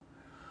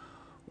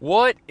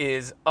What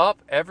is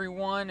up,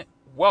 everyone?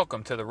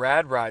 Welcome to the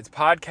Rad Rides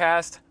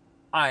podcast.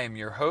 I am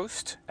your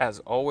host, as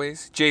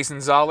always, Jason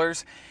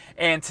Zollers,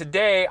 and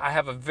today I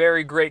have a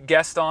very great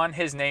guest on.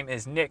 His name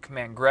is Nick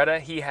Mangretta.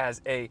 He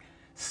has a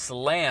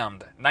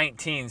slammed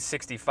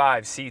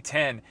 1965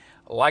 C10.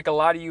 Like a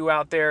lot of you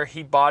out there,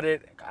 he bought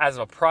it as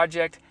a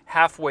project,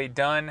 halfway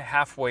done,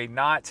 halfway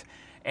not.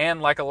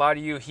 And like a lot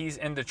of you, he's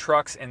into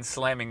trucks and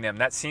slamming them.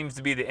 That seems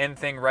to be the end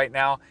thing right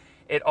now.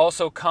 It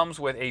also comes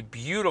with a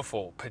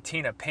beautiful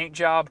patina paint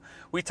job.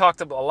 We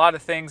talked a lot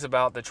of things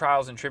about the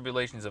trials and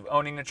tribulations of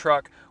owning the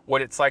truck,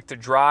 what it's like to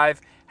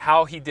drive,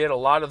 how he did a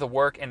lot of the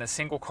work in a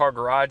single car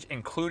garage,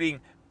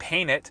 including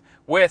paint it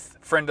with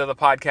friend of the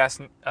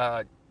podcast,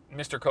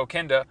 Mr.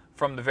 Kokenda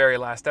from the very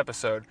last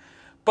episode.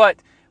 But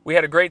we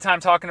had a great time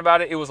talking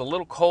about it. It was a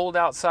little cold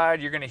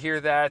outside. You're going to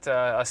hear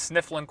that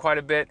sniffling quite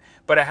a bit,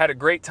 but I had a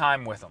great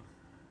time with him.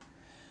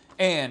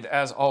 And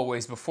as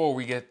always, before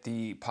we get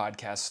the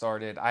podcast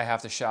started, I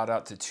have to shout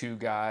out to two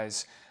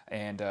guys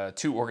and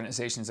two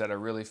organizations that I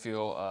really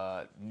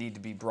feel need to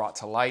be brought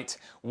to light.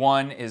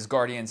 One is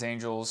Guardians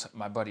Angels,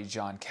 my buddy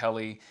John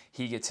Kelly.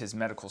 He gets his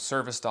medical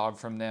service dog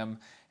from them.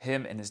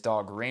 Him and his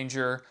dog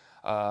Ranger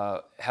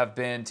have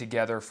been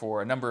together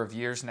for a number of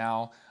years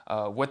now.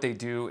 What they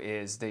do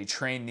is they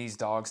train these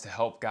dogs to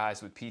help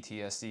guys with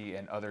PTSD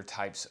and other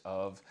types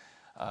of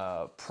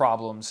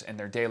problems in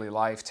their daily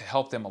life to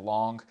help them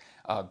along.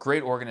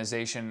 Great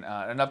organization.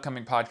 An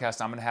upcoming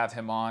podcast, I'm going to have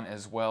him on,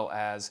 as well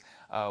as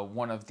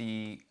one of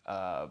the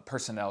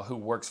personnel who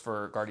works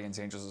for Guardians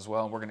Angels as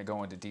well. And we're going to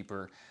go into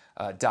deeper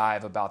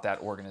dive about that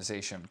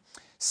organization.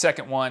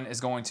 Second one is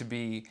going to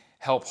be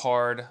Help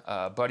Hard.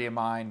 A buddy of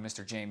mine,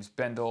 Mr. James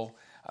Bendel.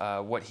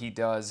 What he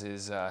does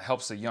is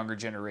helps the younger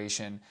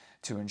generation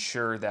to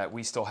ensure that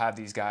we still have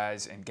these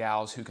guys and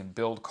gals who can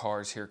build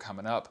cars here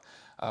coming up.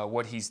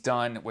 What he's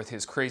done with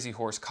his Crazy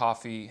Horse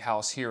Coffee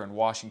House here in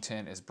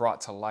Washington is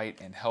brought to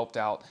light and helped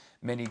out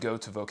many go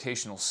to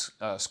vocational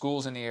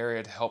schools in the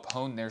area to help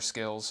hone their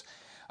skills.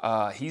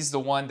 He's the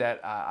one that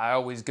I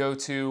always go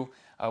to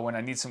when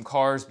I need some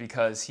cars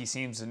because he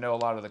seems to know a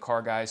lot of the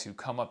car guys who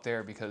come up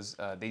there because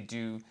they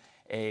do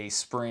a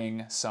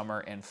spring,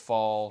 summer, and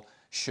fall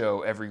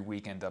show every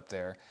weekend up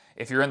there.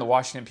 If you're in the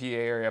Washington, PA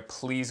area,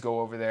 please go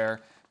over there.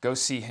 Go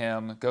see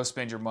him. Go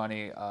spend your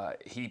money.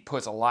 He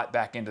puts a lot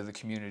back into the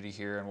community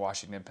here in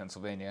Washington,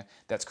 Pennsylvania.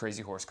 That's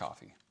Crazy Horse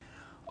Coffee.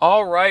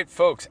 All right,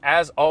 folks.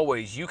 As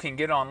always, you can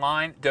get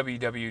online,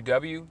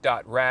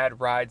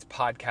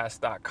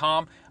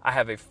 www.radridespodcast.com. I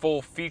have a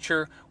full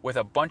feature with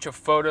a bunch of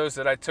photos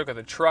that I took of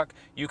the truck.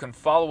 You can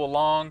follow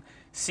along,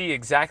 see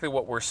exactly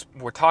what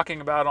we're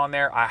talking about on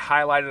there. I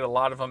highlighted a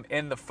lot of them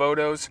in the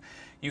photos.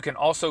 You can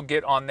also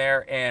get on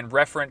there and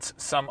reference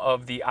some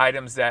of the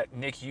items that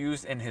Nick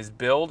used in his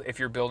build if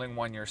you're building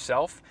one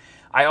yourself.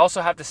 I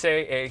also have to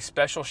say a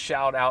special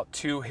shout out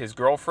to his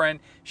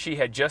girlfriend. She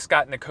had just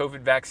gotten the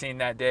COVID vaccine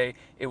that day.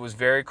 It was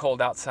very cold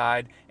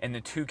outside and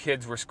the two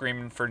kids were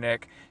screaming for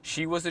Nick.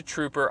 She was a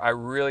trooper. I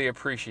really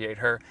appreciate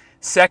her.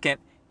 Second,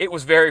 it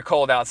was very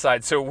cold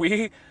outside, so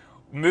we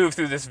moved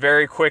through this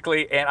very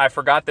quickly, and I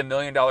forgot the $1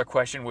 million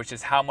question, which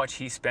is how much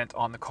he spent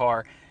on the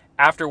car.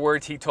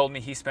 Afterwards, he told me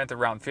he spent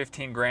around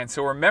 15 grand.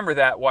 So remember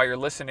that while you're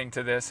listening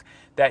to this,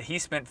 that he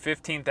spent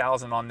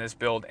 15,000 on this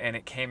build and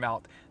it came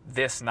out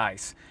this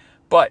nice.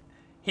 But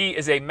he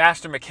is a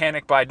master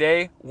mechanic by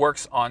day,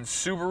 works on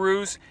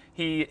Subarus.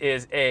 He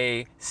is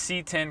a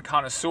C10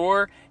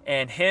 connoisseur,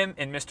 and him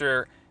and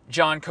Mr.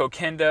 John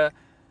Kokenda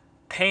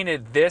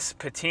painted this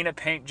patina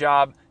paint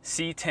job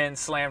C10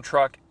 Slam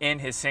truck in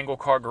his single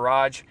car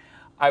garage.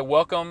 I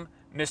welcome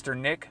Mr.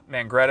 Nick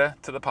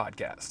Mangretta to the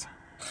podcast.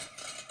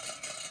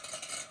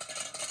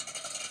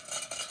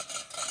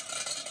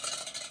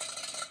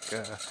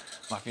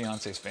 My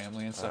fiance's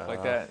family and stuff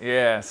like that.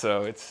 Yeah,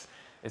 so it's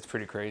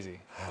pretty crazy.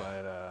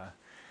 But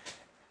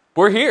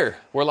we're here.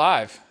 We're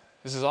live.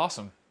 This is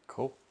awesome.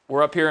 Cool.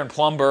 We're up here in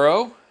Plum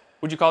Borough.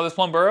 Would you call this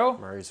Plum Borough?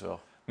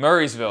 Murraysville.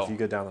 Murraysville. If you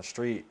go down the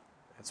street,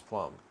 it's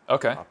Plum.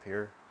 Okay. Up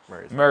here,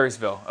 Murraysville.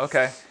 Murraysville.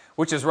 Okay.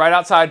 Which is right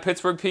outside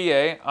Pittsburgh,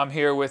 PA. I'm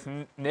here with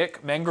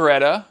Nick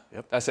Mangretta.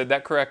 Yep. I said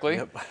that correctly.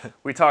 Yep.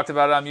 We talked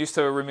about it. I'm used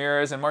to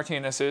Ramirez and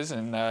Martinez's,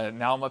 and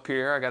now I'm up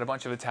here. I got a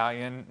bunch of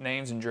Italian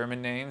names and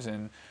German names,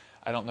 and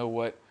I don't know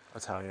what.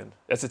 Italian.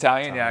 That's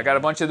Italian? Yeah, I got a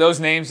bunch of those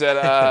names that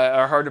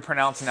are hard to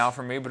pronounce now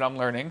for me, but I'm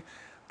learning.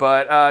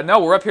 But no,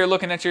 we're up here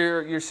looking at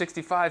your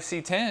 65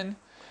 C10,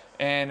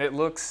 and it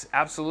looks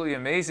absolutely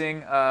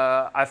amazing.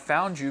 I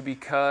found you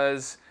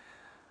because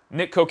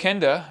John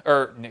Kokenda,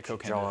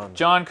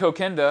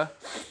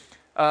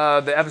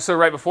 the episode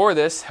right before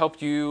this,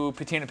 helped you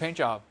patina paint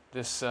job.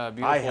 This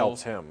beautiful. I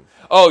helped him.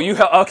 Oh, you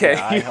helped. Okay,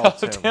 Yeah, you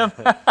helped him.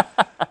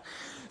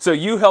 So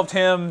you helped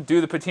him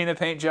do the patina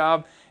paint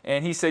job,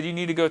 and he said you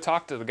need to go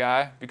talk to the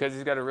guy because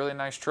he's got a really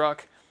nice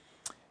truck.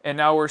 And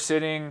now we're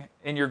sitting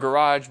in your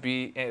garage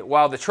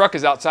while the truck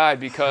is outside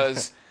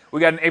because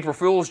we got an April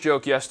Fool's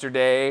joke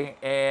yesterday,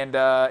 and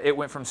it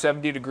went from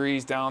 70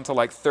 degrees down to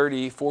like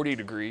 30, 40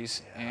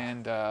 degrees,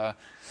 and now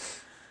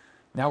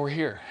we're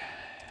here.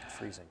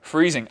 freezing.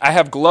 Freezing. I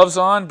have gloves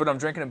on, but I'm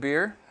drinking a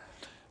beer.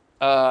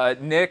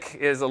 Nick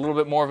is a little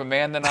bit more of a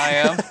man than I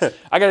am.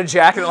 I got a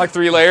jacket and like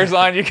 3 layers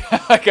on. You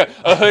got like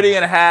a hoodie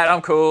and a hat.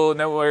 I'm cool,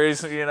 no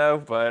worries,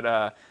 But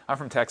I'm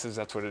from Texas.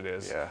 That's what it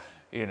is.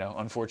 Yeah.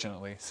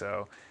 Unfortunately.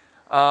 So,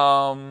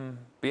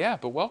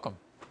 but welcome.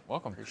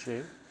 Appreciate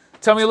it.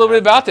 Tell me a little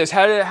bit about this.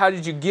 How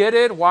did you get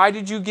it? Why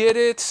did you get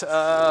it?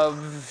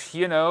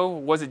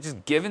 Was it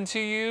just given to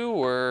you,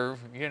 or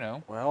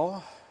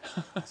Well,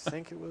 I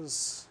think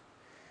it's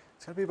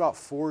gonna be about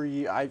 4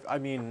 years. I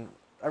mean,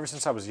 ever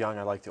since I was young,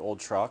 I liked the old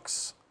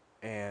trucks,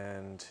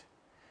 and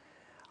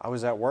I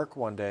was at work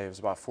one day. It was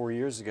about 4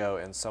 years ago,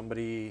 and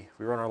we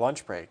were on our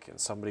lunch break, and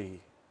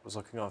somebody was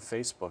looking on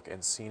Facebook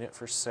and seen it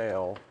for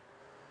sale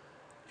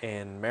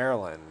in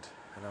Maryland.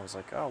 And I was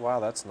like, oh, wow,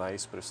 that's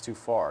nice, but it's too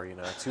far,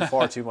 too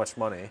far, too much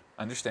money.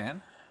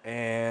 Understand.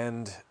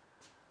 And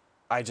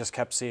I just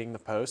kept seeing the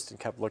post and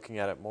kept looking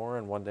at it more.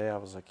 And one day I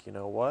was like, you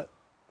know what?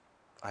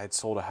 I had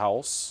sold a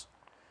house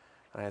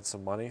and I had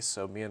some money.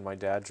 So me and my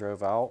dad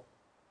drove out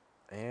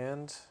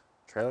and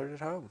trailered it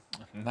home.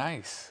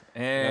 Nice.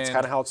 And that's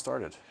kind of how it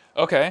started.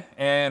 Okay.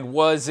 And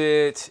was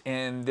it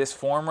in this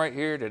form right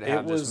here? Did it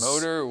have this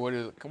motor? What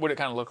did it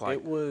kind of look like?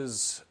 It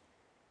was...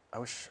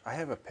 I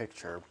have a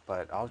picture,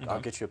 but I'll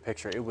get you a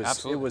picture.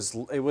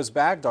 Absolutely. It was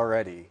bagged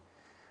already.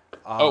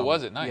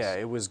 Was it? Nice. Yeah,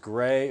 it was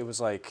gray. It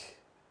was like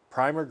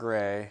primer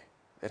gray.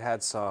 It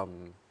had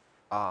some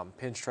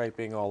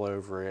pinstriping all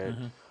over it.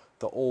 Mm-hmm.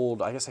 The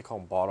old, I guess they call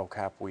them bottle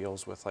cap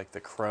wheels with like the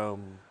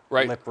chrome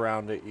lip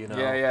around it.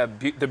 Yeah.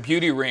 The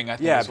beauty ring, I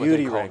think. Yeah, is what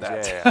beauty they call rings.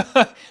 that.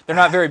 Yeah. They're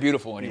not very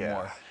beautiful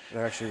anymore. Yeah.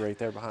 They're actually right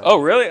there behind.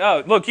 Oh, really?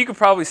 Oh, look, you could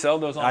probably sell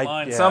those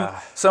online. Yeah.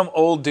 Some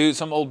old dude,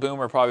 some old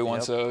boomer probably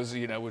wants those.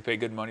 Would pay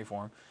good money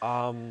for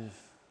them.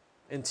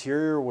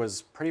 Interior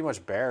was pretty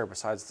much bare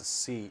besides the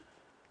seat.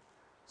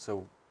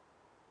 So,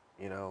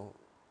 me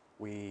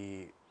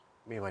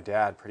and my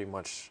dad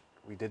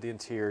we did the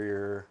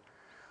interior.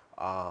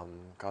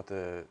 Got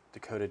the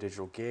Dakota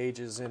digital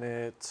gauges in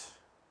it.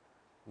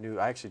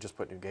 I actually just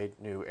put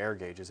new air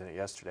gauges in it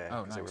yesterday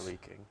because they were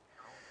leaking.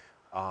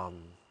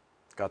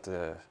 Got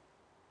the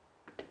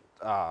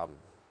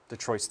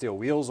Detroit steel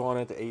wheels on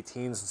it, the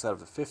 18s instead of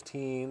the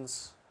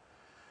 15s.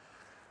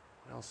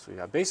 What else we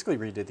got? Basically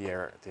redid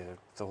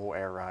the whole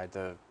air ride,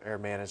 the air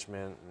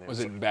management. And was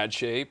it in bad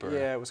shape? Or?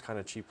 Yeah, it was kind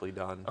of cheaply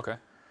done. Okay.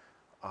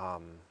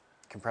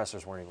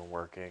 Compressors weren't even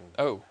working.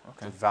 Oh,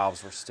 okay. The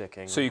valves were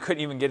sticking. So you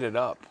couldn't even get it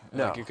up?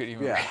 No. Like you couldn't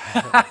even...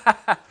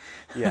 Yeah.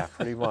 Yeah,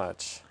 pretty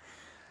much.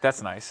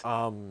 That's nice.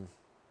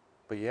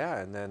 But yeah,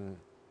 and then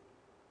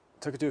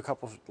took it to a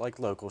couple like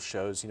local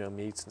shows,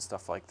 meets and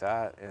stuff like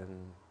that, and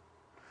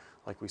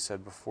like we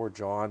said before,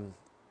 John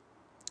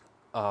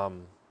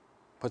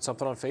put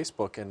something on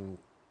Facebook and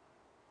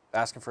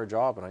asking for a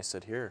job, and I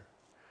said, here,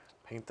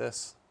 paint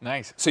this.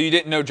 Nice. So you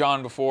didn't know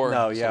John before?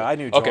 No, yeah, I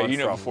knew John. Okay, you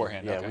knew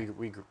beforehand. Yeah, okay.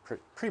 we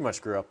pretty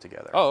much grew up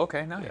together. Oh,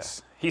 okay,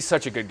 nice. Yeah. He's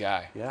such a good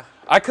guy. Yeah.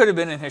 I could have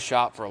been in his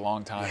shop for a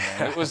long time,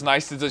 man. It was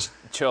nice to just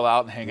chill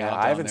out and hang out down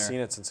I haven't there. seen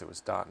it since it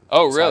was done.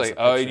 Oh, really?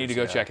 Oh, you need to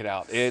go check it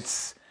out.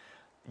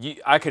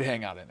 I could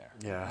hang out in there.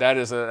 Yeah.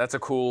 That's a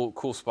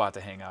cool spot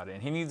to hang out in.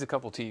 He needs a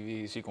couple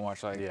TVs. You can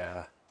watch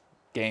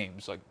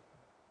games, like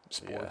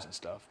sports and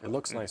stuff. It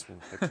looks nice from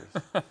pictures.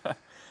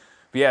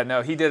 But yeah,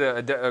 no, he did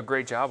a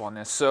great job on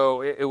this.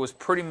 So it was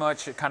pretty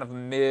much kind of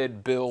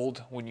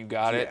mid-build when you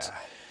got it.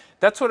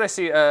 That's what I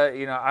see.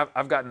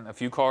 I've gotten a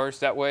few cars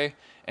that way,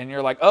 and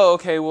you're like, oh,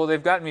 okay, well,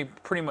 they've gotten me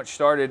pretty much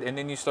started, and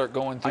then you start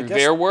going through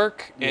their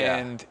work,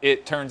 and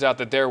it turns out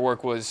that their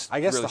work was I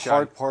guess really the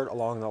hard part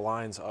along the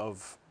lines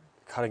of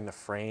cutting the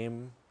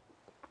frame,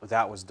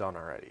 that was done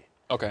already.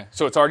 Okay,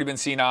 so it's already been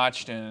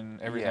C-notched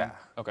and everything? Yeah.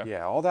 Okay.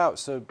 Yeah, all that.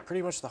 So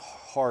pretty much the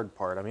hard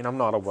part. I mean, I'm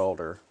not a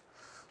welder,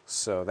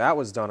 so that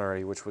was done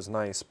already, which was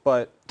nice.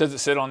 But does it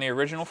sit on the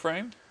original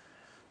frame?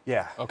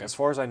 Yeah. Okay. As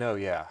far as I know,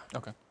 yeah.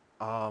 Okay.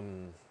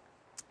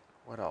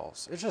 What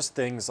else? It's just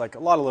things like a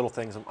lot of little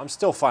things I'm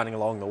still finding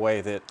along the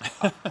way that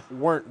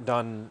weren't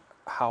done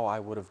how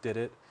I would have did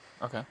it.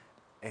 Okay.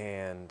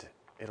 And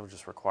it'll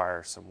just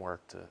require some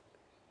work to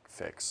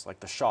fix, like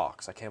the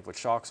shocks. I can't put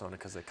shocks on it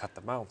because they cut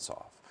the mounts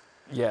off.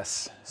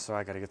 Yes. So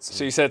I got to get some.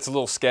 So you said it's a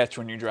little sketch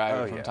when you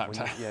drive from time to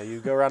time. You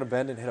go around a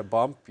bend and hit a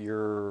bump,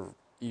 you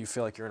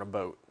feel like you're in a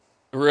boat.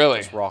 Really?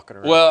 Just rocking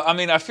around. Well, I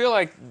mean, I feel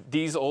like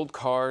these old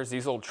cars,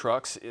 these old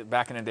trucks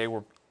back in the day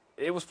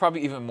it was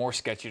probably even more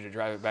sketchy to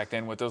drive it back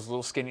then with those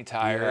little skinny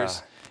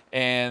tires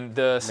and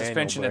the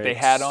suspension that they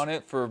had on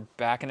it for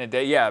back in the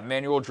day. Yeah,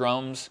 manual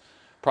drums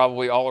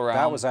probably all around.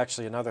 That was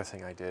actually another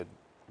thing I did.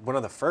 One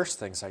of the first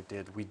things I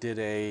did, we did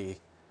a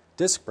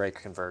disc brake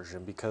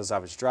conversion because I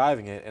was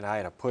driving it and I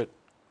had to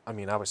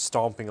I was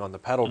stomping on the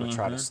pedal to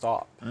try to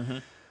stop. Mm-hmm.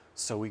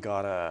 So we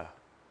got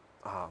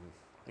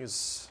it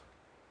was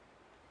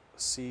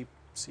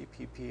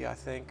CPP, I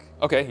think.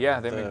 Okay,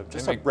 yeah.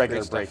 Just a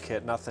regular brake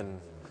kit, nothing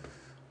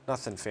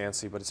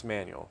fancy, but it's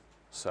manual,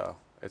 so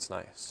it's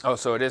nice. Oh,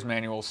 so it is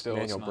manual still?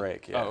 Manual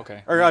brake, yeah. Oh,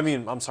 okay. Or,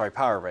 I'm sorry,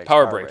 power brake.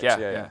 Power brake,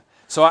 yeah.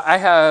 So I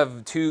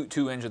have two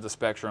ends of the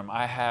spectrum.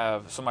 I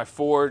have my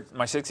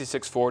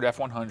 66 Ford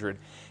F100.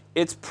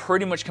 It's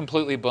pretty much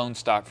completely bone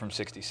stock from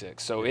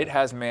 66. So it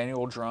has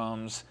manual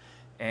drums,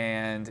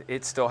 and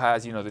it still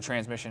has the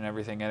transmission and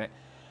everything in it.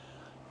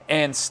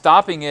 And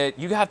stopping it,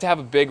 you have to have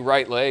a big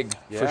right leg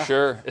for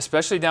sure,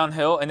 especially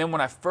downhill. And then when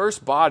I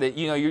first bought it,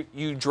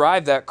 you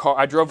drive that car.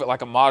 I drove it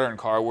like a modern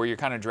car where you're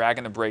kind of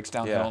dragging the brakes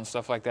downhill and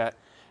stuff like that.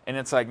 And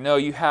it's like, no,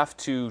 you have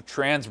to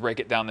trans brake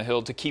it down the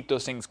hill to keep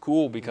those things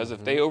cool, because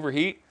if they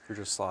overheat, You're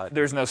just sliding.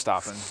 there's no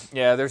stopping.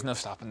 Yeah, there's no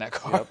stopping that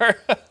car.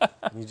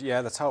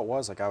 Yeah, that's how it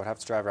was. Like I would have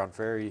to drive around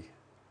very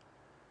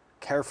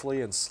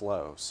carefully and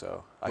slow,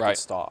 so I could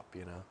stop.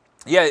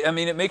 Yeah, I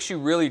mean, it makes you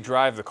really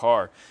drive the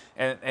car.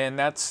 And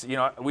that's,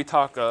 we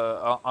talk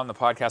on the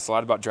podcast a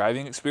lot about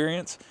driving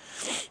experience.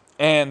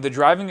 And the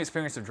driving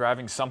experience of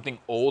driving something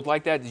old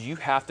like that is you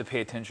have to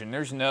pay attention.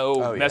 There's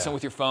no messing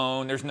with your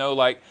phone. There's no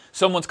like,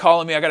 someone's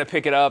calling me, I got to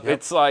pick it up. Yep.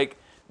 It's like,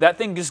 that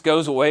thing just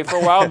goes away for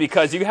a while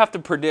because you have to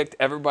predict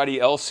everybody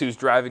else who's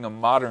driving a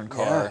modern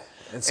car.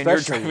 Yeah. And you're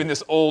driving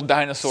this old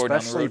dinosaur down the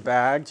road. Especially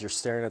bagged, you're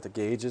staring at the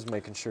gauges,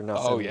 making sure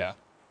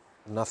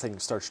nothing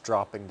starts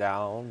dropping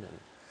down. And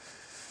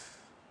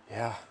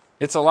yeah.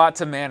 It's a lot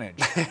to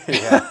manage.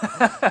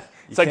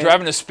 It's like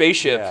driving a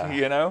spaceship,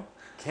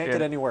 Can't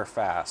get anywhere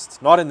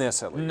fast. Not in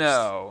this, at least.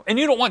 No. And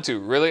you don't want to,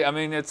 really. I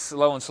mean, it's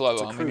low and slow.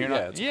 It's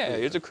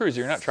a cruiser.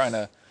 You're not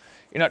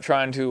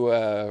trying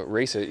to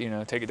race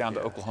it, take it down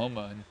to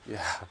Oklahoma and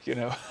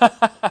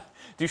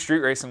do street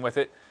racing with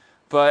it.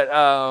 But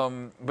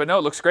no,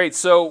 it looks great.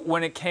 So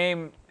when it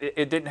came,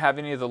 it didn't have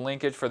any of the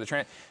linkage for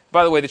the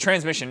By the way, the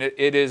transmission,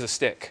 it is a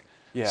stick.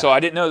 Yeah. So I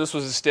didn't know this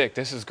was a stick.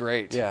 This is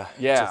great. Yeah.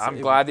 Yeah,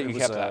 I'm glad that you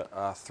kept that. It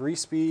was a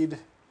 3-speed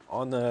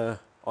on the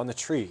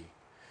tree,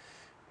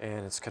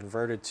 and it's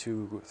converted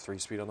to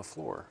 3-speed on the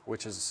floor,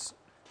 which is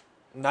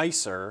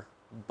nicer,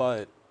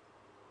 but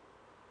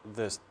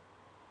the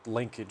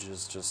linkage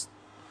is just.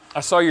 I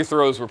saw your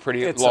throws were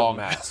pretty long.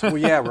 It's a mess. Well,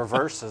 yeah,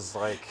 reverse is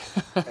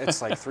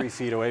it's like 3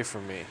 feet away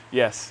from me.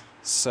 Yes.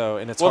 So,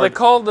 and it's they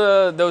called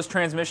those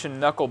transmission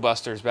knuckle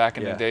busters back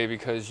in the day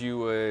because you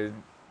would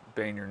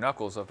bang your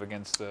knuckles up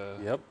against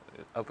the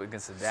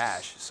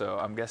dash. So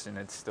I'm guessing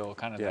it's still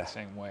kind of the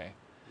same way.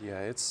 Yeah,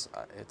 it's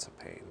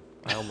a pain.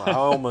 I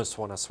almost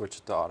want to switch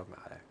it to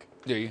automatic.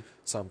 Do you?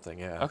 Something,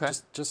 yeah. Okay.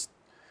 Just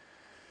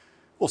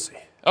we'll see.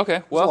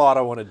 Okay. There's a lot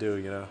I want to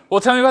do,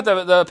 Well, tell me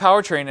about the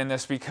powertrain in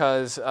this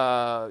because,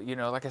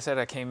 like I said,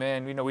 I came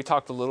in. We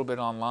talked a little bit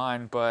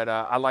online, but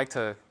I like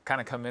to kind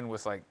of come in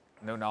with like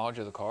no knowledge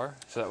of the car,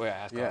 so that way I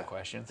ask all the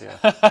questions. Yeah.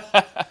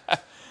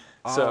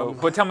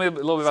 But tell me a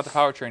little bit about the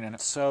powertrain in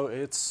it. So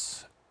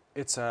it's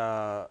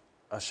a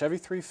Chevy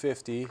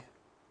 350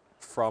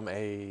 from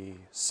a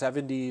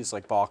 70s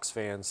like box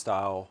fan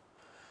style,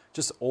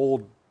 just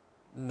old,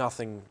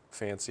 nothing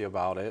fancy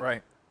about it.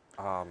 Right.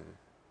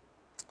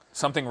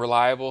 Something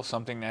reliable,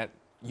 something that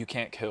you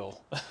can't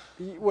kill.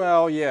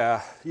 Well,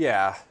 yeah.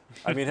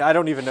 I mean, I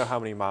don't even know how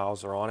many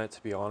miles are on it,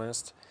 to be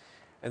honest.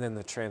 And then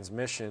the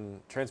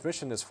transmission,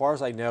 as far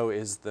as I know,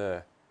 is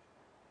the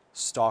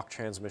stock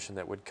transmission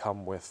that would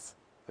come with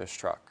this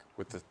truck,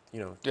 with the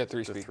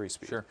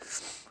 3-speed. Sure.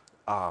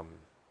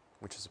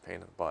 Which is a pain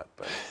in the butt,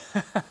 but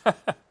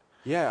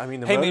yeah, I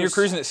mean, you're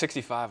cruising at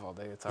 65 all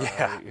day. It's all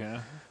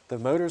right, The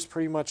motor's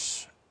pretty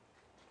much,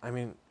 I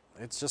mean,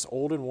 it's just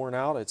old and worn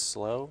out. It's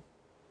slow.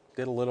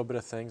 Did a little bit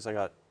of things. I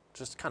got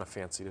just kind of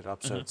fancied it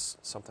up so it's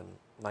something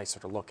nicer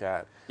to look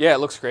at. Yeah, it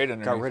looks great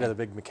underneath. Got rid of the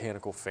big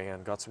mechanical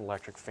fan. Got some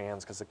electric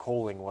fans because the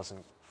cooling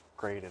wasn't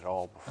great at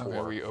all before.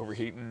 Okay, were you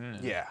overheating?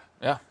 Yeah.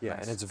 Yeah. Yeah,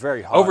 nice. And it's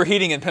very hot.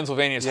 Overheating in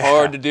Pennsylvania is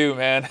hard to do,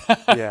 man.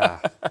 Yeah.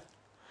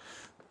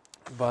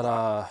 But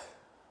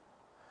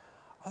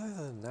other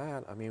than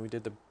that, I mean, we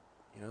did the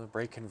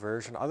brake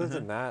conversion. Other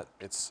than that,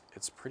 it's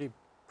pretty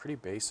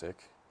basic.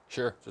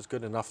 Sure. Just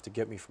good enough to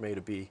get me from A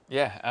to B.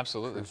 Yeah,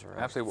 absolutely.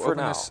 Absolutely.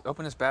 Well,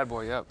 open this bad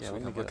boy up. Yeah, so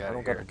let me get. I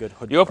don't got a good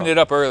hood. You opened it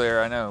up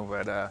earlier, I know,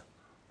 but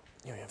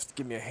you have to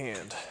give me a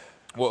hand.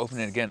 We'll open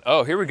it again.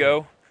 Oh, here we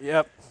go.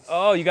 Yep.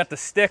 Oh, you got the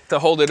stick to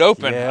hold it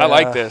open. Yeah. I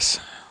like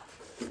this.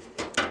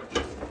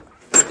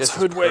 This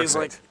hood weighs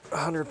like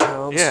 100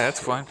 pounds. Yeah, that's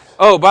fine.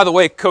 Oh, by the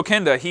way,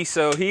 Kokenda, he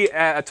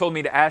told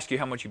me to ask you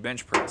how much you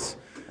bench press.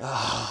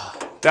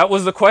 That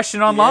was the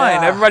question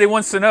online. Yeah. Everybody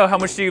wants to know, how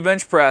much do you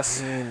bench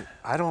press? I mean,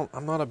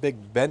 I'm not a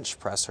big bench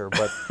presser,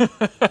 but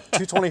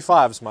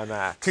 225 is my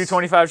max.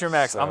 225 is your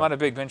max. So, I'm not a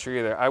big bencher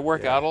either. I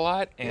work out a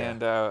lot,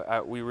 and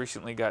we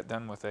recently got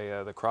done with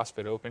the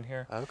CrossFit Open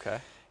here. Okay.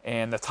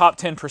 And the top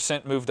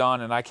 10% moved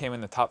on, and I came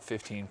in the top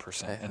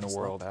 15% in the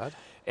world. Not bad.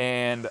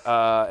 And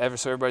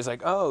so everybody's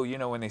like, oh,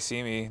 when they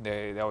see me,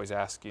 they always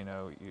ask,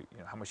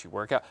 how much you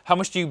work out. How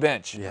much do you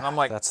bench? Yeah, and I'm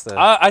like,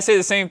 I say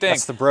the same thing.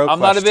 That's the bro I'm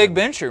question. not a big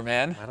bencher,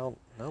 man.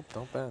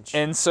 Don't bench.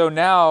 And so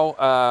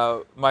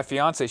now my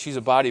fiance, she's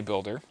a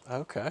bodybuilder.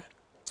 Okay.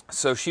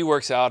 So she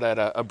works out at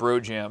a bro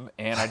gym,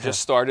 and I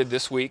just started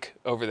this week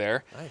over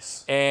there.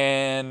 Nice.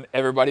 And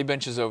everybody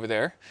benches over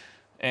there.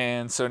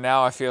 And so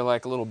now I feel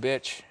like a little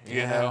bitch,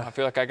 I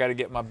feel like I got to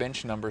get my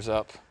bench numbers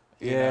up.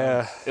 You know?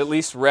 Yeah. At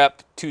least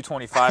rep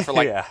 225 for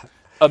like yeah.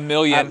 a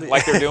million,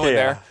 like they're doing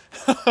Yeah.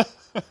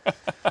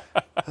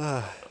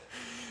 there.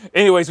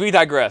 Anyways, we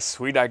digress.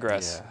 We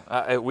digress.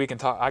 Yeah. We can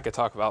talk. I could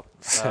talk about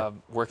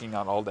working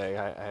out all day.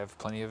 I have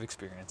plenty of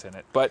experience in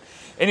it. But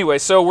anyway,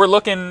 so we're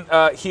looking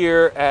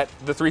here at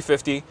the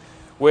 350,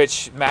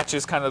 which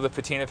matches kind of the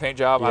patina paint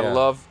job. Yeah.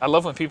 I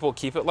love when people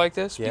keep it like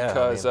this Yeah, I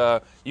because mean-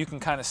 you can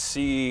kind of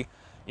see,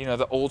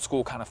 the old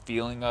school kind of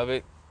feeling of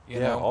it. You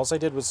Yeah. know. All I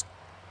did was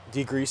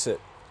degrease it.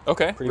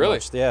 Okay. Pretty Really.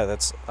 much. Yeah.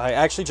 I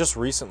actually just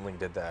recently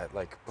did that.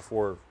 Like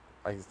before,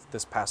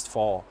 this past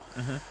fall,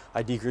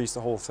 I degreased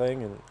the whole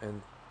thing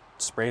and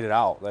sprayed it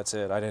out. That's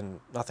it. I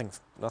didn't nothing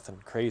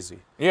crazy.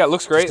 Yeah, it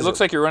looks great. It 'cause looks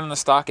like you're running the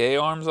stock A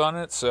arms on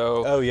it.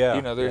 So Oh, yeah,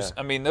 there's yeah.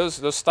 I mean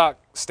those stock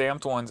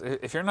stamped ones.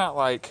 If you're not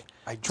like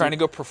trying to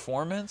go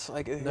performance,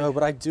 like No,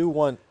 but I do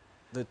want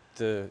the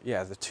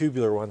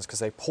tubular ones because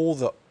they pull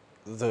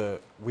the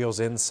wheels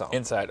in some.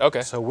 inside.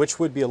 Okay. So which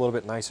would be a little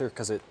bit nicer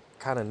because it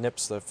kind of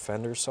nips the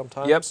fenders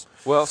sometimes. Yep.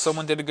 Well,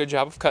 someone did a good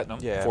job of cutting them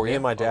Yeah, for me you.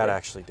 and my dad already.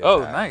 actually did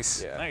Oh, that.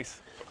 nice. Yeah.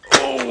 Nice.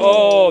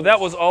 Oh,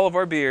 that was all of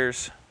our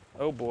beers.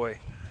 Oh boy.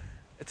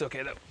 It's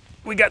okay though.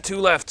 We got 2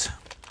 left.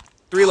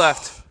 3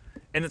 left.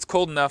 And it's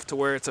cold enough to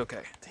where it's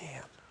okay.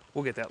 Damn.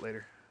 We'll get that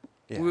later.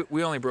 Yeah.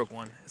 We only broke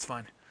 1. It's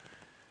fine.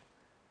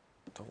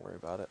 Don't worry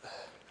about it.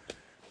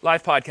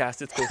 Live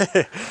podcast. It's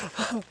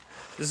cool.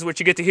 This is what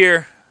you get to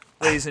hear,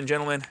 ladies and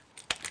gentlemen,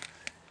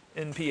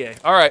 in PA.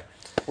 All right.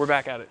 We're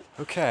back at it.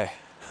 Okay.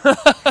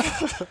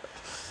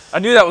 I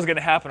knew that was going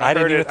to happen. I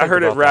didn't even I think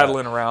heard it about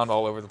rattling around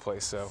all over the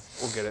place, so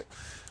we'll get it.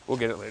 We'll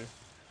get it later.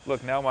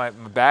 Look, now my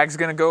bag's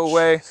going to go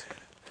away.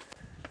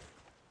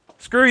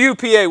 Screw you,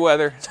 PA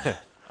weather.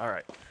 All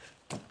right.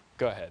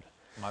 Go ahead.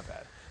 My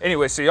bad.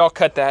 Anyway, so y'all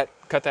cut that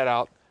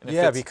out. And it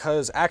Yeah, fits.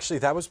 because actually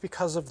that was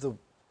because of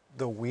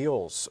the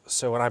wheels.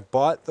 So when I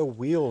bought the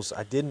wheels,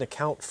 I didn't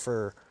account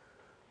for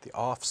the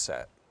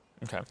offset.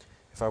 Okay.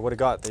 If I would have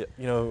got the,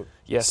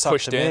 Yes, sucked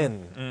pushed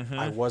them in.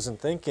 I wasn't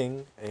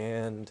thinking,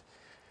 and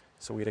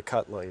so we'd have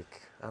cut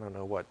like, I don't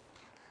know what,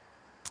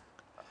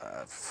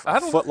 I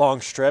don't-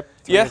 foot-long strip,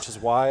 3 Yeah. inches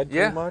wide,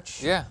 Yeah. pretty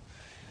much. Yeah.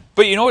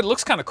 But it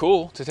looks kind of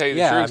cool, to tell you the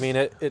Yeah, truth. I mean,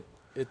 it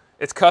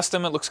It's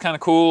custom. It looks kind of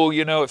cool.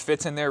 It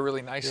fits in there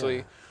really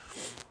nicely.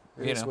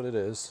 it is what it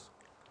is.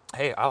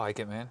 Hey, I like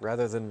it, man.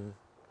 Rather than,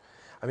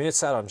 I mean, it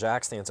sat on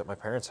jack stands at my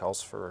parents'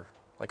 house for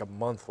like a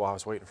month while I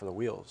was waiting for the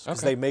wheels. Because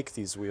Okay. they make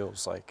these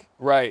wheels like,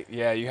 Right,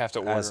 yeah, you have to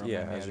order As- them. yeah,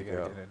 and as you gotta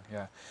go. get in,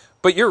 yeah.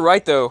 But you're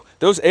right, though.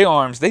 Those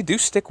A-arms, they do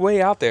stick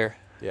way out there.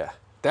 yeah.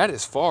 That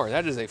is far.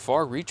 That is a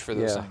far reach for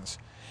those Yeah. things.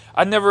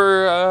 I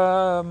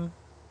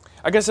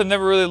guess I've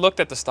never really looked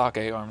at the stock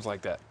A-arms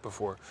like that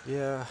before.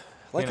 Yeah.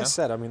 Like know? I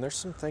said, I mean, there's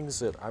some things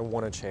that I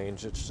want to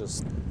change. It's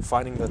just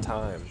finding the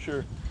time.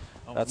 Sure.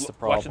 That's the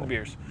Watching the problem.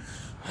 beers.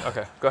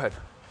 Okay, go ahead.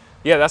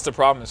 Yeah, that's the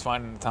problem is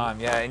finding the time.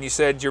 Yeah, and you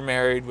said you're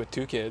married with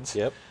 2 kids.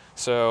 Yep.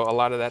 So a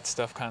lot of that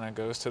stuff kind of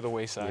goes to the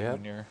wayside Yep.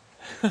 when you're...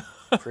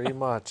 Pretty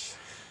much.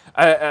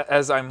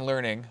 As I'm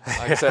learning,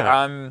 like I said,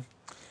 I'm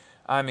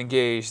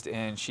engaged,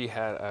 and she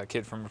had a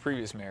kid from a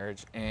previous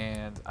marriage,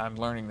 and I'm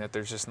learning that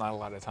there's just not a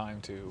lot of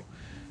time to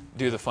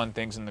do the fun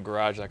things in the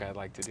garage like I'd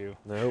like to do.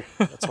 Nope.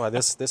 That's why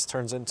this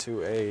turns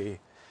into a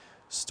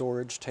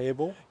storage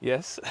table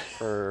Yes,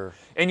 for.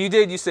 and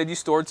you said you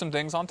stored some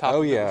things on top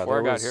Oh of it yeah, before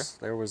I there got here. was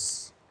there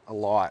was a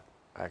lot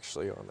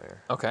actually on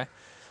there. Okay,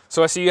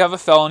 so I see you have a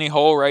felony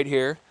hole right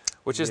here,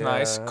 which is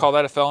nice. Yeah. Call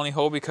that a felony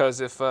hole because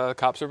if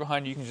cops are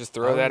behind you, you can just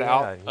throw Oh, that yeah,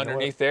 out you know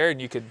underneath what? there,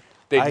 and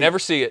they'd never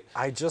see it.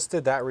 I just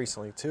did that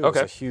recently too. Okay.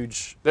 It was a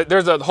huge.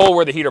 There's a hole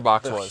where the heater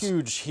box A was.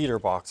 huge heater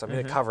box. I mean,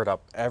 it covered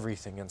up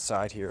everything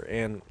inside here,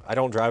 and I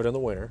don't drive it in the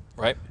winter,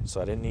 Right.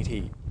 so I didn't need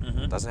heat.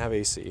 Doesn't have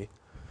AC,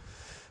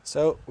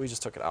 so we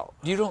just took it out.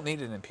 You don't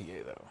need it in PA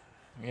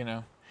though.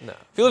 No.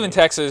 If you live in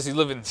Texas, you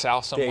live in the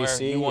South somewhere,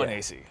 AC, you want yeah.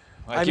 AC.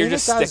 Like I you're mean,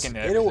 just it does, sticking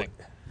to everything.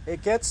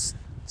 It gets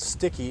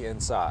sticky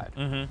inside,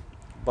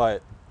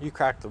 but you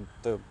crack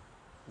the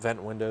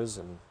vent windows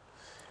and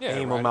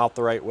aim them out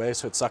the right way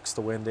so it sucks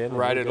the wind in. and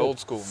Ride you're it good. old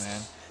school,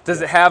 man.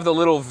 Does it have the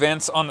little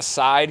vents on the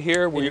side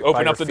here where you By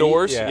open your up the feet?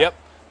 doors? Yeah. Yep.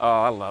 Oh,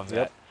 I love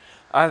that.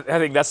 Yep. I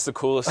think that's the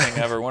coolest thing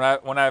ever. When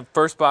I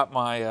first bought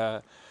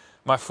my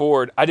my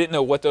Ford, I didn't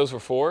know what those were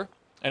for,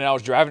 and I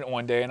was driving it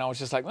one day, and I was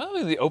just like, well,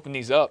 let me open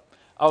these up.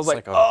 I was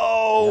like, like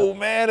oh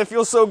man, it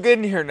feels so good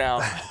in here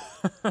now.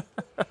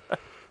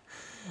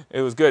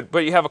 It was good, but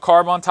you have a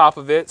carb on top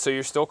of it, so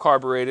you're still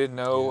carbureted.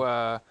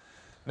 No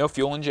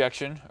fuel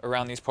injection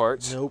around these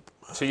parts. Nope.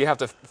 So you have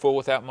to fool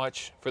with that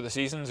much for the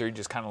seasons, or you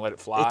just kind of let it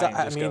fly? and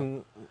I just go?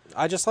 mean,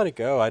 I just let it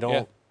go. I don't.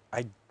 Yeah.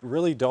 I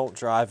really don't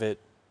drive it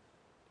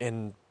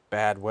in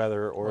bad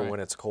weather or Right. when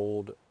it's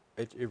cold.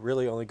 It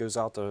really only goes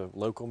out to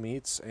local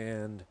meets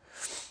and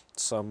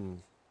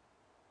some.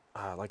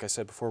 Like I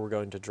said before, we're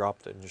going to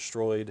Dropped and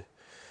Destroyed.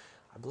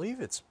 I believe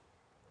it's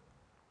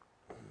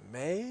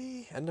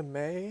end of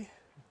May.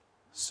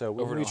 So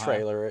Over when in we Ohio.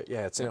 trailer it,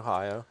 yeah, it's in Yep.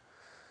 Ohio.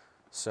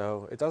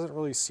 So it doesn't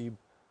really see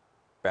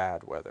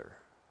bad weather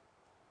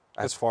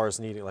as far as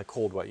needing like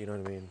cold wet. You know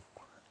what I mean?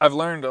 I've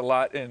learned a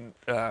lot in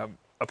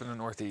up in the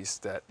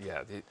Northeast that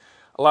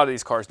a lot of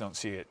these cars don't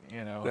see it.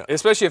 Yeah.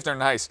 Especially if they're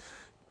nice.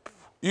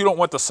 You don't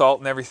want the salt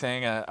and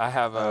everything. I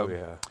have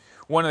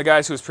one of the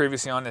guys who was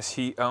previously on this.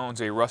 He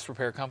owns a rust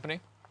repair company,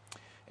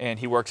 and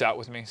he works out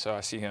with me, so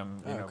I see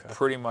him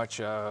pretty much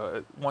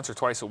once or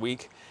twice a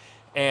week.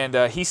 And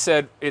he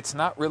said it's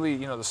not really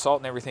the salt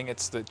and everything.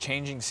 It's the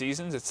changing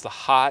seasons. It's the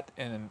hot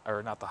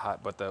or not the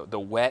hot, but the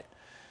wet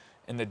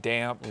and the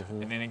damp,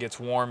 and then it gets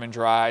warm and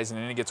dries, and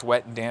then it gets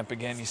wet and damp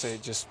again. You say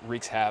it just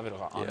wreaks havoc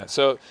on it.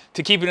 So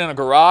to keep it in a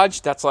garage,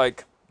 that's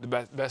like the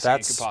best thing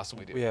you could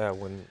possibly do. Yeah,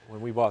 when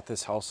we bought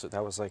this house,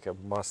 that was like a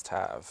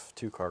must-have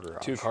 2-car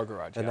garage. 2-car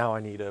garage. And now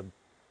I need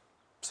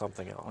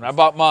something else. When I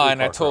bought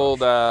mine, I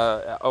told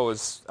I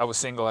was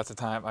single at the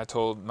time. I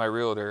told my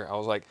realtor, I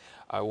was like,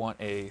 I want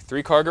a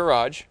 3-car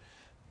garage,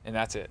 and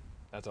that's it.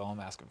 That's all I'm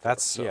asking for.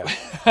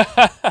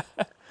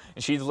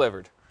 And she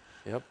delivered.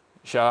 Yep.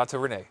 Shout out to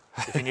Renee.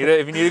 If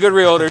you need a good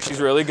realtor, she's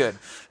really good.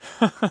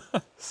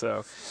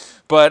 So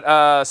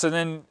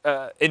then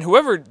and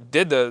whoever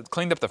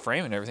cleaned up the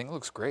frame and everything, it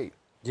looks great.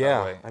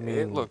 Yeah, I mean,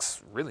 it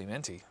looks really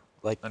minty,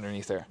 like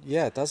underneath there.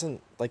 Yeah, it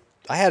doesn't like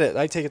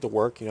I take it to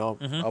work. I'll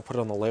put it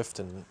on the lift,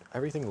 and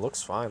everything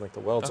looks fine. Like the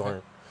welds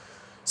aren't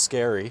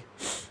scary.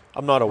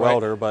 I'm not a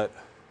welder, but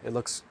it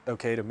looks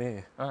okay to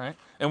me. All right.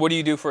 And what do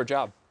you do for a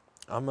job?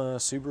 I'm a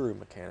Subaru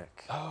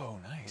mechanic. Oh,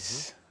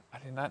 nice. I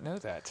did not know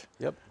that.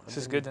 Yep. This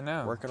is good to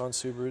know. Working on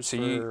Subarus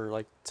for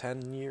like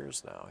 10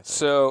 years now, I think.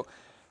 So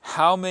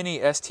how many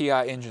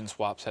STI engine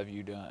swaps have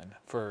you done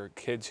for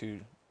kids who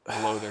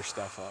blow their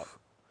stuff up?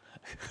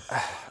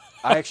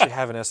 I actually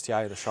have an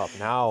STI in the shop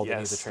now that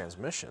needs a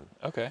transmission.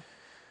 Okay.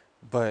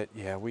 But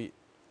yeah,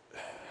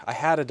 I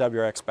had a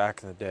WRX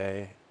back in the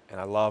day, and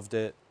I loved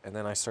it. And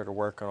then I started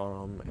working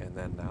on them, and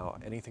then now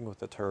anything with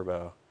the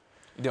turbo,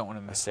 you don't want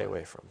to miss. I stay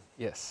away from.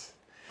 Yes.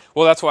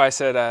 Well, that's why I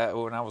said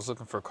when I was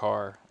looking for a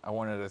car, I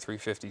wanted a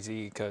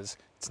 350Z because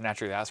it's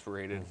naturally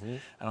aspirated.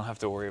 I don't have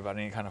to worry about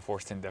any kind of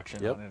forced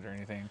induction on it or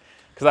anything.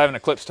 Because I have an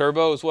Eclipse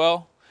turbo as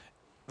well.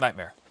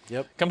 Nightmare.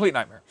 Yep. Complete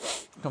nightmare.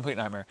 Complete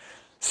nightmare.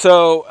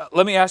 So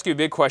let me ask you a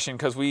big question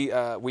because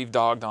we've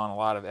dogged on a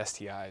lot of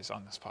STIs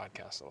on this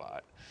podcast a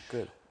lot.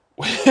 Good.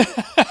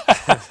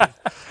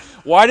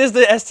 Why does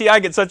the STI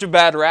get such a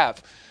bad rap?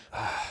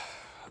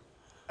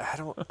 I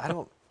don't.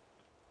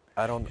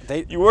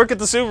 You work at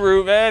the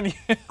Subaru, man.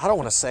 I don't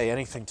want to say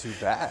anything too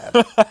bad.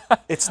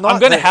 It's not. I'm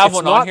gonna have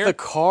one on here. It's not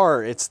the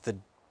car. It's the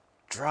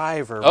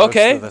driver.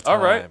 Okay. Most of the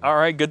time. All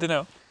right. Good to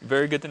know.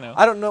 Very good to know.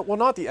 I don't know. Well,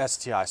 not the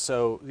STI.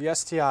 So the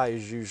STI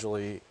is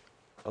usually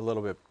a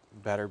little bit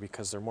better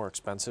because they're more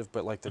expensive.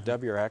 But like the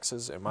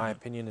WRXs, in my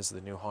opinion, is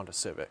the new Honda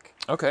Civic.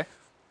 Okay.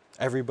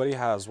 Everybody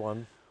has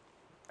one.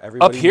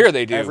 Up here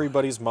they do.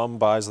 Everybody's mom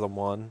buys them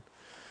one.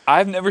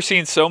 I've never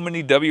seen so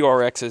many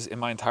WRXs in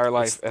my entire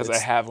life as I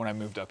have when I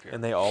moved up here.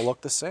 And they all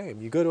look the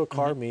same. You go to a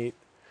car meet,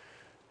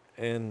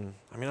 and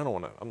I mean, I don't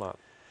want to. I'm not.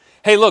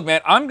 Hey, look,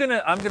 man. I'm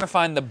gonna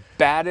find the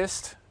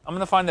baddest. I'm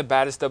gonna find the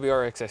baddest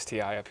WRX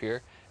STI up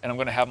here, and I'm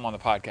gonna have them on the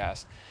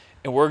podcast,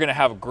 and we're gonna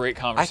have a great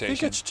conversation. I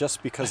think it's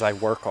just because I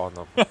work on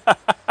them.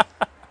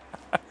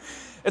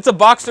 It's a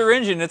Boxster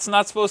engine. It's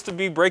not supposed to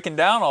be breaking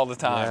down all the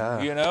time.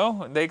 Yeah. You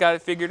know, they got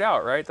it figured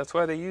out, right? That's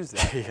why they use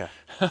that.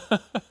 Yeah.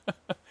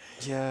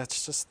 Yeah,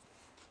 it's just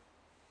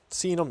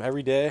seeing them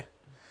every day.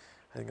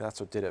 I think that's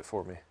what did it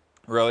for me.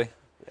 Really?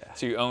 Yeah.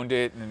 So you owned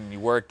it and you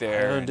worked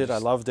there. I owned it. I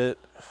loved it.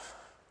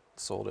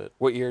 Sold it.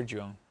 What year did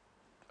you own?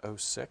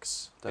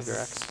 06 WRX.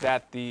 Is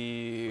that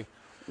the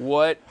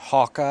what?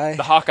 Hawkeye.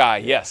 The Hawkeye.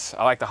 Yes,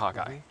 I like the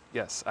Hawkeye.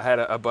 Yes, I had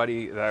a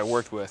buddy that I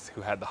worked with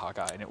who had the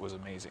Hawkeye, and it was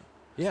amazing.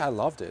 Yeah, I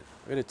loved it.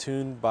 We had it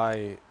tuned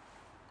by,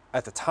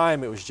 at the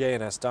time it was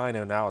J&S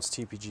Dyno. Now it's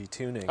TPG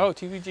tuning. Oh,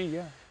 TPG,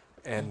 yeah.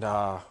 And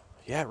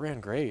yeah, it ran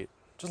great.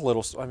 Just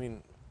little. I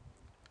mean,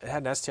 it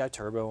had an STI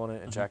turbo on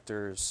it,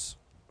 injectors,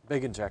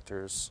 big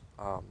injectors.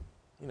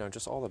 You know,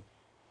 just all the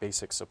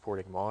basic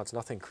supporting mods.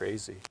 Nothing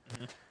crazy.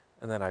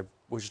 And then I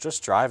was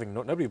just driving.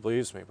 Nobody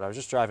believes me, but I was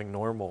just driving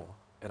normal,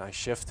 and I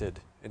shifted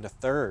into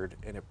third,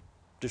 and it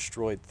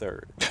destroyed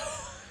third.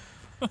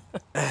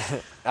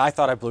 I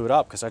thought I blew it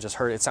up because I just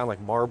heard it sound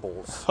like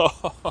marbles.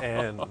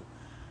 And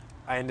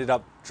I ended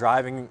up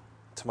driving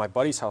to my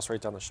buddy's house right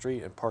down the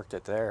street and parked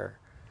it there.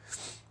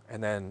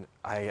 And then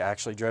I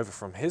actually drove it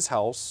from his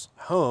house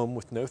home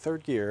with no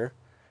third gear,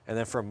 and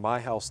then from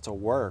my house to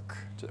work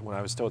when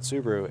I was still at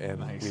Subaru,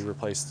 and we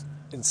replaced.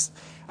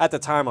 At the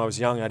time I was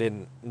young, I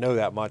didn't know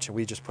that much, and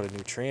we just put a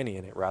new tranny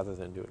in it rather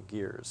than doing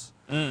gears.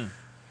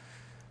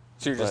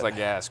 So you're just like,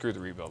 yeah, screw the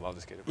rebuild, I'll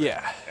just get it.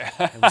 Yeah.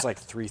 It was like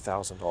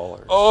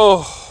 $3,000.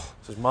 Oh.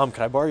 Says, Mom,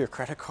 can I borrow your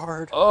credit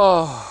card?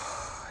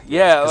 Oh.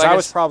 Yeah. Because I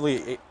was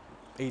probably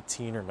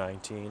 18 or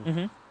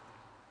 19.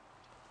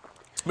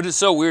 But it's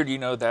so weird, you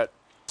know, that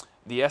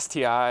the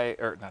STI,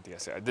 or not the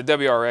STI, the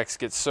WRX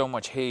gets so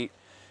much hate,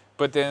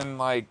 but then,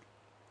 like,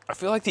 I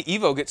feel like the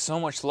Evo gets so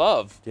much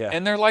love. Yeah.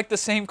 And they're like the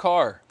same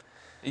car,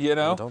 you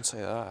know? No, don't say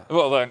that.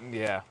 Well, then,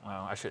 yeah,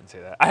 well, I shouldn't say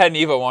that. I had an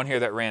Evo on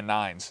here that ran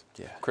 9s.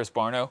 Yeah. Chris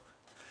Barno.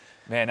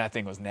 Man, that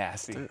thing was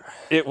nasty.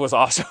 It was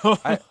awesome.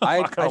 I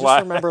just lie.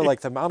 remember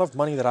like the amount of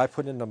money that I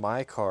put into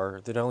my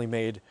car that only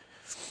made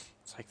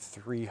it's like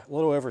a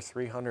little over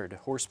 300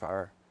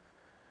 horsepower.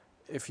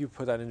 If you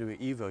put that into an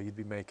Evo, you'd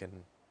be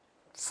making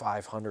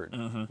 500.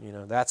 You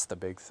know, that's the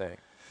big thing.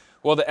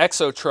 Well, the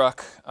Exo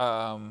truck,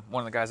 one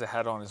of the guys I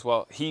had on as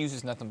well, he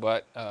uses nothing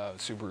but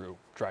Subaru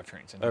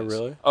drivetrains. Oh,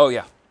 really? Oh,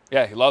 yeah.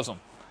 Yeah, he loves them.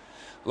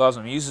 Loves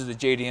them. He uses the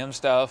JDM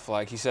stuff.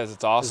 Like, he says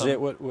it's awesome. Is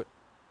it what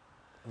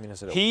I mean,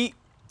 is it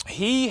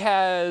He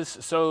has,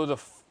 so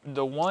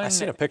the one... I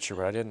seen a picture,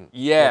 but I didn't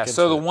Yeah, look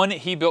so into the it. one that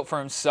he built for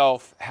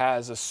himself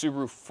has a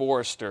Subaru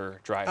Forester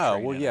drivetrain. Oh,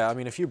 well, in yeah. it. I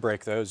mean, if you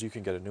break those, you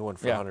can get a new one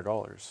for Yeah.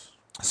 $100.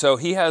 So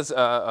he has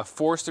a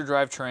Forester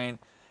drivetrain,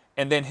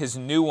 and then his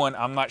new one,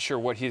 I'm not sure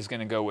what he's going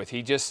to go with.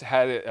 He just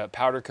had it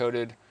powder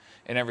coated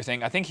and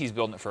everything. I think he's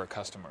building it for a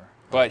customer,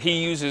 but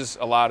he uses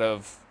a lot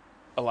of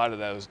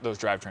those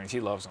drivetrains. He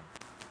loves them.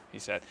 He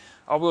said,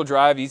 all-wheel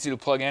drive, easy to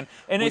plug in,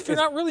 and if you're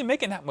not really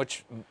making that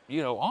much,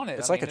 on it,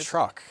 It's I like mean, a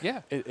truck.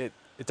 Yeah. It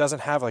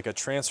doesn't have like a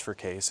transfer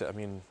case. I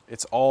mean,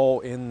 it's all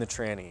in the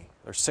tranny.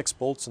 There's 6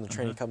 bolts, and the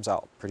tranny comes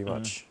out pretty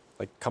much,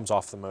 like comes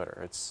off the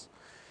motor. It's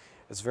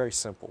very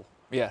simple.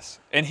 Yes,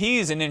 and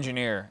he's an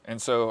engineer,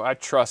 and so I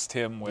trust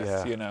him with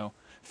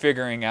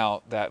figuring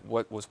out that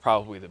what was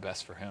probably the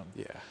best for him.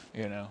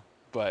 Yeah.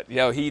 But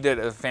he did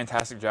a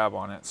fantastic job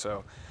on it.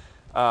 So,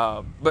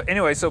 but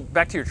anyway, so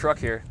back to your truck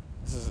here.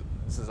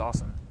 This is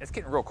awesome. It's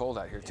getting real cold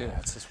out here too. Yeah,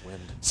 it's this wind.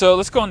 So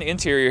let's go on the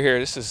interior here.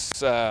 This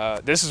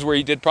is where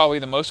you did probably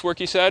the most work,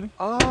 you said.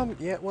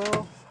 Yeah.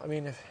 Well, I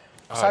mean, It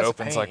besides the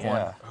opens paint, like one.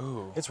 yeah.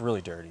 Ooh. It's really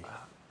dirty.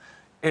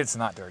 It's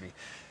not dirty.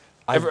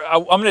 I'm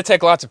going to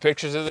take lots of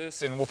pictures of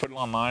this, and we'll put it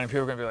online, and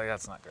people are going to be like,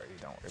 that's not dirty.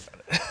 Don't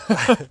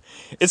worry about it.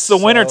 It's the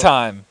winter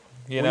time,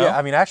 you know? Well, yeah,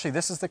 I mean, actually,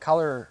 this is the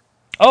color.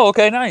 Oh,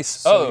 okay, nice.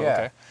 So, yeah.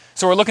 Okay.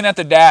 So we're looking at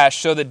the dash.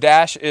 So the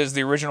dash is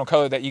the original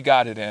color that you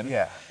got it in.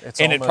 Yeah.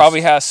 And it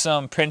probably has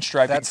some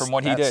pinstriping from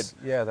what he did.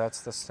 Yeah,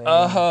 that's the same.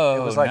 Oh,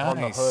 it was like nice.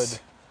 on the hood.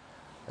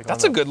 Like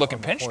That's on a good looking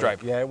on the point.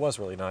 pinstripe. Yeah, it was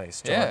really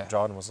nice. Yeah.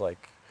 John was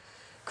like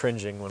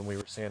cringing when we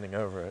were standing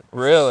over it.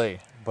 Really?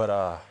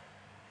 But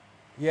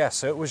yeah,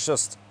 so it was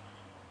just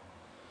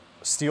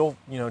steel,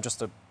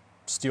 just a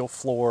steel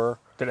floor.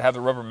 Did it have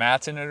the rubber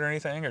mats in it or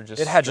anything, or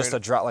just? It had just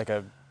straight a drop, like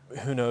a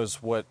who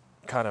knows what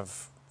kind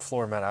of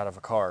floor mat out of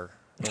a car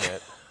in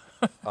it.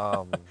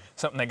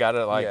 something they got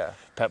at like Yeah.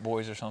 Pet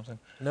Boys or something.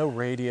 No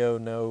radio,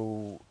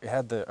 no. It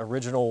had the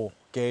original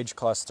gauge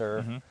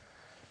cluster,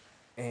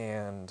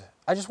 and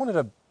I just wanted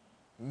to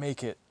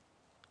make it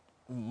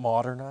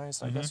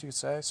modernized, I guess you could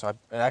say. So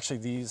and actually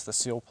the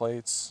seal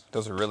plates.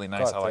 Those are really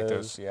nice. got I like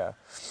those. Yeah,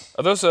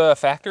 Are those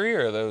factory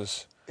or are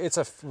those? it's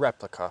a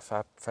replica,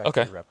 factory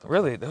Okay. replica.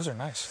 Really, those are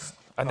nice.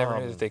 I never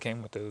knew that they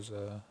came with those.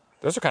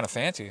 Those are kind of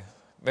fancy.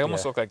 They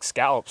almost Yeah. look like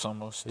scallops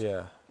almost.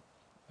 Yeah.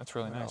 That's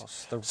really What nice.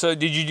 else? So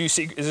did you do? Is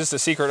this a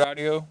secret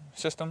audio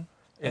system?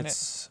 In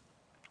it?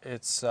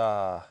 It's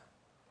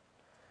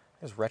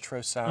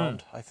Retro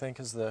Sound, I think,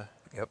 is the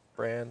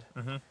brand.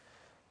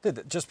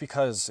 Just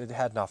because it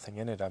had nothing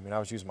in it. I mean, I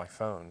was using my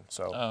phone,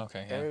 so Oh,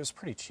 okay, yeah. it was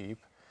pretty cheap.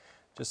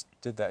 Just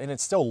did that, and it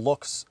still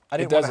looks. I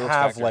didn't does want to look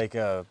have factory. like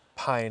a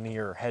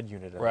Pioneer head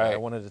unit in it. Right. I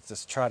wanted to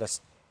just try to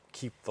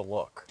keep the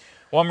look.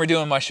 Well, I'm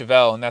redoing my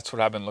Chevelle, and that's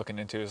what I've been looking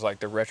into is like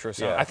the Retro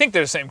Sound. Yeah. I think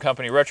they're the same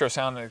company, Retro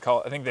Sound. I think they call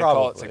it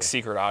Probably. like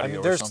secret audio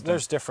I mean, or something.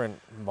 there's different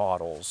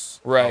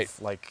models, Right.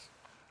 Of like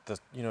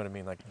you know what I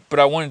mean, like. But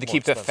I wanted to more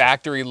keep the expensive.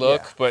 factory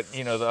look, Yeah. but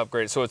the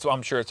upgrade. So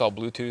I'm sure it's all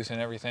Bluetooth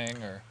and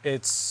everything, or.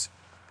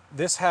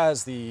 This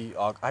has the.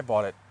 I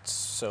bought it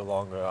so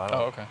long ago. I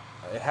don't Oh, okay.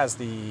 It has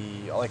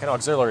the like an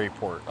auxiliary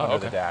port under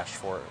the okay. dash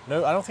for it.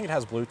 No, I don't think it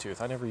has Bluetooth.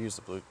 I never used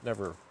the Bluetooth.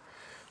 Never really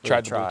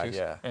Tried the Bluetooth.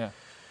 Yeah. Yeah.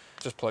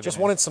 Just plug Just it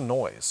in. wanted some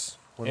noise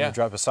when Yeah. we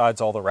drive. Besides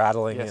all the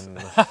rattling Yes.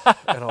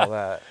 and all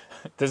that.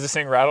 Does this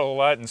thing rattle a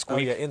lot and Oh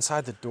squeak? yeah,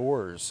 inside the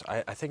doors.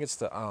 I think it's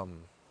the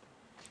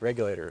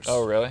regulators.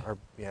 Oh, really?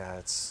 Yeah,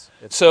 it's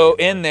So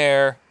very in annoying.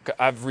 there,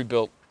 I've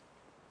rebuilt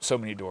so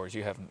many doors.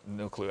 You have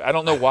no clue. I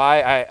don't know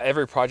why.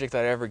 Every project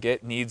that I ever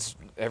get needs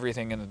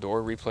everything in the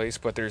door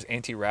replaced, but there's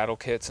anti-rattle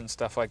kits and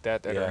stuff like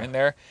that are Yeah. in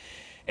there.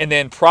 And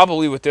then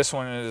probably with this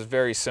one, it is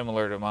very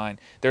similar to mine.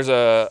 There's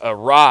a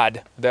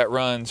rod that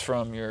runs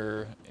from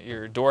your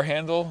door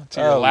handle to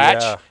your Oh,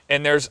 latch, yeah.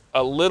 and there's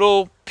a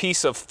little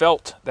piece of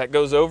felt that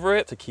goes over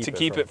it To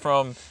keep it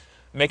from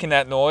making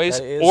that noise.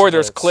 That is Or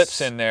there's what clips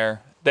it's- in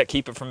there that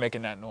keep it from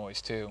making that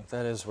noise too.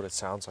 That is what it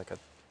sounds like,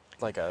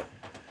 a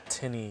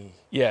tinny.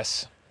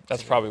 Yes,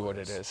 that's probably what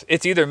it is.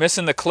 It's either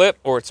missing the clip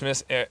or it's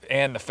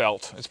and the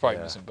felt. It's probably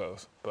Yeah. missing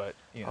both. But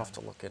I'll have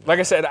to look into like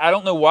I that. said, I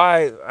don't know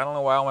why. I don't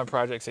know why all my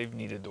projects they've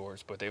needed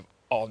doors, but they've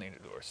all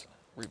needed doors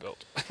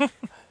rebuilt.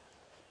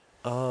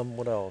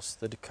 What else?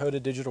 The Dakota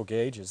digital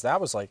gauges.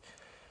 That's like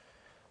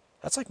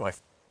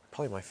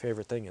probably my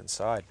favorite thing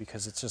inside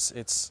because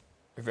it's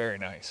Very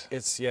nice.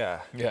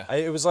 yeah. Yeah.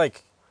 It was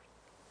like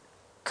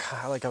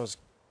I was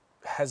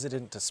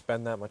hesitant to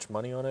spend that much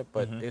money on it,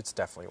 but it's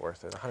definitely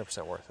worth it.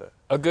 100% worth it.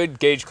 A good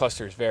gauge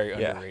cluster is very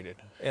Yeah. underrated.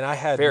 And I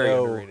had Very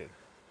underrated.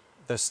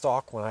 the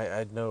stock one. I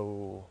had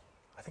no.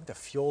 I think the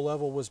fuel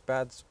level was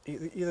bad.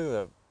 Either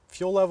the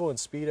fuel level in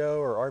speedo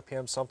or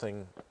RPM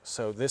something.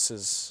 So this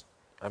is,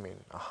 I mean,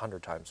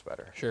 100 times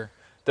better. Sure.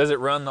 Does it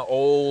run the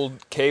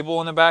old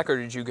cable in the back, or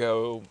did you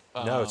go?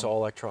 No, it's all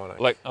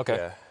electronic. Okay.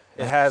 Yeah.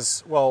 It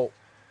has, well,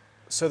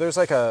 so there's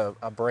like a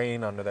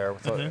brain under there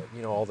with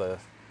all the.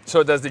 So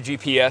it does the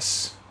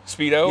GPS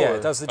speedo. Yeah, or?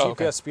 it does the Oh,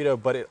 GPS okay. speedo,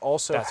 but it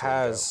also That's where you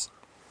has.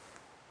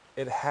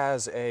 It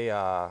has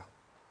a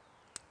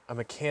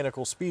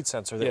mechanical speed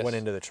sensor that Yes. went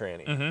into the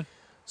tranny.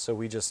 So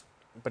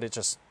but it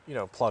just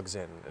plugs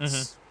in.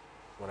 It's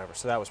whatever.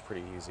 So that was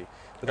pretty easy.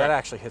 But that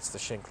actually hits the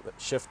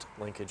shift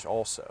linkage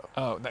also.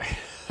 Oh.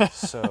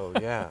 So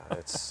yeah,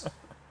 that's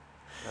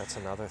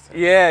another thing.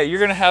 Yeah, you're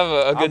gonna have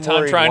a good I'm time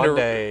worried trying one to.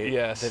 day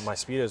Yes. that my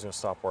speedo's gonna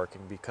stop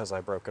working because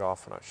I broke it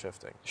off when I was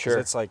shifting. 'Cause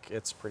Sure.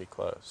 it's pretty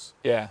close.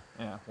 Yeah.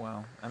 Yeah.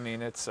 Well, I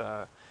mean, it's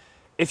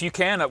if you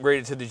can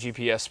upgrade it to the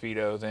GPS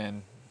speedo,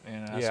 then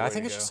that's the Yeah, I way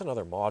think to it's go. just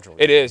another module.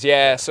 It is,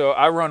 yeah. So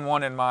I run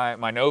one in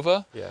my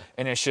Nova, Yeah.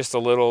 and it's just a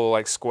little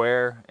like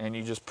square, and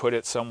you just put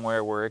it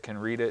somewhere where it can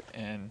read it,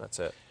 and That's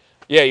it.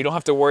 yeah, you don't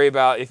have to worry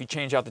about if you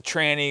change out the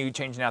tranny, you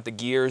changing out the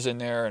gears in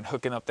there, and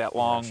hooking up that Yeah,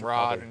 I long should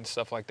rod probably- and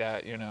stuff like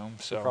that.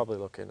 So Probably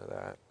look into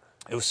that.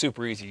 it was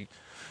super easy.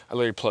 I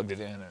literally plugged it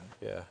in and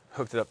Yeah.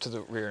 hooked it up to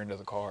the rear end of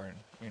the car,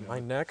 and My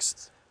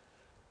next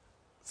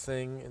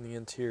thing in the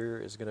interior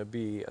is going to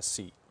be a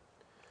seat.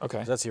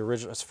 Okay. That's the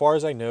original. As far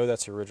as I know,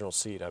 that's the original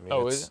seat. I mean,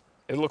 Oh, is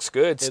it? It looks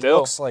good It still.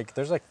 looks like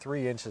there's like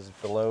 3 inches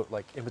below,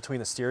 like in between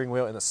the steering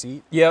wheel and the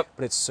seat. Yep.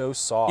 But it's so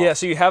soft. Yeah.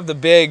 So you have the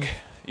big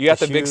got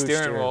the big huge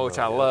steering wheel, which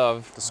I yeah.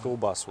 love. The school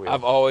bus wheel.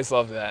 I've always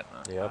loved that.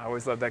 Yep. I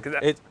always loved that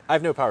because I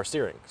have no power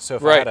steering, so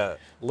if I Right. had a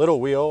little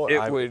wheel, it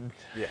I would.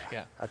 Yeah.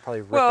 Yeah. I'd probably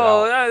rip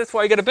Well, it out. that's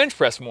why you got to bench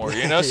press more, so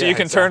Yeah, you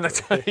can turn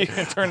exactly. you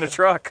can turn the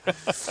truck.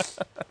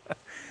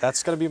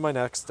 That's going to be my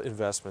next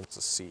investment. It's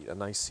a seat, a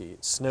nice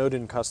seat.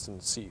 Snowden custom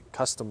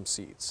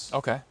seats.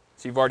 Okay.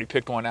 So you've already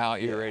picked one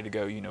out. You're Yeah. ready to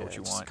go. You know what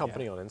you It's want. a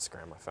company on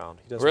Instagram I found.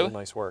 He does Really? really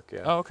nice work.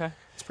 Yeah. Oh, okay.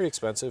 It's pretty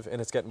expensive,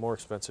 and it's getting more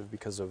expensive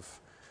because of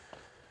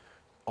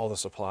all the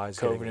supplies.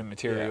 COVID getting- and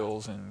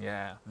materials and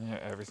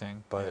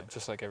everything. But- Yeah,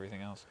 just like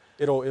everything else.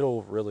 Yeah.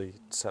 It'll really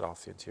set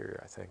off the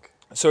interior, I think.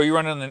 So are you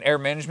running an air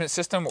management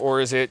system, or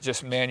is it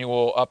just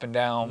manual up and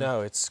down? No,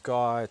 it's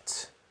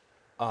got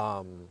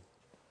the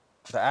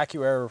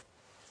AccuAir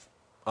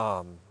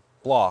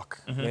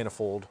block Mm-hmm.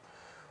 manifold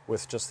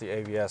with just the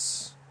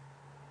ABS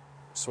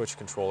switch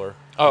controller.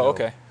 Oh, You know,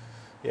 okay.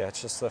 Yeah,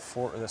 it's just the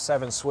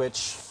 7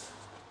 switch.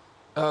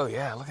 Oh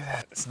yeah, look at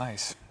that. It's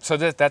nice. So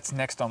that's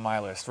next on my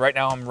list. Right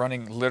now I'm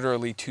running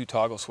literally 2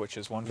 toggle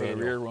switches, one for the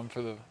Manual. rear, one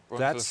for the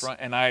That's- front,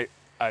 and I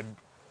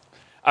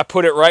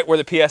put it right where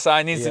the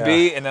PSI needs to Yeah.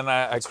 be, and then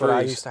I That's cruise. what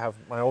I used to have.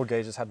 My old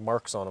gauges had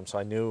marks on them, so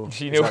I knew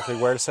You knew- exactly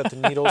where to set the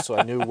needle, so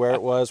I knew where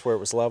it was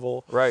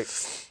level. Right.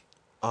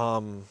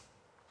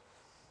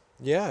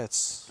 Yeah,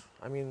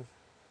 I mean,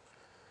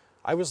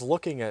 I was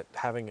looking at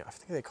having, I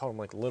think they call them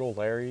like Little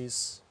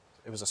Larry's.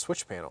 It was a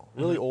switch panel,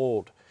 really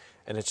old,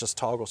 and it's just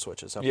toggle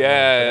switches up and down. But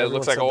Yeah, it everyone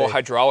looks like said an old they-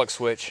 hydraulic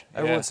switch.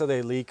 Everyone Yeah. said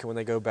they leak, and when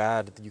they go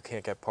bad, you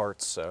can't get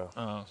parts, so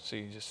Oh, so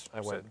you just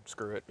I went- said,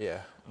 screw it. yeah,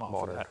 I'm off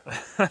modern. of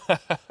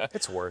that.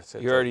 It's worth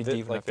it. You're already Th-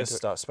 deep like enough this into it.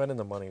 stuff. Spending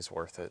the money's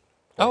worth it.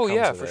 when it Oh comes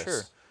yeah, to for this.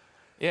 sure.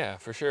 Yeah,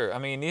 for sure. I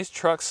mean, these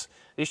trucks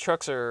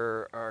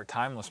are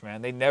timeless,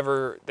 man. They're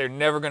never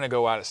going to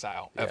go out of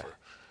style Yeah. ever.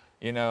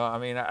 I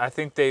mean, I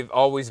think they've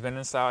always been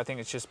in style. I think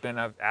it's just been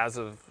as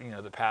of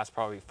the past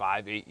probably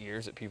 5-8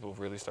 years that people have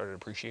really started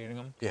appreciating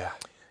them. Yeah.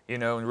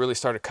 And really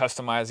started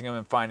customizing them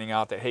and finding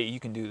out that hey, you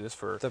can do this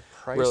for The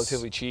price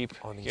relatively cheap.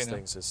 on these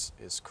things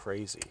is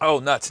crazy. Oh,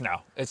 nuts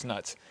now! It's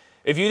nuts.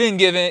 If you didn't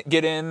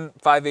get in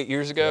 5-8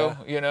 years ago,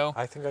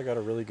 I think I got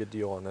a really good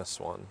deal on this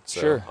one. So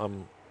Sure. I'll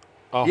hold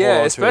on yeah,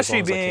 to it as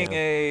especially long as I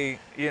being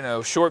can.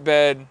 a short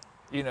bed,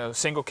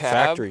 single cab.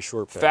 Factory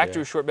short bed,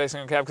 Factory yeah. short bed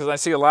single cab, because I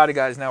see a lot of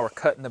guys now are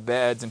cutting the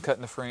beds and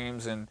cutting the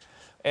frames and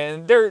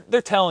they're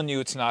telling you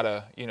it's not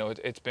a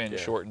it's been Yeah.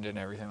 shortened and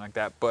everything like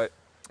that, but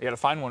you got to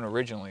find one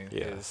originally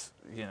Yeah. is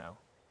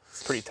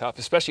pretty tough,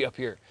 especially up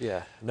here.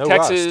 Yeah. No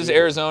Texas, rust either.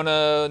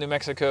 Arizona, New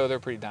Mexico, they're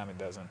pretty dime a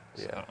dozen.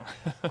 Yeah.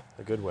 So.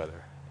 The good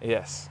weather.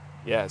 Yes.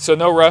 Yeah. So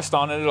no rust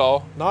on it at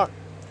all. Not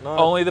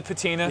Only the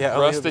patina yeah,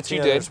 only rust the that you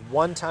patina. did. There's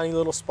one tiny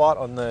little spot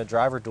on the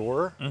driver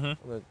door,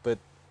 Mm-hmm. but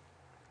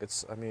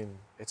it's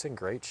in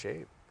great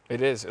shape.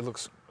 It is. It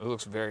looks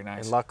very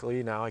nice. And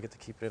luckily now I get to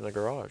keep it in the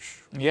garage.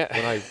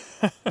 Yeah.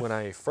 When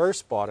I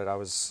first bought it,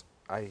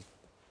 I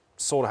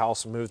sold a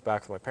house and moved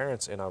back with my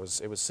parents, and it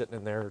was sitting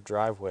in their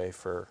driveway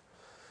for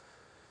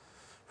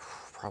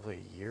probably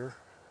a year.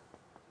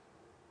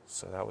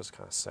 So that was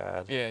kind of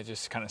sad. Yeah, it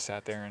just kind of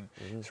sat there and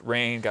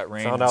got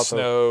rain, Found and out that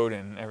snowed,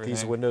 and everything.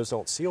 These windows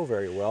don't seal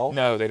very well.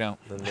 No, they don't.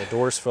 Then the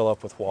doors fill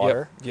up with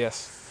water. Yep.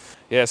 Yes.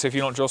 Yeah. So if you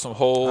don't drill some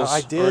holes,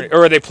 I did.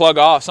 or they plug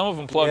off. Some of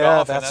them plug Yeah,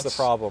 off. and that's the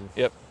problem.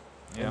 Yep.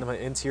 Yeah. And my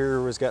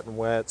interior was getting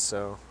wet,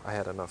 so I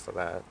had enough of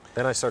that.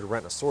 Then I started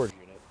renting a storage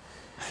unit,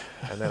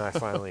 and then I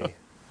finally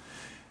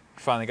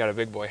Finally got a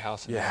big boy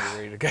house and Yeah. now you're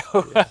ready to go.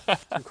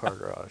 2-car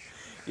garage.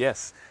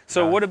 Yes.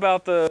 So what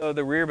about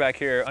the rear back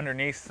here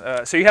underneath?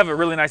 So you have a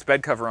really nice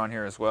bed cover on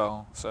here as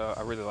well. So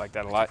I really like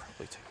that a lot.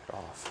 Probably take it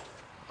off.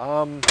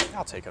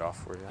 I'll take it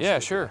off for you. Yeah,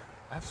 sure.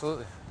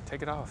 Absolutely.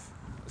 Take it off.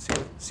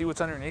 See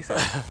what's underneath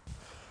it.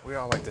 We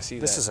all like to see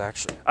This that. is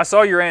actually. I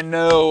saw you ran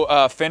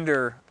no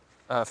fender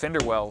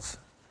wells.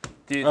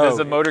 Does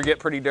the motor get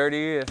pretty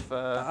dirty if?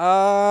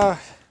 I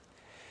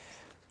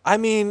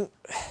mean,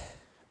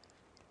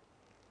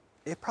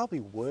 it probably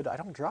would. I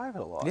don't drive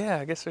it a lot. Yeah,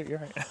 I guess you're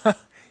right.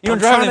 You don't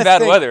drive it in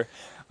bad weather.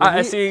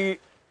 I see.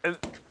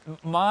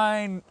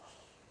 Mine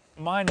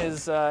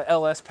is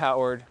LS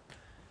powered,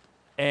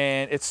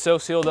 and it's so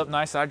sealed up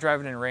nice. I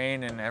drive it in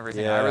rain and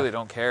everything. Yeah. I really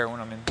don't care when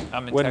I'm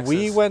in When Texas.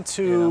 we went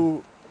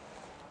to,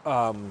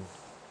 where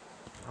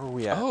were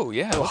we at? Oh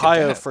yeah, look at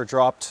Ohio that. for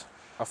dropped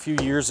a few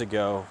years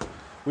ago.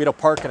 We had a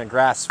park in a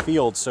grass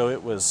field, so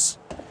it was.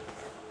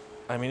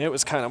 I mean, it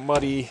was kind of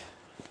muddy.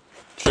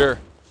 Sure.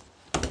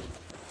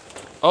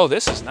 Oh,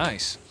 this is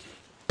nice.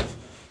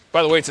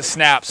 By the way, it's a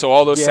snap, so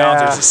all those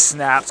sounds are just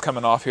snaps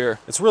coming off here.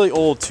 It's really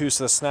old too,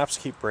 so the snaps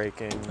keep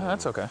breaking. Oh,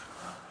 that's okay.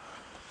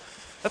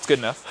 That's good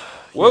enough.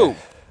 Whoa, Yeah.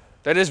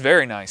 that is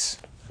very nice.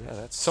 Yeah,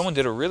 that's. Someone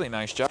did a really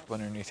nice job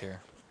underneath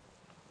here.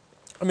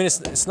 I mean,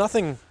 it's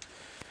nothing.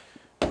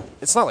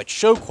 It's not like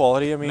show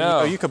quality. I mean,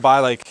 No. you could buy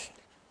like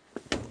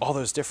all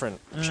those different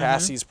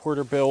chassis,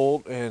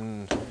 Porterbuilt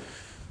and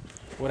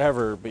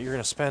whatever, but you're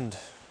gonna spend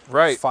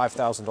Right.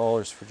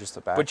 $5,000 for just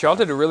the back. But y'all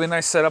did a really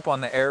nice setup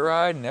on the air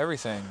ride and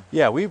everything.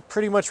 Yeah, we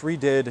pretty much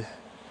redid.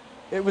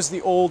 It was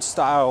the old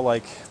style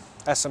like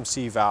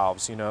SMC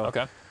valves, you know.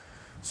 Okay.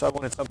 So I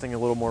wanted something a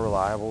little more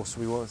reliable, so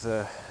we went with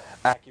the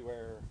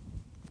AccuAir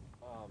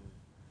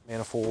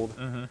manifold.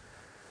 Mm-hmm.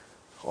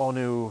 All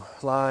new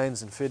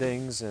lines and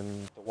fittings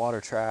and the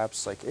water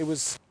traps. Like it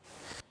was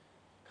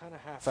kind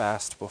of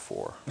half-assed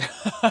before, for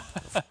lack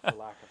of a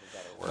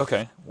better word.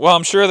 Okay. Well,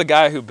 I'm sure the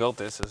guy who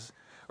built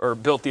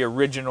built the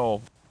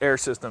original air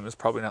system is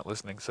probably not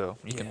listening, so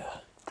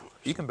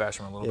you can bash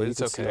him a little bit. you It's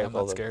can see, okay. like, I'm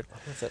all not the- scared. I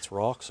don't know if that's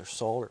rocks or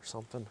salt or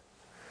something.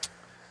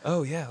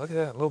 Oh yeah, look at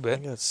that a little I bit.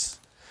 think it's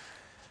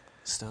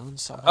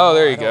stones. Somehow. Oh,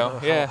 there you I don't go.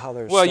 know Yeah. How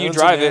there's Well, you stones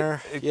drive in it.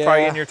 there. It's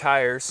probably in your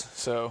tires,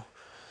 so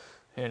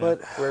you know,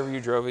 But- wherever you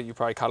drove it, you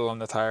probably caught it on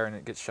the tire and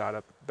it gets shot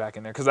up back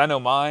in there. Because I know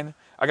mine.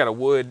 I got a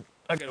wood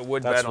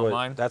bed on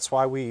mine. That's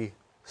why we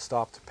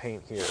stopped to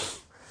paint here.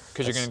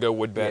 Because you're gonna go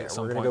wood bed Yeah, at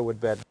some we're point. gonna go wood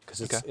bed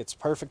because Okay. it's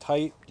perfect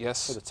height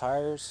Yes. for the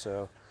tires.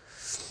 So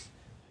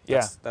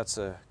Yeah. that's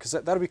because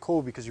that'll be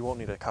cool because you won't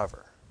need a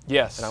cover.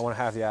 Yes. And I want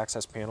to have the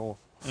access panel,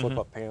 flip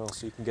up panel,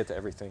 so you can get to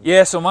everything.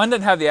 Yeah, so mine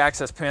doesn't have the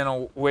access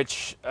panel,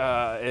 which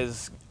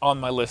is on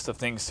my list of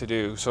things to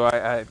do. So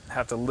I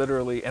have to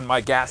literally, and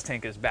my gas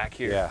tank is back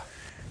here. Yeah.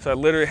 So I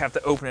literally have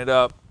to open it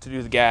up to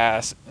do the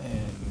gas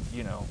and,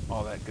 you know,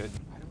 all that good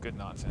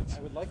nonsense. I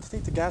would like to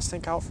take the gas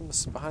tank out from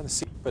behind the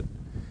seat, but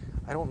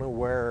I don't know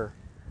where.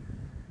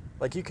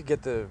 Like you could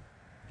get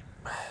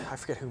I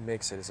forget who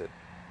makes it. Is it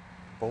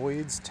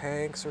Boyd's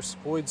tanks or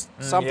Boyd's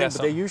something? yeah, But they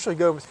something. usually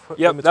go.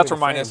 Yep, in that's between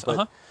where mine the is. frames,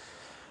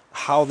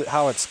 but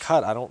how it's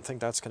cut, I don't think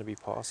that's going to be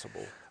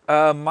possible.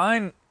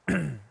 Mine,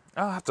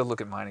 I'll have to look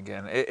at mine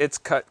again. It's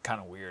cut kind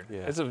of weird.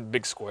 Yeah. It's a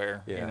big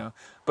square, you Yeah. know.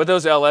 But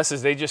those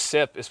LSs, they just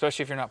sip,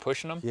 especially if you're not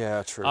pushing them.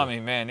 Yeah, true. I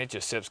mean, man, it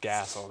just sips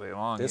gas all day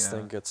long. this you know?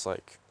 thing gets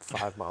like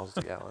 5 miles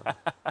a gallon.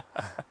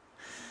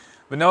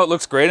 But no, it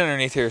looks great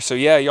underneath here. So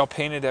yeah, y'all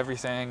painted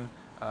everything.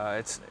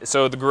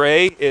 So the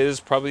gray is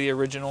probably the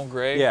original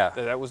gray. Yeah.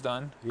 That was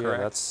done. Yeah,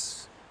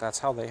 Correct? that's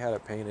how they had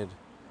it painted.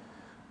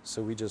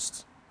 So we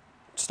just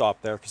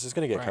stopped there because it's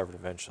going to get Right. covered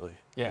eventually.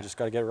 Yeah. We just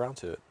got to get around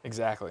to it.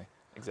 Exactly.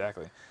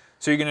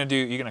 So you're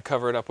gonna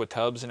cover it up with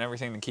tubs and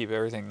everything to keep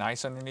everything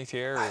nice underneath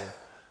here. Or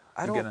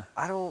I You're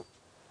don't.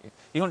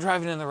 you don't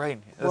drive it in the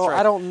rain. That's Well, right.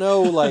 I don't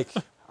know. Like,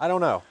 I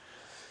don't know.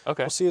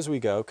 Okay. We'll see as we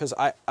go. Because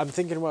I'm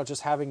thinking about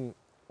just having.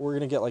 We're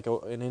gonna get like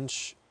an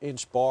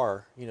inch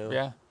bar, you know,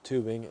 Yeah.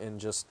 tubing, and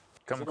just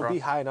Come it'll across. be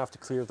high enough to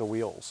clear the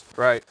wheels,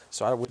 Right.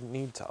 so I wouldn't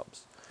need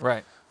tubs.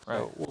 Right.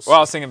 we'll Well, I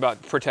was thinking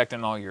about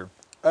protecting all your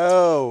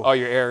Oh,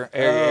 air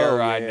Oh,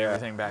 ride and yeah.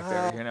 everything back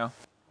there. You know.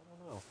 I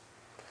don't know.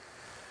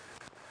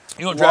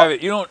 You don't Well- drive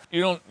it. You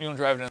don't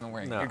drive it in the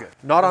rain. No, You're good.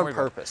 not Don't on worry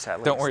about it. purpose.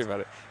 At Don't least. worry about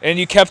it. And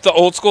you kept the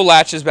old school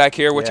latches back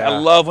here, which I Yeah.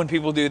 love when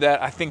people do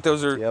that. I think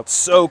those are Yep.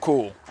 so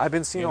cool. I've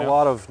been seeing You a know?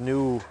 lot of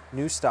new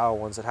style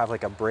ones that have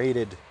like a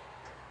braided.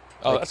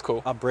 Oh, like, that's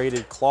cool. A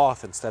braided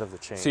cloth instead of the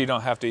chain. So you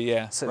don't have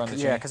to, So- run the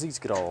yeah, chain. because these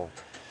get all.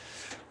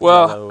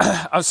 Well,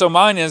 yellowed. so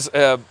mine is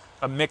a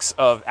mix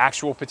of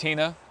actual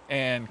patina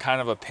and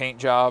kind of a paint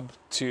job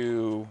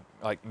to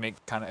like make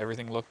kind of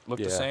everything look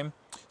the Yeah. same.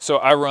 So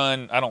I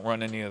don't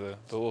run any of the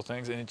little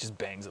things, and it just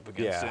bangs up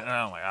against Yeah. it. And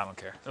I don't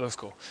care. It looks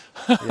cool.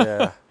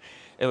 yeah.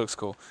 It looks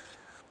cool.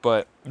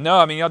 But no,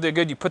 I mean, y'all did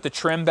good. You put the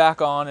trim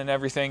back on and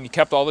everything. You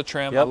kept all the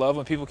trim. I Yep. love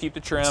when people keep the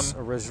trim. It's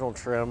original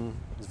trim.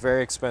 It's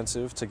very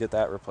expensive to get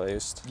that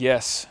replaced.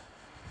 Yes.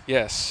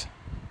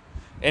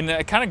 And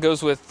it kind of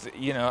goes with,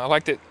 I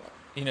like that,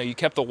 you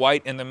kept the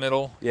white in the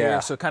middle Yeah.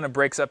 here, so it kind of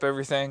breaks up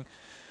everything.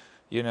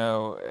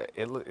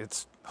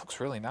 It's looks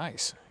really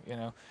nice, you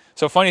know.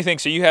 So funny thing,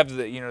 so you have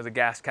the, you know, the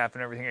gas cap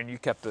and everything, and you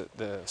kept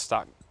the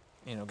stock,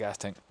 you know, gas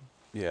tank.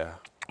 Yeah.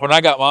 When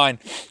I got mine,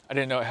 I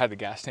didn't know it had the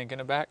gas tank in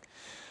the back.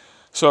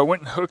 So I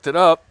went and hooked it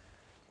up,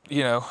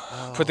 you know,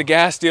 put the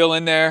gas deal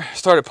in there,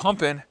 started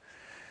pumping.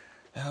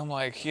 And I'm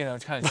like, you know,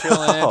 kind of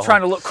chilling,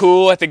 trying to look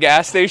cool at the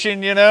gas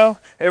station, you know.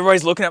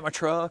 Everybody's looking at my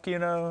truck, you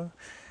know.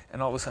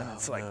 And all of a sudden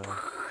it's like,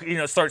 you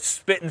know, it starts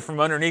spitting from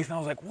underneath. And I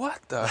was like,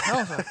 what the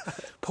hell? So I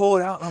pull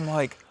it out and I'm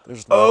like,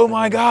 oh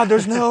my God,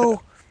 there's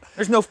no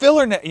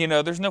filler neck, you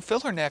know, there's no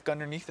filler neck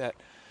underneath that.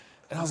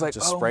 And I was like,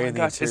 Just oh spraying my the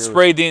gosh, it interior.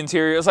 sprayed the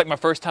interior. It was like my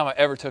first time I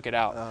ever took it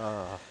out.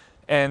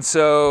 And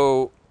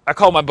so I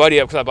called my buddy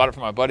up because I bought it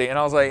from my buddy. And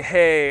I was like,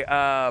 hey,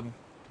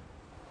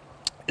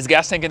 is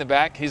gas tank in the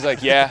back? He's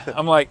like, yeah.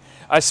 I'm like,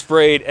 I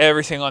sprayed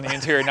everything on the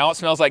interior. Now it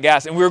smells like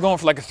gas. And we were going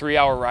for like a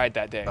 3-hour ride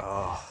that day.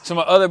 So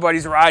my other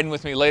buddy's riding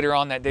with me later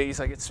on that day. He's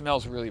like, it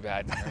smells really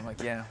bad. And I'm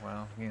like, yeah,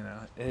 well, you know,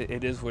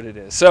 it is what it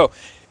is. So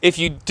if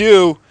you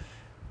do,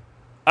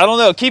 I don't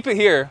know, keep it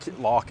here.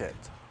 Lock it.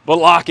 But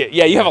lock it.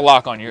 Yeah, you have a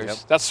lock on yours. Yep.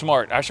 That's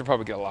smart. I should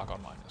probably get a lock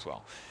on mine as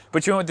well.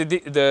 But you went with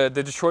the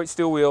Detroit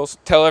steel wheels.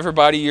 Tell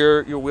everybody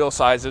your wheel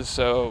sizes,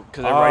 so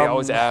because everybody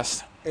always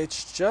asks.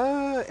 It's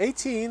just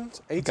 18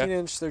 Okay.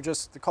 inch. They're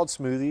called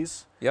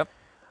smoothies. Yep.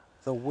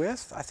 The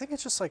width, I think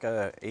it's just like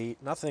a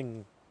 8,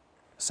 nothing,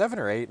 7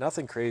 or 8,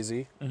 nothing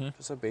crazy.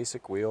 Just a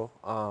basic wheel.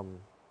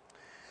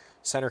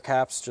 Center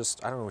caps,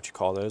 just, I don't know what you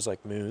call those,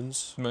 like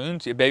moons.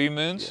 Moons, yeah, baby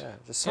moons. Yeah,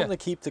 just something to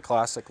keep the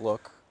classic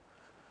look.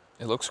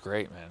 It looks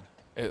great, man.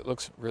 It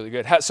looks really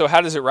good. So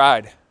how does it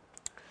ride?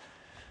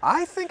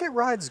 I think it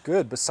rides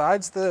good.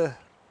 Besides the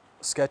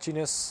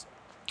sketchiness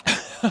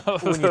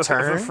when you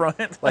turn,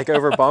 front. like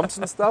over bumps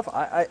and stuff,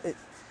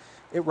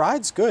 it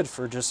rides good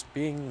for just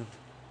being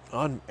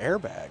on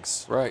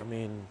airbags. Right. I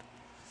mean,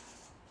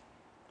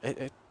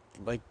 it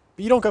like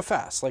you don't go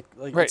fast. Like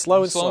Right. it's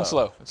slow and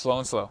slow. It's slow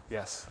and slow. Yeah.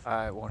 Yes,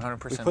 I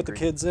 100% We put the agree.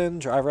 kids in,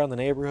 drive around the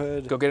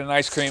neighborhood. Go get an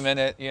ice cream in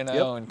it, you know,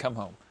 Yep. and come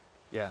home.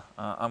 Yeah,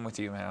 I'm with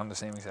you, man. I'm the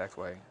same exact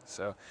way.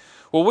 So,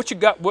 well,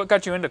 what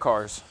got you into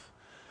cars?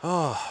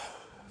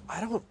 I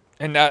don't.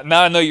 And now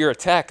I know you're a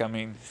tech. I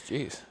mean,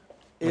 geez.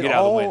 It Get out of the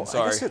all, wind. I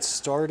Sorry. guess it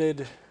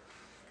started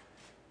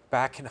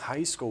back in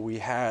high school.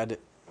 You had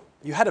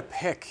to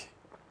pick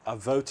a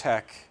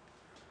Votech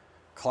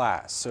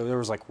class. So there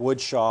was like wood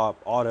shop,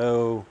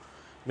 auto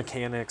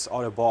mechanics,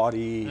 auto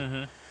body,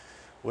 Mm-hmm.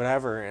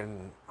 whatever.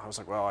 And I was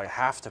like, well, I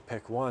have to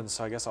pick one,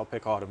 so I guess I'll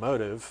pick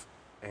automotive.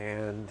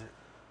 And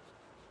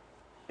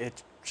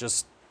it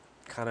just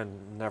kind of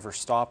never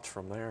stopped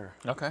from there.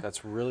 Okay.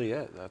 That's really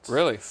it. That's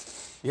Really?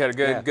 You had a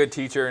Yeah. good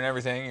teacher and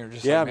everything. You're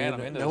just Yeah, like, I man, mean,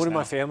 I'm into no this one in now.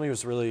 my family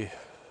was really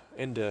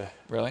into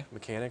Really?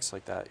 mechanics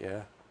like that.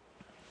 Yeah.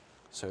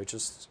 So it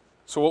just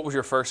So what was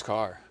your first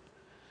car?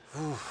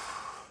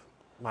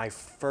 my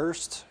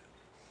first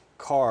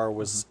car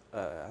was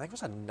I think it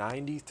was a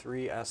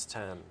 '93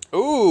 S10.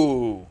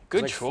 Ooh,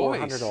 good like choice.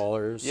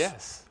 $400.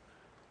 Yes.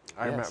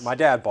 I remember Yes. my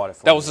dad bought it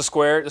for That me. was the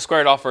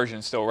squared off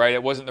version still, right?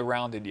 It wasn't the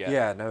rounded yet.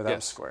 Yeah, no, that was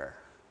Yes. square.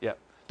 Yep.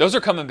 Those are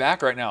coming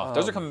back right now.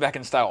 Those are coming back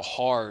in style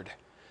hard.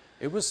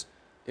 It was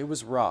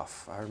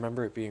rough. I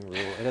remember it being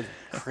real. It had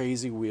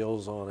crazy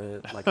wheels on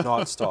it, like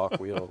not stock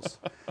wheels.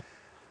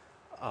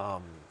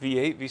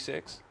 V8,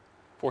 V6,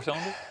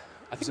 4-cylinder?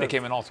 I think they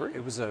came in all three.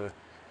 It was I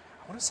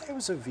want to say it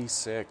was a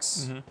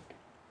V6. Mm-hmm.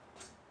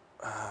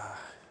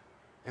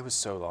 It was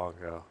so long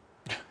ago.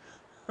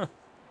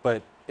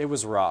 But it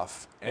was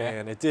rough, Yeah.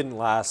 and it didn't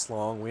last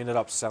long. We ended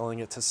up selling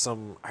it to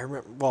some, I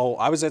remember, well,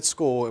 I was at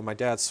school, and my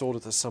dad sold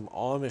it to some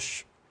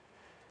Amish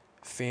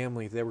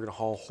family. They were going to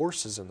haul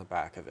horses in the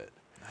back of it.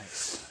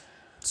 Nice.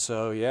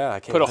 So, yeah, I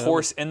came Put a home.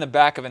 horse in the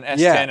back of an S10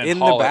 Yeah, and in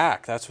haul the it.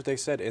 back. That's what they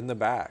said, in the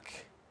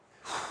back.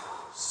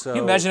 So, Can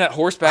you imagine that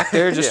horse back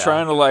there just Yeah.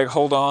 trying to like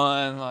hold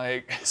on,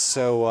 like?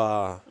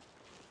 So,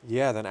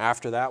 yeah, then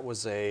after that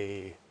was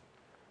a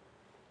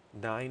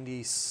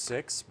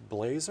 '96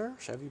 Blazer,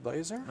 Chevy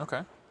Blazer,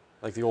 Okay.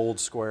 like the old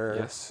square.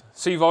 Yes.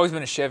 So you've always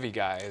been a Chevy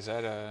guy. Is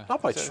that a?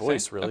 Not by is that a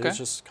choice, thing? really. Okay. It's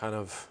just kind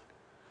of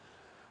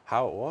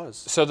how it was.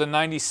 So the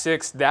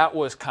 '96, that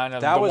was kind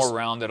of That the was- more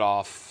rounded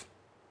off.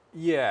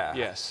 Yeah.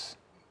 Yes.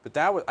 But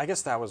that was, I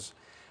guess that was,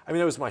 I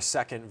mean, it was my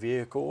second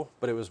vehicle,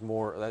 but it was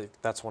more,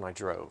 that's when I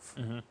drove,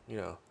 you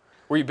know.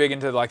 Were you big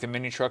into like the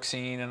mini truck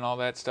scene and all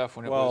that stuff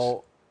when it was?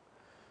 Well,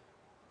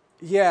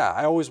 yeah,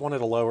 I always wanted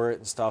to lower it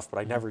and stuff, but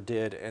I never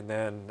did. And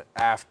then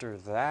after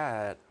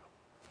that,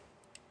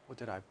 what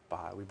did I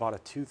buy? We bought a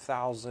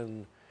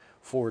 2000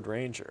 Ford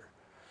Ranger.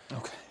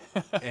 Okay.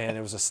 And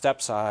it was a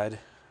step side.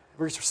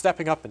 We're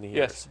stepping up in the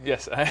years.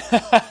 Yes.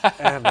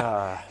 And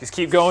Just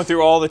keep going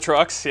through all the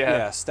trucks. Yeah.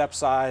 yeah, step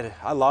side.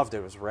 I loved it.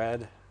 It was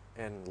red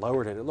and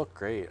lowered it. It looked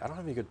great. I don't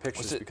have any good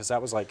pictures it- because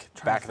that was like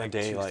Trying back to in the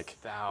think, day, like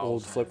 2000.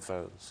 old flip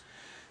phones.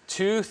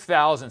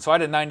 2000. So I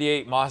had a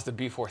 '98 Mazda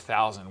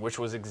B4000, which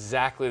was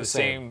exactly the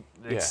same.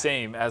 same, Yeah.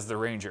 same as the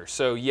Ranger.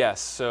 So yes.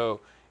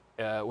 So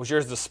was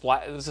yours the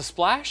Splash? Was the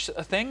Splash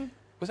a thing?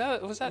 Was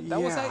that was that Yeah,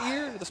 that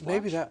year? The Splash?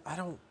 Maybe that. I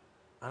don't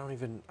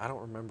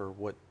remember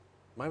what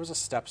Mine was a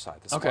step side.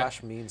 The Okay.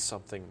 Splash means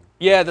something.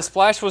 Yeah, the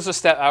Splash was a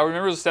step. I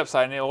remember the step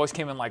side, and it always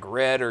came in like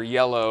red or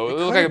yellow. It looked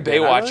could like a have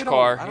been. I Baywatch really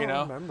car, I you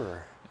don't know.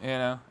 remember. You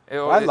know.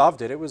 But I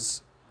loved it. It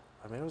was,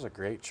 I mean, it was a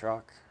great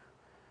truck.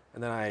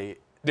 And then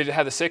Did it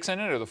have the 6 in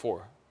it or the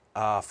 4?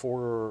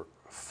 4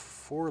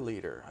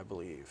 liter, I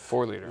believe.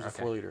 4 liter. It was a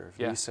Okay. 4 liter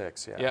Yeah.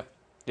 V6. Yeah. Yep.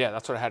 Yeah,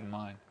 that's what I had in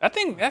mind. That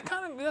thing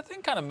kind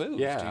of moved.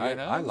 Yeah, you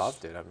know? I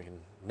loved it. I mean,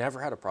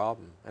 never had a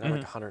problem. And Mm-hmm. I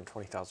like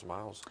 120,000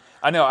 miles.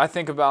 I know. I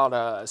think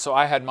about so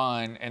I had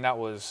mine, and that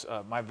was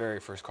my very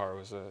first car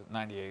was a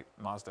 '98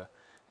 Mazda,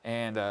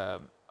 and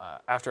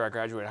after I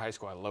graduated high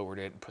school, I lowered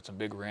it and put some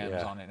big rims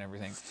Yeah. on it and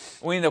everything.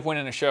 We ended up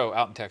winning a show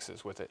out in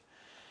Texas with it,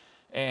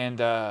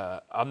 and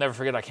I'll never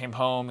forget. I came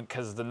home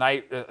because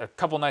a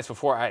couple nights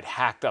before, I had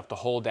hacked up the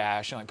whole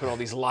dash and like put all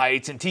these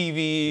lights and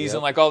TVs Yep.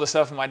 and like all this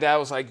stuff, and my dad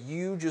was like,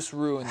 "You just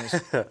ruined this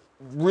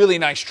really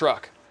nice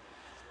truck."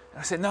 And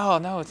I said,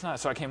 no, it's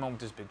not. So I came home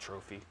with this big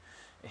trophy.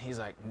 And he's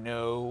like,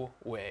 no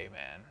way,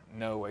 man.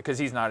 No way. Because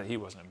he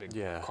wasn't a big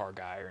Yeah. car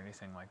guy or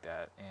anything like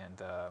that. And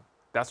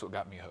that's what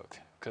got me hooked.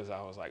 Because I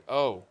was like,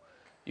 oh,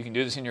 you can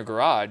do this in your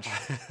garage.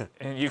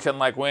 And you can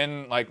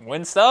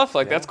win stuff.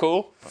 Like, that's Yeah.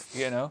 cool.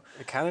 You know?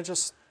 It kind of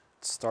just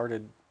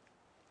started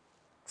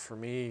for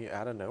me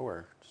out of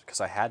nowhere because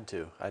I had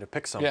to. I had to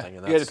pick something. Yeah,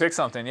 And you had to pick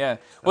something, yeah.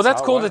 Well,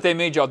 that's how it cool went. that they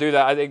made y'all do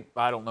that.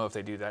 I don't know if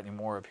they do that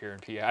anymore up here in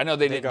PA. I know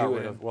they They didn't got do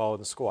rid it. of, well, in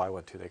the school I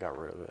went to, they got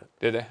rid of it.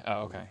 Did they?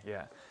 Oh, okay.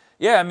 Yeah.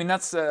 Yeah, I mean,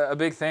 that's a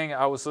big thing.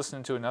 I was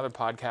listening to another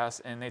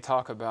podcast, and they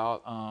talk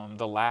about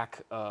the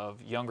lack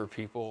of younger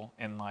people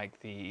in, like,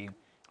 the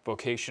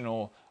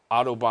vocational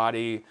auto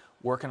body,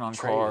 working on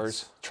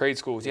cars, trade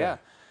schools. Yeah.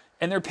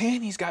 And they're paying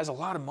these guys a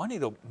lot of money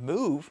to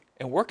move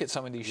and work at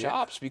some of these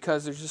shops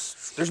because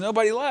there's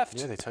nobody left.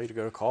 Yeah, they tell you to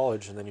go to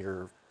college, and then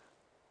you're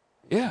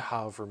Yeah.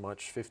 however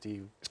much,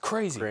 50 It's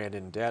crazy. grand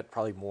in debt,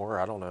 probably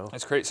more, I don't know.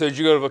 That's crazy. So did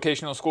you go to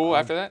vocational school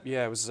after that?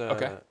 Yeah, it was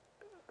Okay.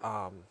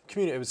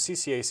 It was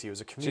CCAC. It was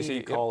a community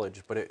yep.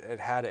 college, but it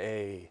had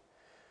a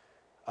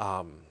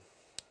what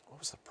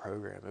was the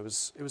program? It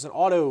was an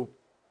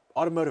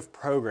automotive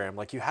program.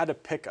 Like, you had to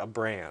pick a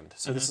brand.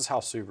 So this is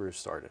how Subaru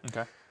started.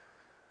 Okay.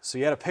 So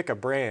you had to pick a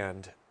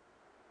brand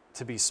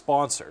to be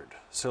sponsored.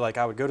 So, like,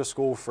 I would go to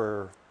school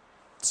for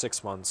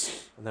 6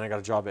 months, and then I got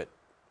a job at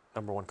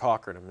number 1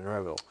 Cochran in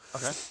Monroeville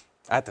Okay.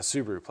 at the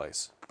Subaru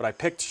place. But I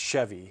picked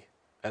Chevy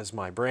as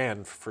my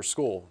brand for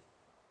school.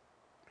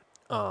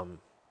 But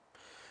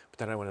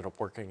then I ended up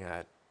working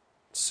at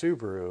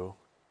Subaru,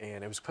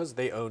 and it was because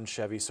they owned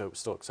Chevy, so it was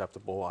still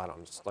acceptable. I don't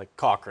know, just like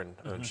Cochran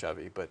owned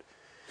Chevy, but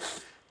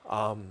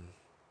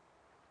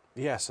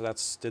yeah. So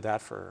did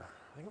that for,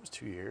 I think it was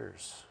 2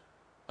 years,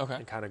 Okay.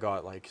 and kind of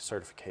got like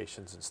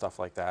certifications and stuff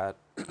like that,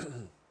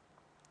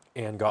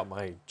 and got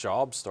my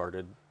job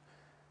started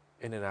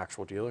in an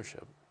actual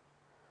dealership,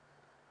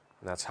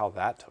 and that's how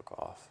that took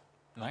off.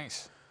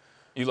 Nice.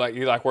 You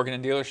like working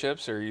in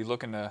dealerships, or are you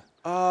looking to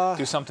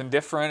do something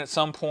different at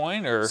some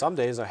point, or? Some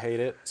days I hate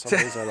it, some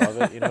days I love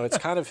it. You know, it's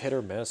kind of hit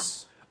or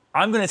miss.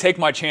 I'm gonna take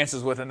my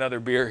chances with another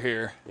beer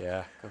here.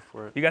 Yeah, go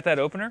for it. You got that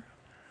opener?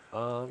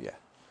 Yeah.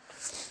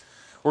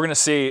 We're gonna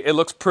see. It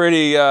looks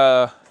pretty.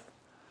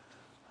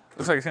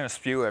 Looks like it's gonna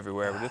spew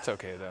everywhere, but it's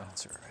okay though.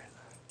 That's all right.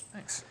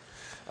 Thanks.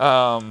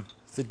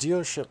 The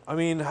dealership, I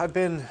mean,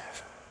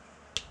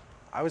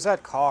 I was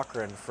at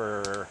Cochran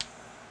for,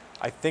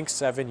 I think,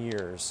 7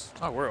 years.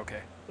 Oh, we're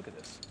okay. Look at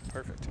this.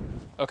 Perfect.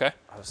 Okay.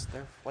 I was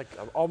there like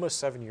almost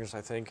 7 years,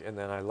 I think, and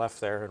then I left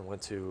there and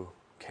went to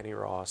Kenny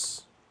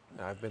Ross.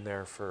 And I've been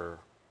there for,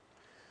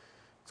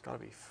 it's got to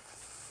be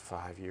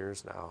 5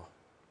 years now.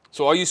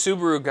 So all you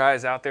Subaru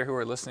guys out there who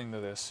are listening to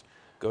this,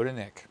 go to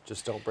Nick.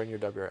 Just don't bring your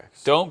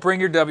WRX. Don't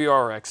bring your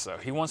WRX though.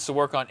 He wants to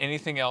work on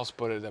anything else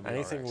but a WRX.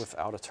 Anything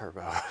without a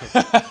turbo.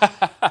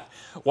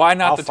 Why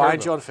not I'll the turbo?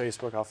 find you on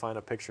Facebook. I'll find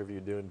a picture of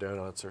you doing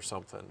donuts or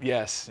something.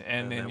 Yes,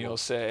 and then then you'll we'll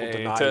say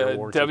deny your to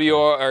warranty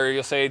or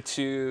you'll say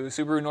to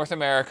Subaru North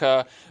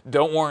America,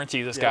 don't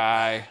warranty this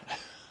guy.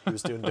 He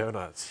was doing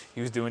donuts.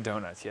 He was doing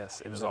donuts. Yes,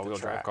 it was at the all-wheel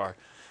drive track. car.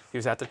 He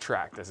was at the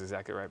track. That's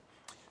exactly right.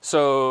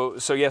 So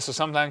yeah. So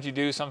sometimes you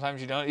do, sometimes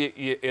you don't.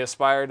 You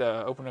aspire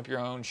to open up your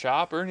own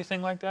shop or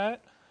anything like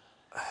that?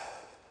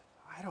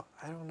 I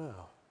don't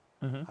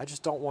know. I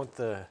just don't want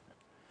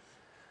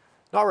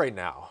not right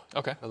now,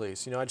 Okay. at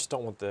least. You know, I just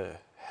don't want the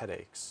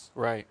headaches.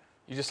 Right.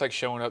 You just like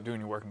showing up, doing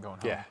your work, and going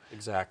home. Yeah,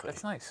 exactly.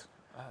 That's nice.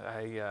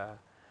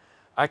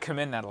 I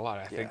commend that a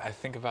lot. Yeah. I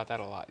think about that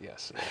a lot.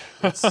 Yes.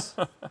 It's,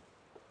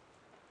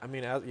 I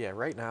mean,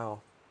 right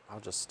now, I'll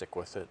just stick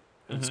with it.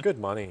 It's good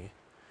money.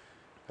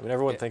 I mean,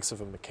 everyone Yeah. thinks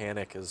of a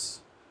mechanic as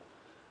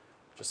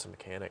just a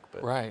mechanic,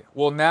 but Right.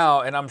 Well,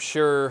 now, and I'm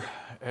sure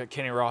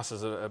Kenny Ross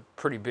is a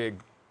pretty big,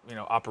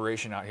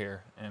 operation out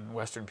here in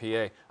Western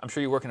PA. I'm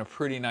sure you work in a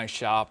pretty nice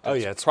shop. Oh,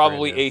 that's yeah, it's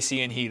probably brand new.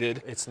 AC and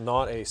heated. it's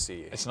not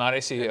AC. It's not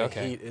AC. And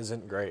Okay. The heat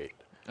isn't great,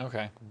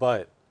 Okay.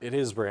 but it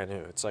is brand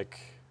new. It's like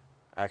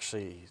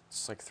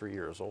 3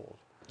 years old.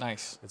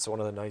 Nice. It's one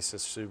of the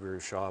nicest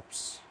Subaru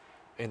shops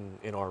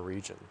in our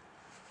region.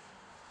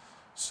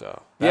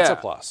 So that's Yeah. a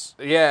plus.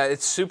 Yeah,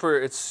 it's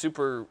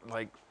super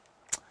like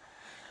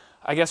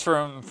I guess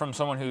from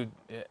someone who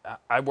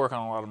I work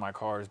on a lot of my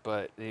cars,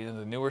 but the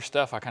newer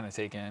stuff I kind of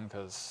take in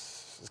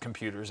because it's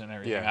computers and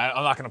everything. Yeah.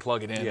 I'm not going to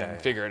plug it in Yeah, and yeah.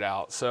 figure it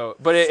out. So,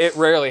 but it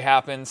rarely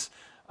happens.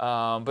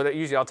 But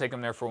usually I'll take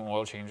them there for an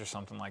oil change or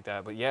something like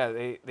that. But yeah,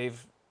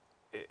 they've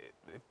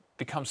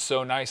become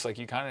so nice. Like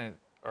you kind of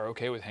are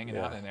okay with hanging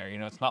out Yeah. in there. You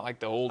know, it's not like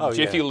the old Oh,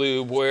 Jiffy yeah.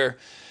 Lube where,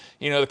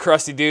 the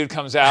crusty dude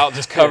comes out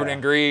just covered Yeah.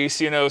 in grease,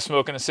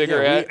 smoking a Yeah,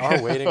 cigarette.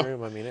 our waiting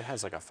room, I mean, it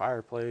has like a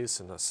fireplace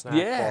and a snack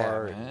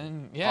bar and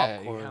man. Yeah,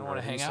 you popcorn. kind of want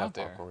or to we hang used to out have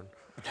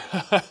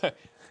there. popcorn.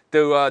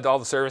 Do all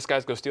the service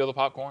guys go steal the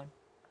popcorn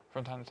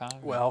from time to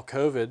time? Well,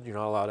 COVID, you're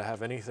not allowed to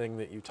have anything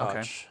that you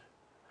touch.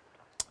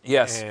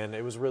 Yes. And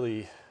it was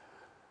really,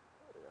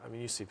 I mean,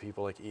 you see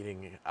people like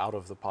eating out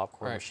of the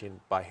popcorn Right. machine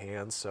by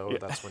hand, so Yeah.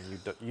 that's when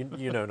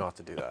you know not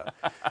to do that.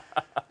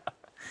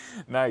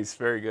 Nice.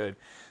 Very good.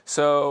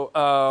 So,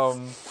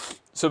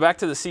 so back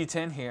to the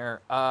C10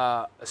 here.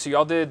 So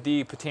y'all did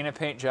the patina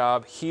paint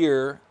job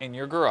here in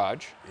your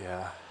garage.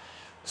 Yeah.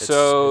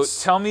 So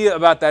It's- tell me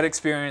about that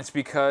experience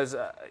because,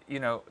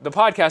 the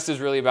podcast is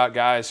really about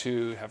guys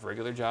who have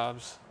regular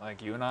jobs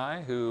like you and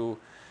I who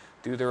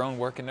do their own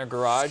work in their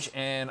garage.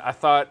 And I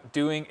thought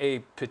doing a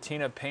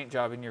patina paint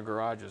job in your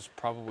garage is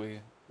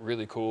probably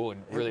really cool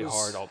and really was-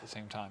 hard all at the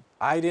same time.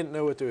 I didn't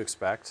know what to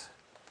expect.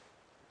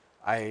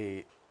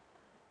 I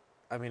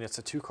mean, it's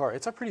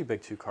a pretty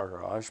big 2-car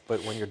garage,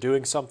 but when you're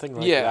doing something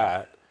like Yeah.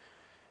 that,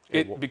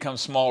 It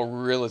becomes small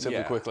relatively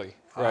Yeah. quickly.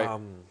 Right.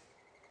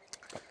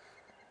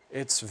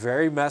 It's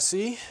very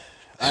messy.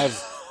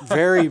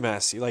 Very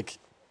messy. Like,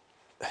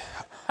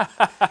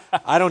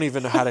 I don't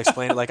even know how to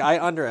explain it. Like, I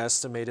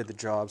underestimated the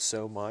job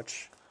so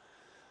much,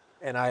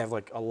 and I have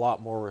like a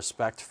lot more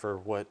respect for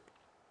what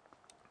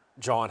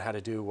John had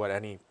to do, what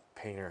any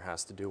painter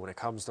has to do when it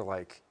comes to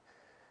like,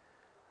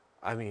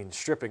 I mean,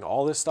 stripping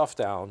all this stuff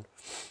down.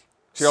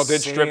 So y'all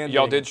did strip.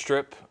 Y'all sanding. did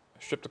strip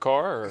the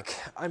car, or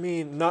I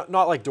mean, not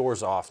like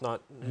doors off,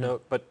 not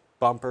no, but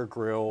bumper,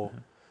 grill,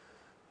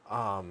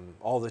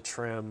 all the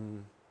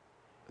trim,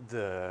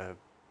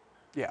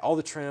 all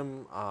the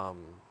trim. I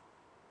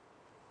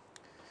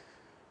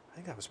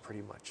think that was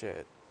pretty much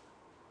it.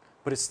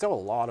 But it's still a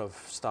lot of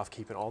stuff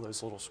keeping all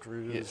those little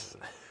screws Yes.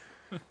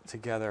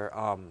 together.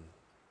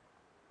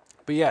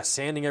 But yeah,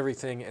 sanding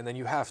everything, and then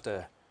you have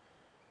to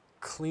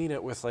clean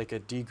it with like a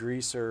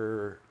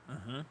degreaser,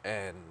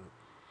 and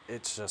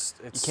it's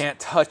you can't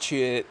touch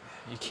it.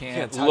 You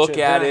can't touch look it.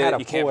 at Then I had it. to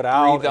You pull can't it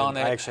out, breathe on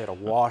and I it. actually had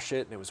to wash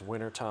it, and it was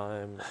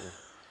wintertime.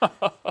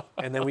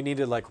 And then we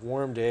needed like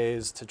warm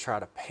days to try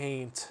to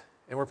paint,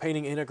 and we're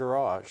painting in a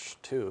garage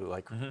too,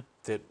 like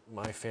that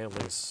my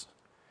family's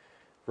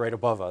right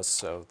above us,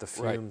 so the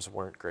Right. fumes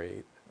weren't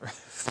great.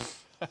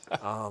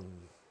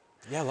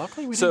 Yeah,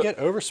 luckily we So- didn't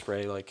get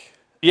overspray. Like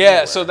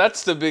Yeah, so anywhere.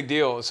 that's the big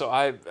deal. So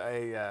I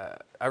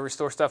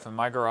restore stuff in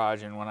my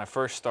garage, and when I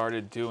first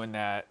started doing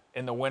that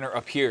in the winter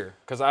up here,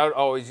 because I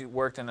always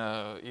worked in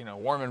a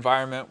warm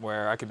environment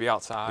where I could be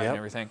outside and Yep.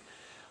 everything.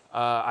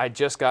 I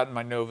just gotten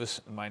my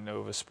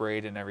Nova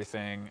sprayed and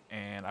everything,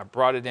 and I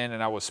brought it in,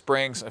 and I was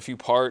spraying a few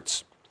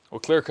parts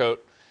with clear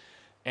coat,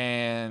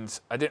 and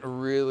I didn't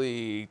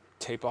really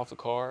tape off the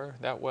car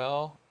that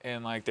well,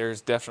 and like there's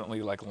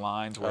definitely like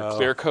lines where Oh.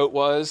 clear coat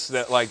was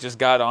that like just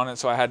got on it,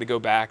 so I had to go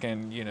back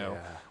and Yeah.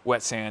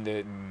 wet sand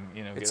it and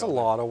It's get a all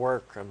lot of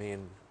work. I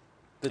mean,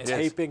 the It is.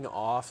 taping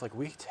off, like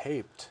we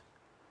taped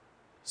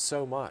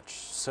so much,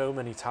 so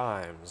many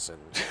times, and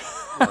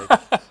like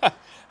that.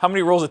 How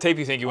many rolls of tape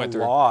do you think you went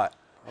through?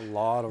 a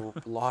lot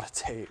of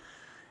tape.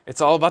 It's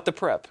all about the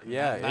prep.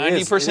 Yeah, it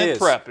is, 90% it is.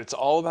 prep. It's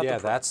all about Yeah, the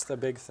prep. that's the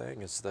big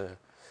thing is the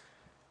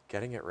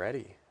getting it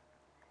ready.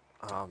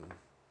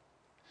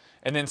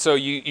 And then so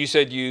you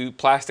said you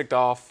plasticed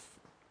off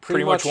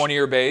pretty much one of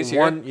your bays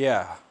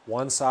here.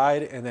 One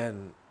side, and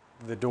then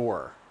the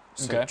door.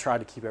 So Okay. try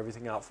to keep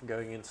everything out from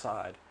going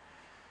inside.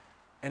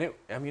 And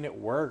it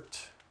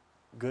worked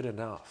good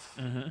enough,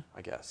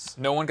 I guess.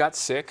 No one got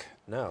sick.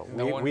 No,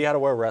 No one- we had to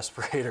wear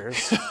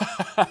respirators.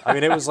 I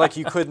mean, it was like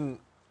you couldn't.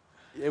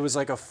 It was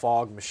like a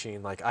fog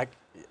machine. Like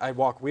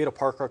we had to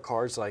park our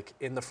cars like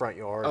in the front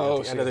yard Oh, at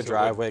the so end of the it would-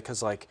 driveway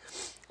because like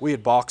we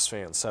had box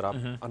fans set up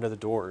under the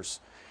doors,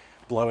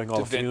 blowing all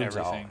To the vent fumes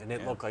out, everything, and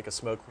it yeah. looked like a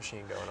smoke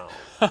machine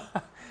going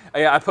on.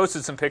 Yeah, I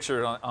posted some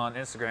pictures on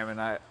Instagram,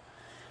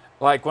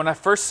 and when I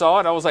first saw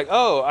it, I was like,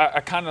 oh, I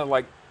kind of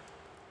like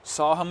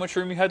saw how much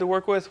room you had to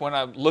work with. When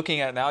I'm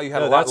looking at it now, you had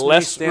No, a lot that's me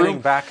less standing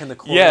room. back in the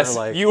corner. Yes,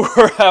 like, you have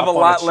a up on a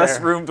lot less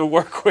chair. room to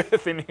work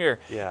with in here.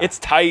 Yeah. It's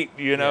tight,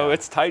 Yeah.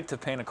 It's tight to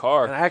paint a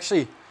car.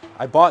 And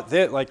I bought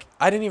this. Like,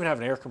 I didn't even have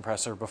an air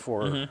compressor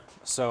before,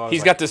 so I was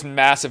He's like, got this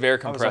massive air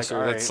was like, compressor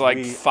all that's right,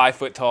 like 5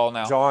 foot tall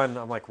now. John,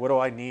 I'm like, what do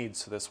I need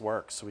so this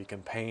works so we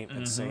can paint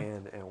and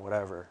sand and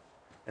whatever.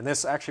 And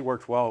this actually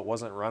worked well. It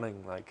wasn't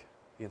running like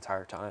the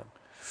entire time.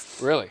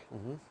 Really?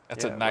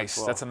 That's Yeah, a it nice. works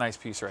well. That's a nice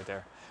piece right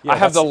there. Yeah, I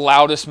have the that's-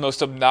 loudest,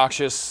 most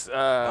obnoxious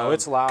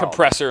it's loud,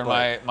 compressor in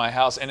but- my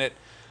house, and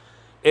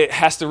it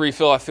has to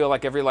refill. I feel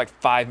like every like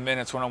 5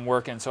 minutes when I'm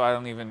working, so I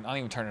don't even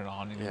turn it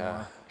on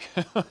anymore.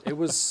 Yeah.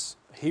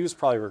 He was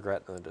probably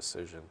regretting the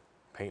decision,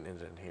 painting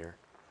it in here.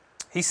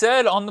 He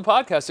said on the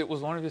podcast it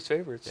was one of his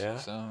favorites. Yeah.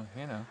 So,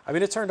 you know. I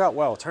mean, it turned out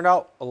well. It turned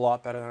out a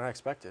lot better than I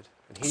expected.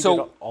 And he So-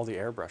 did all the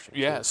airbrushing.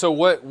 Yeah. too. So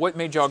what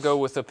made y'all go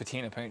with the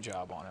patina paint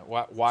job on it?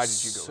 Why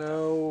did you go with that?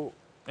 So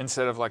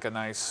Instead of like a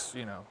nice,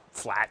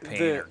 flat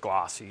paint or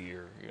glossy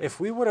or. if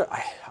we would have,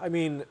 I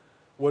mean,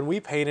 when we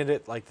painted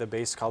it like the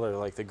base color,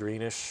 like the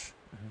greenish,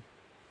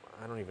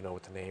 I don't even know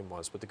what the name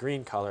was, but the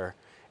green color,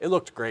 it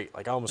looked great.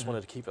 Like I almost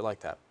wanted to keep it like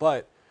that.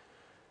 But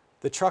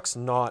the truck's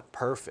not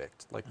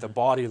perfect. Like the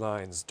body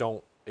lines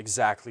don't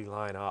exactly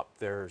line up.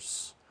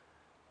 There's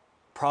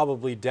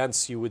probably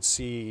dents you would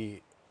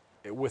see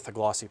with a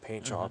glossy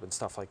paint job and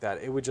stuff like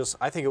that. It would just,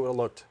 I think it would have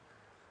looked,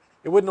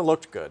 it wouldn't have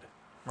looked good.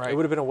 Right. It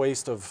would have been a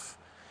waste of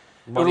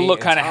It money would look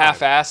and kind of time.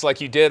 half-assed, like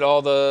you did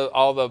all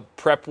the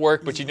prep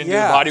work, but you didn't do the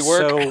body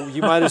work. So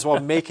you might as well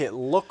make it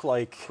look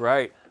like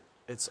Right.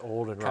 it's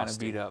old and Kind of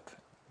rusty. beat up,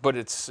 but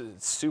it's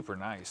super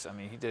nice. I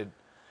mean, he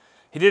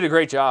did a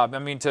great job. I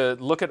mean, to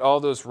look at all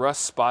those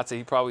rust spots that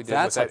he probably did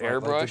with that like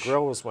airbrush. the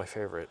grill was my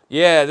favorite.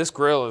 Yeah, this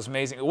grill is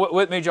amazing.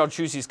 What made y'all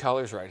choose these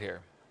colors right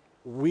here?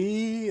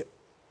 We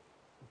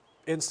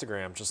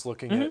Instagram just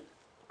looking at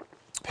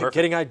Perfect.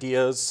 getting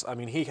ideas. I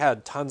mean, he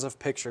had tons of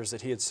pictures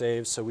that he had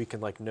saved, so we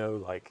can like know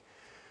like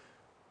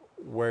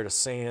where to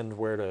sand,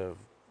 where to,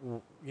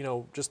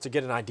 just to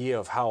get an idea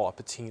of how a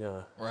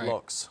patina Right.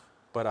 looks.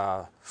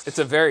 But It's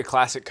a very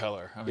classic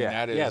color. I mean, yeah,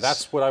 that is. yeah,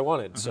 that's what I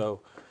wanted.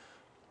 So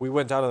we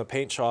went down to the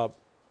paint shop,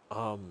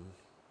 the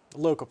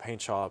local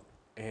paint shop,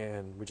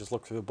 and we just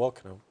looked through the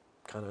book and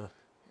kind of,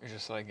 You're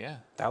just like, yeah.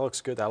 that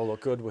looks good. That'll look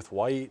good with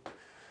white.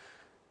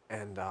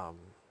 And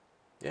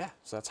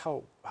so that's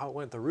how it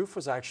went. The roof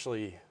was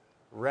actually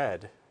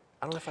red.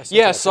 I don't know if I said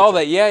Yeah, I that saw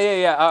picture. that.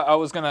 Yeah. I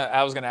was gonna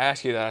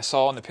ask you that. I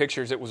saw in the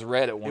pictures it was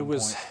red at one It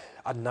was point.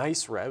 a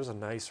nice red. It was a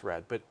nice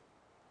red, but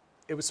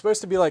it was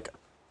supposed to be like,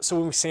 so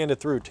when we sanded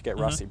through to get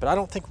rusty, but I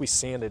don't think we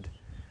sanded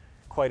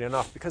quite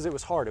enough because it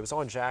was hard. It was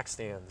on jack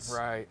stands.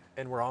 Right.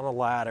 And we're on a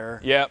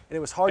ladder. Yep. And it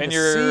was hard And to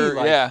you're see.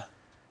 Like, yeah.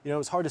 it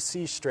was hard to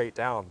see straight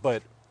down.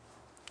 But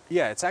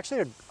yeah, it's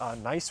actually a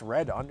nice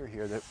red under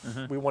here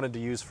that we wanted to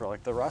use for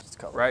like the rust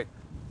color. Right.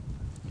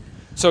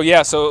 So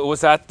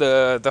was that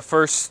the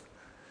first?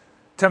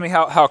 Tell me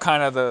how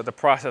kind of the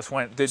process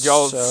went. Did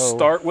y'all So,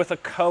 start with a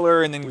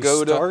color and then We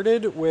go to?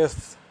 started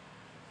with,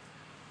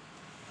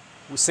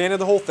 we sanded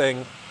the whole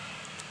thing,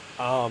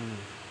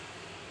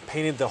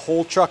 painted the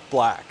whole truck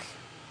black,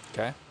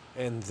 Okay.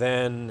 and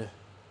then,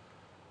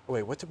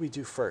 wait, what did we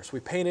do first?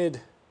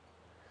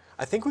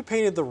 I think we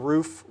painted the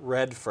roof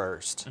red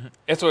first.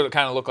 That's what it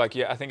kind of looked like.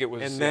 Yeah, I think it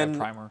was And then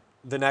primer.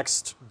 the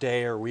next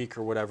day or week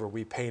or whatever,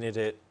 we painted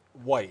it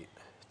white,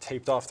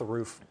 taped off the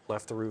roof,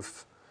 left the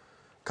roof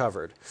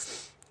covered.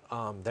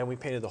 Then we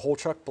painted the whole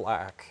truck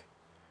black.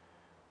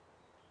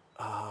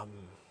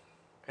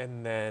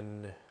 And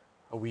then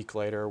a week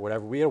later or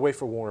whatever, we had to wait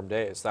for warm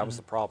days. That was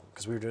the problem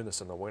because we were doing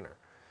this in the winter.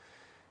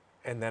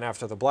 And then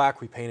after the black,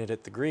 we painted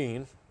it the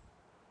green.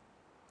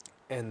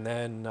 And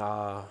then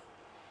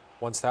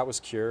once that was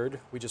cured,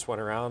 we just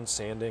went around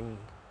sanding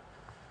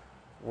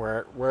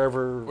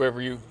wherever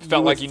Wherever you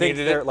felt like you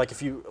needed it. Like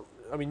you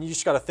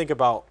just got to think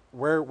about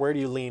where do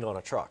you lean on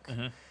a truck.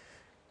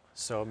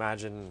 So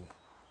imagine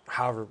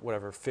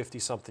whatever 50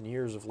 something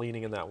years of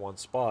leaning in that one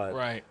spot.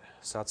 Right.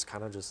 So that's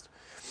kind of just,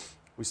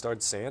 we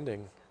started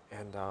sanding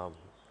and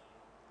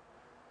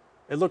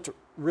it looked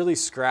really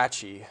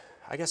scratchy.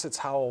 I guess it's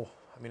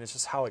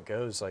just how it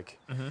goes. Like,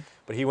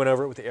 but he went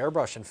over it with the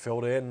airbrush and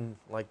filled in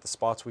like the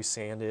spots we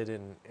sanded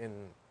and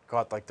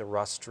got like the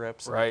rust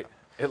strips. Right.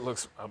 It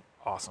looks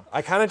awesome.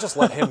 I kind of just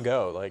let him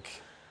go. Like,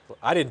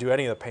 I didn't do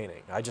any of the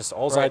painting. All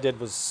I Right. did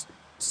was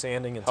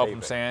sanding and Help taping.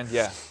 him sand.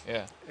 Yeah.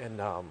 Yeah. And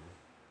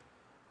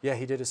yeah,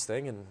 he did his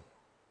thing, and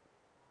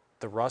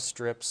the rust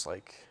strips,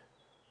 like,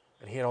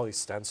 and he had all these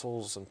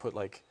stencils and put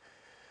like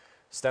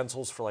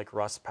stencils for like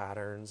rust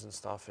patterns and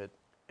stuff.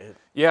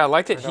 Yeah, I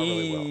like that turned out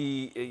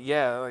he. really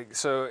Yeah, like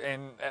so,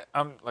 and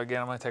I'm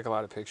gonna take a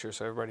lot of pictures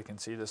so everybody can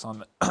see this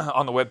on the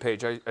on the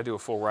webpage. I do a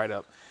full write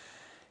up.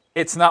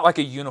 It's not like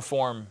a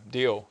uniform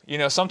deal.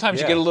 Sometimes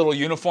you Yeah. get a little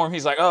uniform.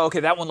 He's like, oh, okay,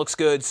 that one looks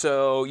good.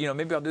 So,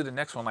 maybe I'll do the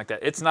next one like that.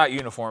 It's not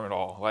uniform at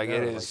all. Like, it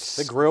like, is.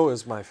 the grill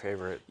is my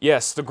favorite.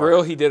 Yes, the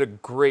grill he did a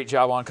great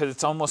job on because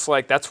it's almost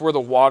like that's where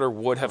the water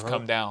would have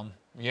come down,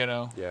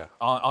 Yeah.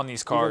 on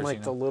these cars. Even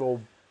like the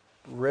little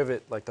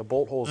rivet, like the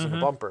bolt holes in the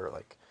bumper,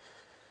 like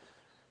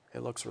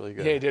it looks really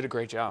good. Yeah, he did a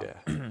great job.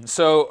 Yeah.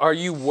 So, are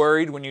you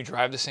worried when you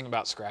drive this thing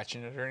about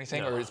scratching it or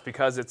anything, No. or it's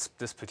because it's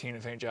this patina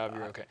paint job?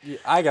 You're okay. Yeah,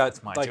 I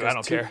got mine like too, I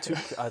don't care.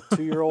 a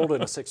 2-year-old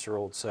and a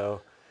 6-year-old,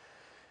 so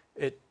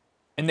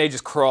And they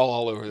just crawl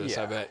all over this.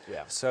 yeah, I bet.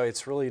 yeah. So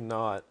it's really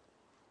not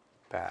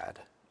bad.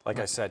 Like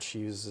I said, she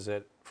uses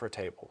it for a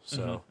table.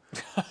 So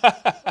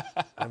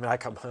I mean, I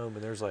come home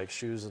and there's like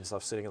shoes and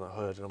stuff sitting in the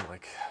hood, and I'm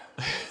like,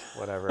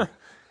 whatever.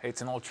 Hey,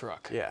 it's an old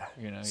truck. Yeah.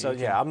 you So can-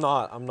 yeah, I'm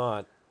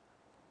not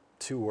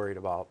too worried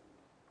about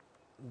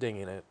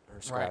dinging it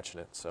or scratching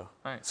it. So All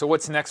right. So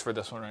what's next for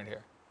this one right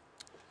here?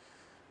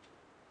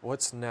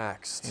 what's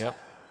next? Yep.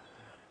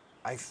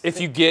 If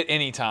you get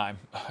any time,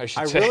 I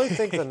should say. I really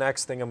think the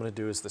next thing I'm going to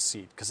do is the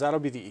seat, because that'll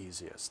be the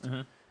easiest.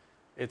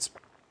 It's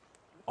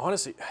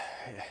honestly,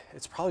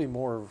 it's probably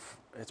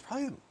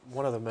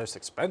one of the most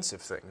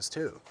expensive things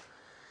too.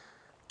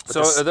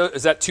 But So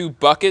is that 2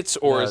 buckets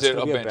or no, is it's it a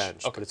gonna be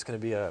bench? But it's going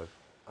to be a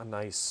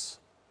nice,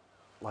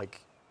 like,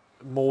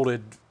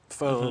 molded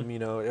foam. You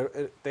know,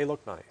 they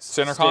look nice.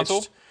 Center Stitched.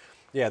 console?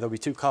 Yeah, there'll be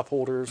 2 cup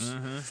holders.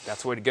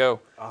 That's the way to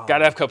go. Got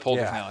to have cup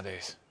holders yeah.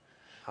 nowadays.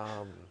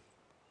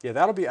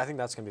 Yeah, I think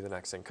that's going to be the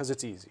next thing, because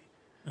it's easy.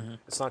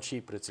 It's not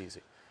cheap, but it's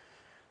easy.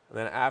 And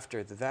then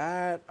after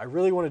that, I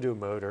really want to do a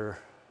motor.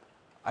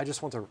 I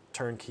just want the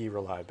turnkey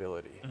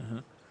reliability.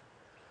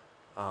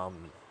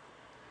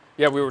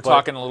 Yeah, we were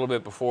talking a little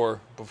bit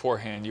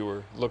beforehand. You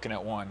were looking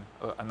at one,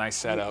 a nice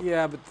setup.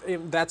 Yeah,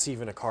 but that's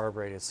even a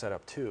carbureted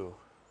setup too.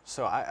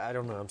 So I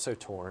don't know. I'm so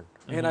torn.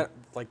 And I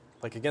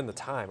like again the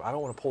time. I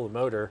don't want to pull the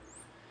motor,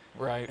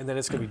 Right. and then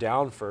it's going to be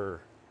down for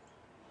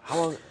how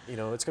long? You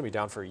know, it's going to be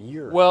down for a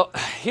year. Well,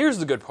 here's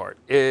the good part: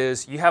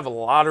 is you have a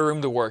lot of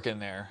room to work in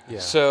there. Yeah.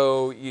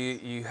 So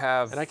you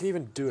have. And I can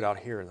even do it out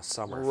here in the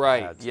summer. if I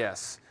Right. had to.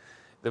 Yes.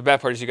 The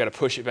bad part is you got to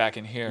push it back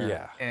in here.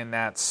 Yeah. And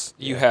that's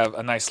you have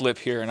a nice lip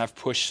here, and I've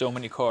pushed so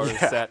many cars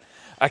Yeah. that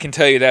I can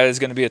tell you that is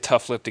going to be a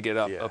tough lip to get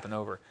up Yeah. and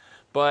over.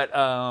 But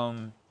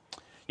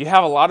you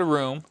have a lot of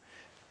room.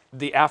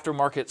 The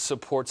aftermarket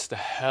supports the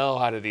hell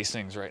out of these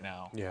things right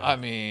now. Yeah. I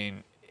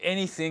mean,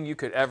 anything you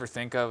could ever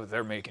think of,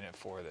 they're making it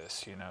for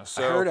this. You know.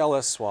 So I heard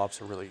LS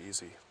swaps are really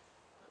easy.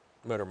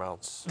 Motor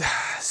mounts.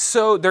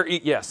 So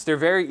they're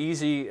very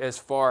easy as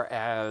far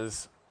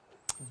as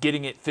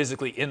getting it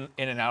physically in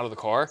and out of the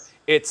car.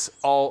 It's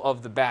all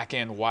of the back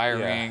end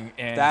wiring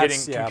and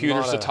getting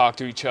computers to talk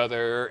to each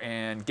other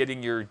and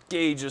getting your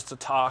gauges to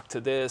talk to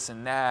this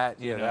and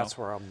that. You know. That's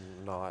where I'm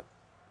not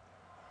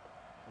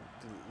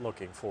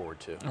looking forward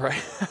to.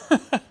 Right.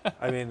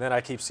 I mean, then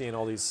I keep seeing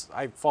all these.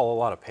 I follow a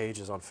lot of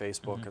pages on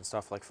Facebook and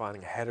stuff, like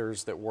finding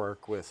headers that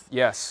work with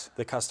Yes.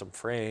 the custom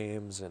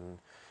frames and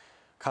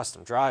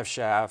custom drive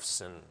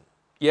shafts and.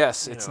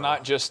 Yes, it's know.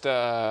 not just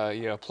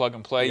plug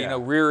and play. Yeah. You know,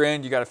 rear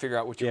end, you got to figure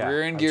out what your Yeah,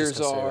 rear end I was just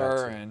gears gonna say that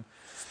are, too. and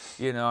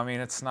you know, I mean,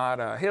 it's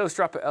not hey, let's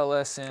drop a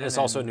LS in. And it's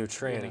also and, new you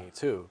tranny know.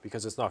 too,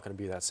 because it's not going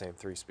to be that same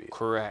 3-speed.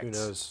 Correct. Who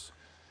knows?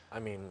 I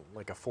mean,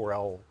 like a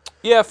 4L.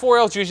 Yeah,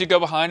 4Ls usually go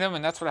behind them,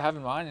 and that's what I have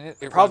in mind. And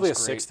it Probably a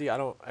runs great. 60.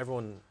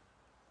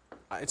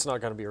 It's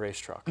not going to be a race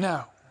truck.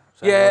 No.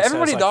 So Yeah, everyone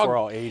everybody says, dog. like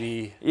 4L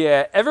 80.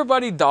 Yeah,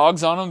 everybody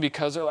dogs on them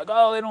because they're like,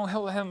 oh, they don't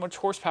have much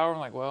horsepower. I'm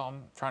like, well,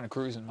 I'm trying to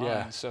cruise in mine.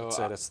 Yeah. So that's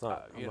it. It's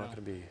not. you I'm know. not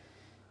going to be.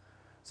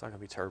 It's not going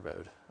to be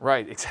turboed.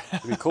 Right. Exactly.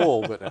 It'd be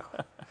cool, but no.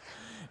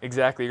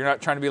 Exactly. You're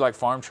not trying to be like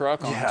Farm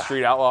Truck on Yeah.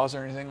 Street Outlaws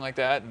or anything like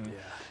that, and Yeah.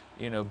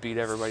 you know, beat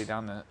everybody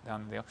down the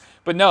deal.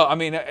 But no, I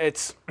mean,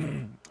 it's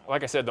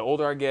like I said, the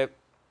older I get,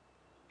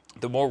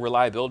 the more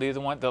reliability I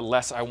want, the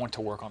less I want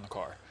to work on the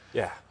car.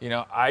 Yeah. You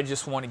know, I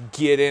just want to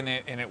get in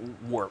it and it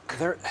work.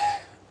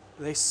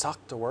 They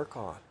suck to work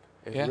on.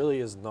 It Yeah. really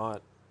is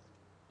not.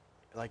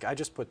 Like I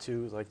just put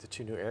the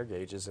 2 new air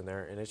gauges in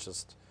there, and it's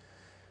just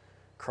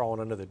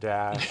crawling under the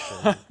dash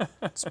and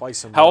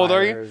splicing How old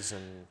are you? wires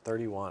and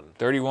 31.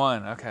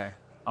 31. Okay.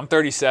 I'm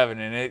 37,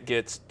 and it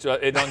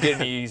don't get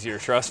any easier.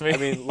 Trust me. I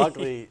mean,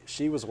 luckily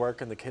she was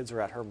working. The kids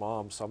were at her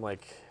mom's, so I'm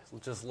like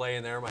just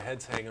laying there. My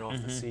head's hanging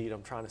off the seat.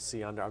 I'm trying to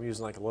see under. I'm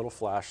using like a little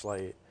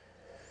flashlight,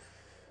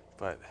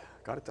 but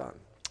got it done.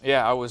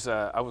 Yeah, I was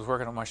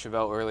working on my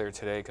Chevelle earlier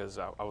today because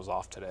I was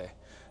off today,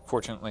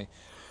 fortunately,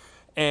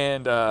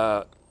 and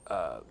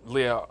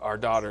Leah, our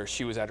daughter,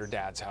 she was at her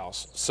dad's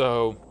house,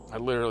 so I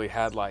literally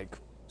had like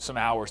some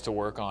hours to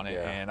work on it,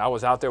 Yeah. and I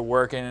was out there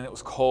working, and it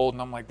was cold,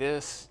 and I'm like,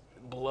 this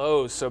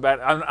blows so bad.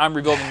 I'm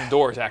rebuilding the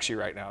doors actually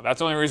right now. That's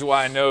the only reason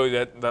why I know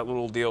that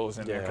little deal was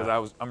in there,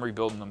 because I'm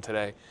rebuilding them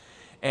today,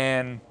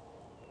 and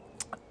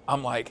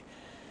I'm like,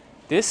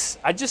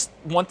 I just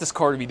want this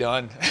car to be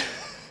done.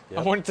 I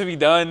Yep. want it to be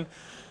done,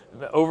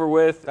 over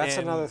with. That's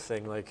and another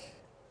thing. Like,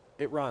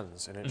 it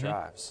runs and it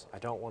drives. I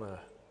don't want to.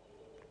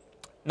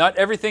 Not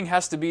everything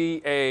has to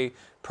be a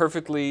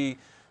perfectly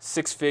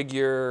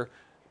 6-figure,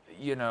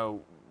 you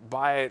know,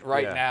 buy it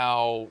right Yeah.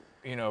 now,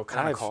 you know,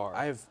 kind of car.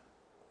 I have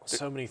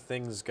so many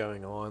things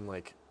going on.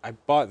 Like, I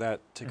bought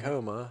that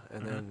Tacoma,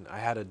 and then I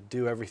had to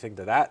do everything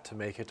to that to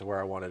make it to where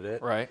I wanted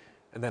it. right.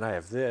 And then I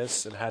have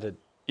this, and had to.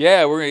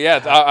 Yeah,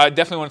 I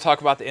definitely want to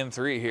talk about the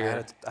M3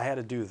 here. I had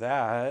to do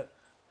that,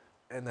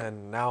 and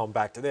then now I'm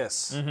back to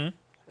this.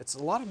 It's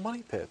a lot of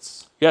money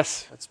pits.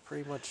 Yes, That's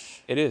pretty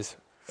much. it is.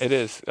 It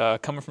is.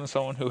 Coming from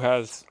someone who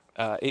has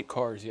 8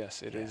 cars,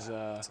 yes, it is.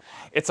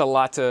 It's a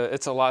lot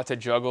to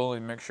juggle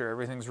and make sure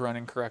everything's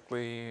running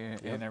correctly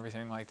and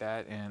everything like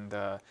that.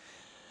 And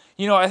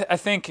you know, I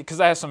think because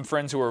I have some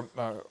friends who are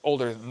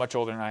older, much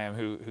older than I am,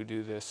 who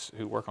do this,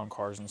 who work on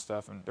cars and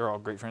stuff, and they're all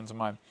great friends of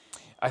mine.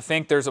 I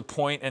think there's a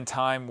point in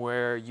time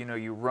where, you know,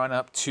 you run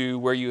up to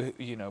where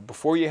you know,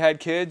 before you had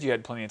kids, you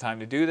had plenty of time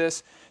to do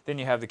this. Then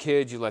you have the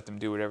kids, you let them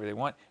do whatever they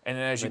want. And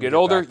then as you Then get you get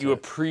older, back to you it.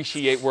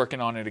 appreciate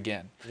working on it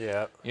again.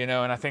 Yeah. You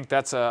know, and I think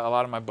that's a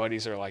lot of my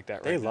buddies are like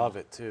that They right now. love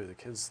it too. The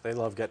kids, they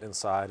love getting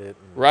inside it.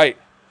 And Right.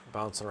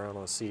 bouncing around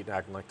on the seat and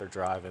acting like they're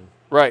driving.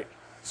 Right.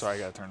 Sorry, I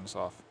got to turn this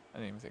off. I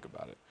didn't even think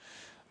about it.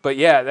 But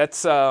yeah,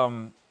 that's,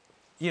 and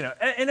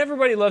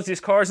everybody loves these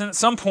cars. And at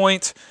some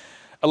point,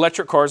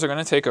 electric cars are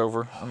going to take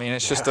over. I mean,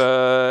 it's just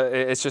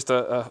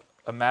a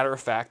matter of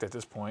fact at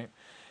this point.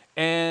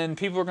 And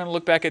people are going to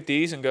look back at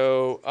these and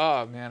go,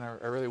 oh, man,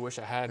 I really wish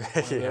I had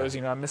one of those.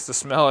 I miss the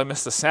smell. I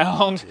miss the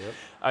sound. Yep.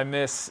 I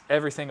miss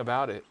everything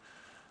about it.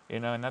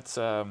 And that's,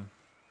 like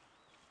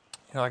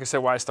I said,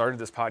 why I started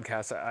this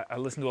podcast. I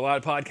listen to a lot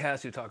of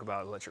podcasts who talk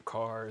about electric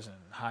cars and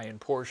high-end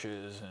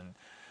Porsches. And,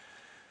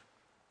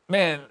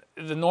 man,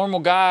 the normal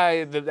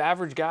guy, the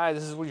average guy,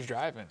 this is what he's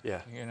driving.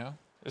 Yeah.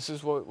 This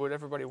is what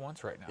everybody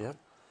wants right now.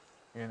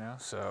 Yep.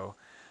 So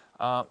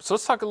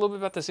let's talk a little bit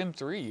about this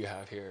M3 you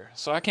have here.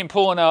 So I came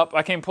pulling up.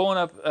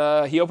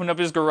 He opened up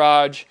his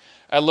garage.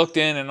 I looked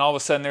in, and all of a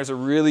sudden there's a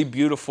really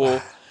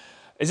beautiful.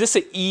 Is this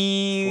an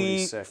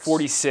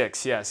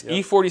E46? Yes, yep.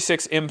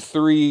 E46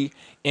 M3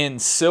 in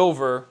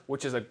silver,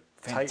 which is a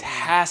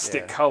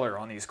fantastic color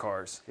on these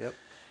cars. Yep.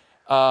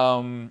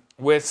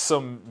 With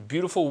some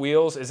beautiful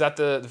wheels. Is that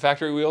the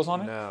factory wheels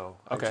on it? No.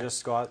 Okay. I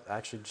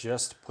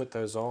just put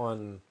those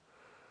on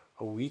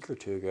a week or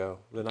two ago.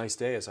 The nice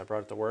days, I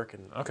brought it to work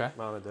and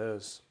mounted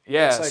those.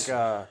 Yes. It's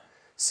like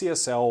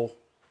CSL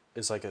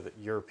is like a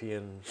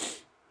European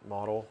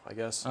model, I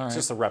guess. All right. It's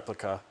just a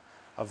replica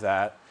of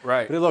that.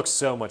 Right. But it looks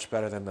so much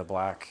better than the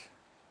black.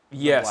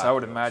 Yes, I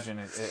would imagine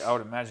it. I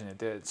would imagine it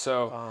did.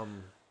 So,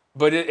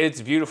 but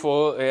it's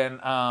beautiful, and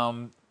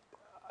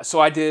so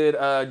I did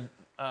a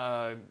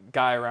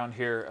guy around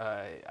here.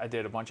 I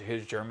did a bunch of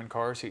his German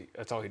cars.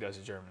 That's all he does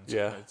is Germans.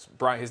 Yeah.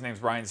 His name's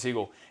Brian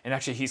Siegel, and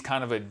actually he's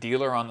kind of a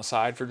dealer on the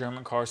side for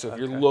German cars. So if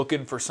you're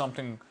looking for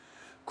something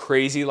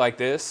crazy like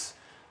this,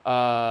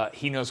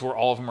 he knows where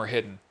all of them are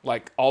hidden,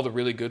 like all the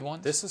really good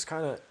ones. This is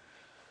kind of,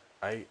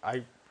 I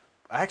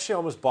actually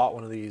almost bought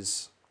one of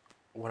these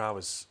when I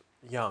was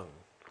young.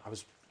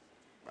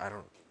 I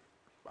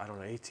don't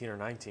know, 18 or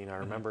 19. I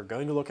remember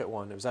going to look at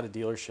one. It was at a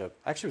dealership.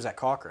 Actually, it was at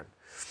Cochrane.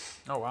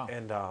 Oh, wow.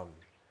 And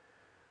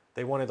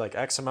they wanted like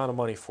X amount of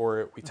money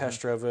for it. We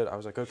test drove it. I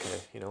was like, okay,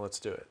 let's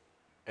do it.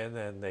 And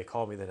then they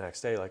called me the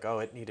next day like, oh,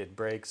 it needed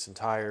brakes and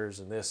tires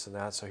and this and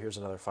that. So here's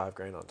another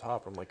 $5,000 on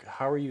top. I'm like,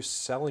 how are you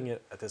selling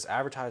it at this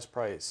advertised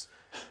price?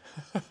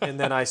 And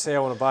then I say I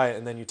want to buy it,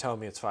 and then you tell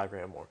me it's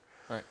 $5,000 more.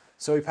 Right.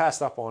 So we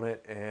passed up on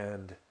it,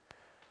 and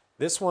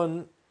this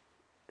one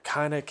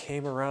kind of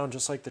came around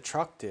just like the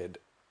truck did.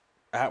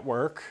 At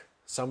work,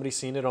 somebody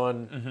seen it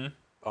on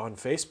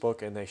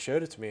Facebook, and they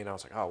showed it to me, and I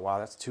was like, oh, wow,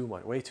 that's too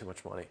much, way too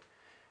much money.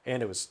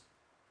 And it was,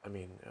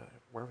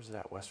 where was it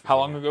at? West Virginia. How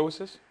long ago was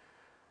this?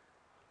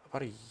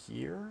 About a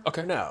year?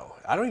 Okay. No,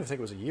 I don't even think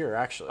it was a year,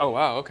 actually. Oh,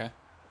 wow, okay.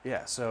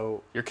 Yeah,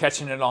 so. You're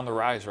catching it on the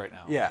rise right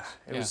now. Yeah,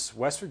 it was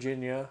West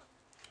Virginia,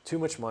 too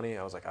much money.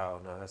 I was like, oh,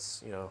 no,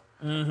 that's,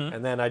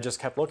 And then I just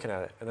kept looking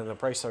at it, and then the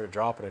price started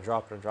dropping and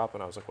dropping and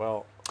dropping. I was like,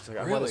 well,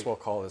 I might as well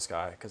call this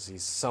guy because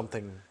he's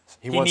something.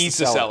 He wants needs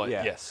to sell it.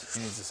 Yeah. Yes,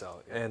 he needs to sell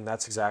it. Yeah. And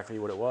that's exactly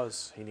what it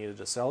was. He needed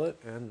to sell it,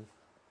 and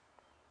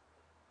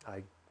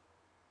I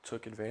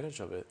took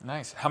advantage of it.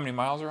 Nice. How many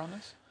miles are on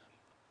this?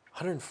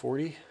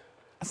 140.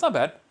 That's not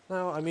bad.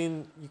 No,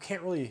 you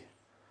can't really,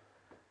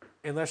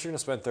 unless you're going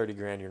to spend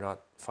 $30,000, you're not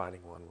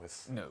finding one with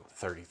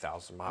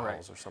 30,000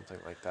 miles or something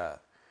like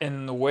that.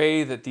 And the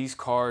way that these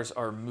cars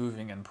are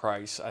moving in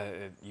price,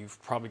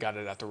 you've probably got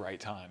it at the right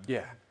time.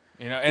 Yeah.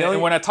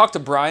 And when I talked to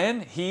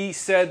Brian, he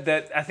said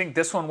that I think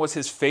this one was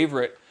his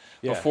favorite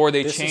before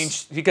they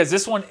changed, because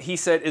this one, he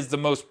said, is the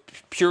most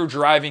pure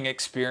driving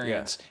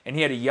experience. Yeah. And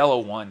he had a yellow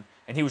one,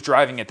 and he was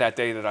driving it that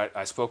day that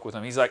I spoke with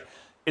him. He's like,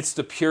 it's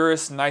the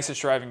purest, nicest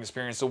driving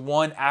experience. The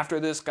one after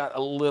this got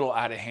a little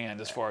out of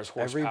hand as far as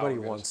horsepower Everybody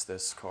goes. wants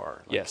this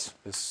car. Yes.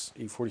 This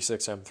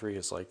E46 M3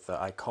 is like the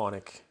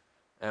iconic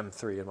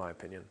M3 in my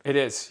opinion. It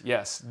is,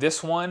 yes.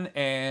 This one,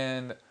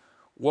 and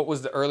what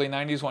was the early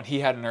 90s one? He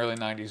had an early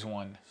 90s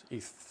one.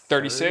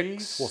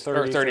 E36? Well,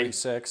 30,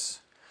 36.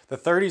 The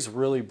 30's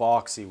really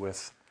boxy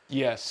with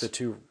the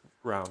two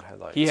round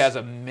headlights. He has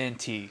a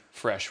minty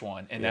fresh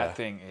one, and that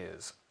thing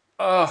is,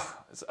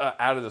 it's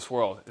out of this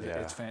world. Yeah.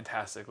 It's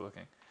fantastic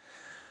looking.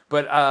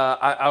 But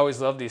I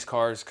always love these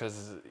cars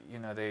because,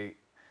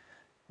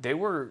 they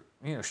were,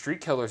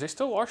 street killers. They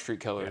still are street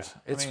killers.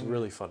 Yeah. It's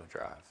really fun to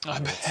drive. I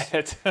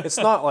bet. It's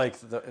not like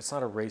it's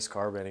not a race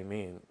car by any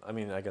means. I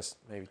mean, I guess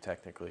maybe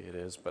technically it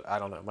is, but I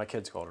don't know. My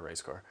kids call it a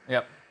race car.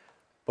 Yep.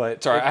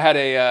 But sorry, I had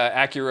a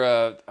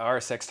Acura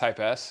RSX Type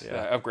S.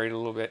 Yeah. I upgraded a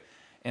little bit,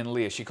 and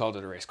Leah, she called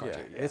it a race car too.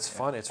 Yeah, it's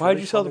fun. It's why really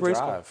did you sell the race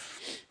drive.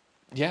 car?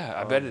 Yeah,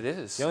 I bet it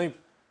is.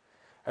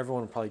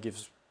 Everyone probably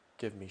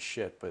give me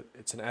shit, but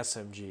it's an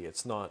SMG.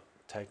 It's not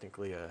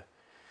technically a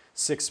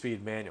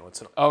 6-speed manual.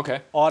 It's an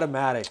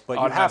automatic, but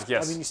you have to,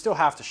 you still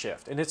have to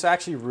shift, and it's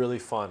actually really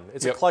fun.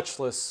 It's a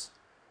clutchless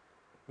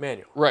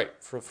manual. Right.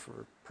 For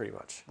pretty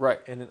much. Right.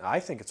 And I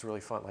think it's really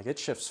fun. Like, it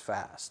shifts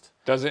fast.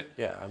 Does it?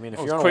 Yeah. I mean,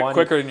 if you're on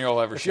quicker than you'll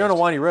ever shift. If you're on a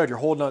windy road, you're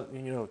holding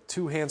on,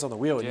 2 hands on the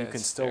wheel, and you can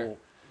still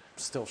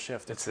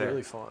shift. It's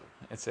really fun.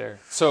 It's there.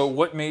 So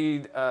what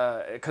made,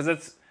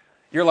 because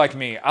You're like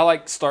me. I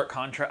like stark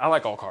contrast. I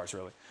like all cars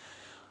really.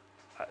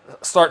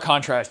 Stark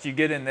contrast. You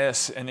get in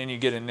this, and then you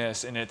get in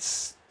this, and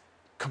it's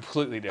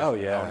completely different.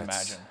 Oh yeah, I would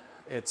imagine.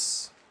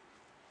 It's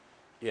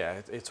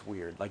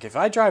weird. Like if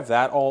I drive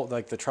that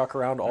like the truck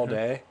around all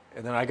day,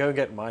 and then I go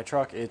get in my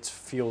truck, it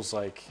feels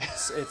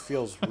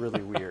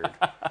really weird.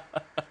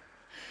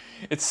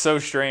 It's so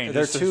strange.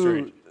 They're It's so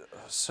strange.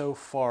 so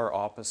far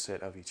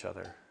opposite of each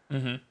other.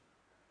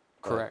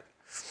 Correct.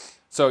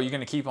 So you're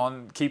gonna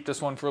keep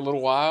this one for a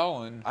little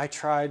while, and I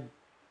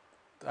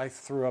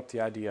threw up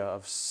the idea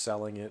of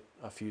selling it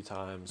a few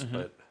times,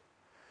 but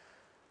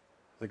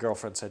the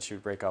girlfriend said she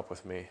would break up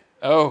with me.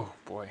 oh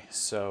boy.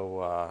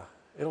 So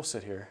it'll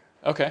sit here.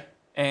 Okay.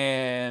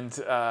 And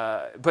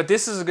but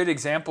this is a good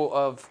example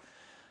of,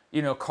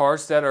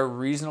 cars that are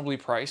reasonably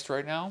priced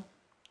right now,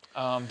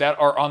 that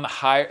are on the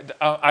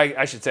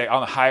I should say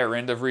on the higher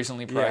end of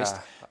reasonably priced,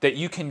 Yeah. that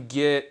you can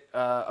get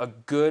a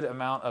good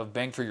amount of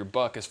bang for your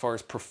buck as far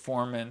as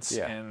performance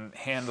and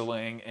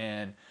handling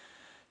and,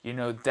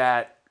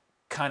 that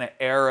kind of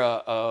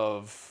era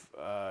of,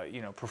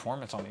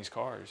 performance on these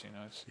cars.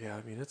 Yeah,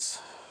 I mean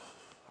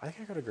I think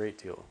I got a great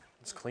deal.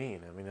 It's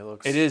clean. I mean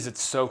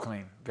It's so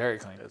clean, very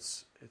clean.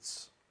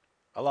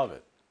 I love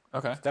it.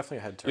 Okay. It's definitely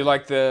a head turn. You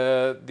like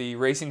the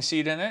racing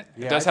seat in it?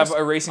 Yeah, It does I have just-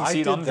 a racing I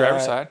seat did on the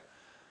driver's that.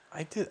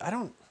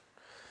 side.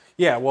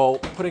 Yeah, well,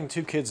 putting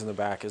two kids in the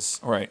back is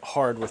Right.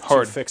 hard with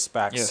Hard. two fixed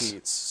back Yes.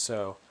 seats.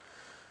 So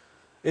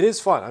it is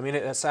fun. I mean,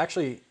 it's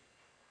actually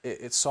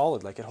it's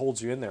solid. Like it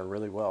holds you in there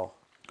really well.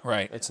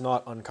 Right. It's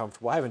not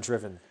uncomfortable. I haven't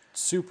driven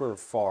super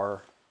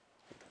far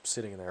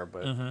sitting in there,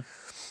 but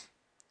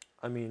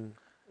I mean,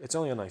 it's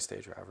only a nice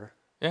day driver.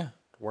 Yeah.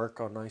 Work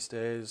on nice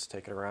days,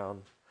 take it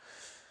around.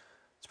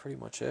 That's pretty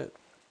much it.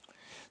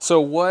 So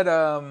what?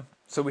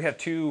 So we have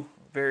two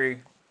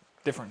very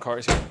different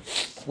cars here.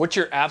 What's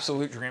your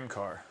absolute dream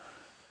car?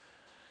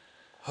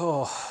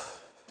 Oh,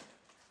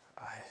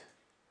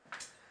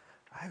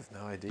 I have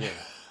no idea.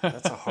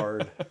 That's a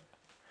hard.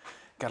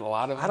 Got a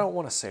lot of. I don't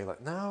want to say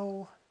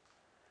no.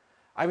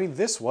 I mean,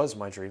 this was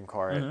my dream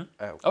car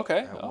at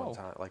one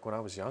time, like when I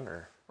was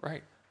younger.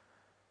 Right.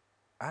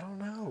 I don't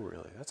know,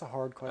 really. That's a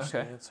hard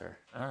question to answer.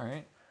 All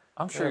right.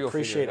 I'm sure I you'll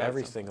appreciate figure it out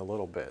everything a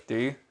little bit. Do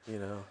you? You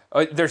know,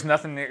 Oh, there's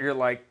nothing that you're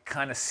like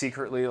kind of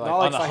secretly like not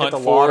on like the if I hunt hit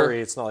the for. lottery.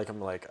 It's not like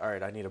I'm like, all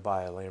right, I need to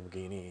buy a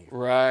Lamborghini,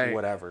 Right.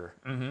 whatever.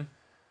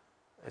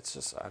 It's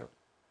just I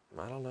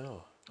don't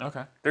know.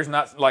 Okay. There's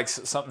not like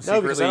something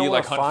No, because secretly I don't you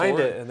want like to hunt find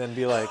for. it and then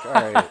be like, all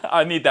right,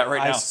 I need that right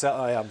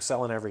now. I'm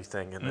selling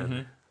everything, and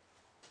then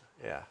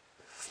yeah.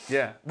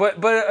 Yeah. But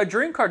a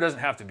dream car doesn't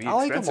have to be I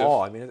like expensive. them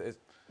all. I mean,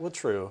 well,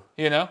 true.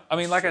 I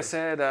mean, like I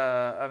said,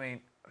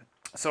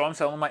 so I'm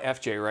selling my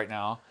FJ right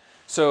now.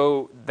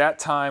 So that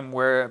time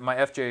where my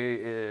FJ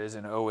is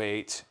an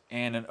 '08,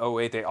 and in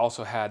 '08 they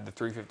also had the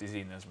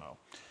 350Z Nismo.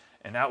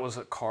 And that was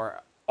a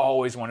car I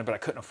always wanted, but I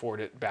couldn't afford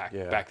it back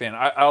then.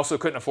 I also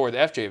couldn't afford the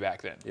FJ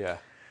back then. Yeah.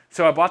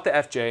 So I bought the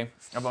FJ.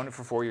 I've owned it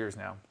for 4 years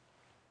now.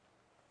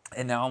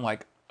 And now I'm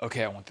like,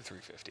 okay, I want the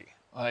 350.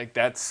 Like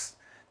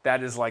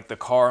that is like the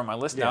car on my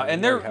list now.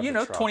 And they're,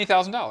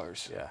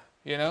 $20,000.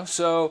 Yeah.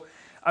 So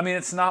I mean,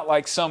 it's not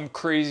like some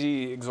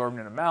crazy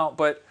exorbitant amount,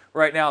 but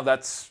right now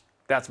that's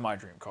my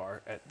dream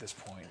car at this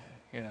point,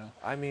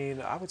 I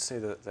mean, I would say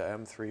that the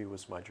M3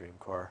 was my dream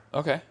car.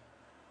 Okay.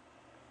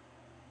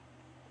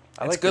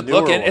 I It's like the good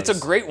newer looking. It's a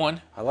ones. great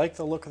one. I like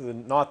the look of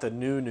not the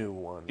new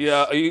ones.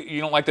 Yeah, you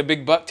don't like the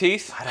big buck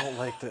teeth? I don't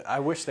like I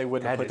wish they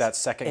wouldn't have That put is that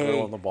second grill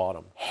a- on the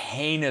bottom.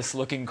 Heinous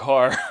looking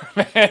car,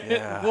 man.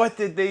 Yeah. What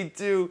did they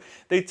do?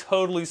 They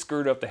totally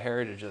screwed up the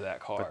heritage of that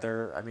car. But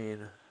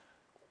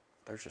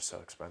they're just so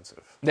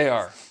expensive. They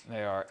are.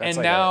 That's And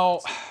like now,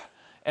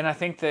 and I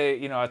think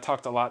I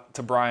talked a lot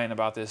to Brian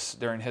about this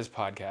during his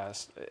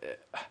podcast.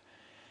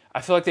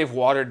 I feel like they've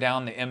watered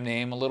down the M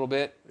name a little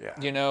bit. Yeah.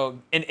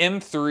 An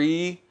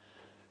M3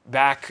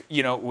 back,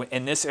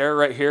 in this era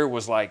right here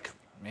was like,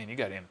 man, you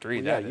got M3.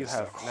 Yeah, That you is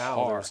have a now.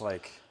 car. There's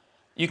like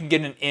You can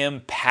get an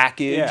M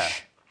package Yeah.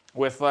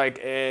 with like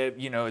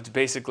it's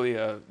basically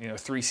a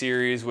 3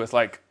 Series with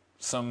like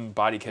some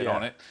body kit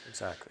on it,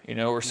 exactly.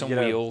 or some You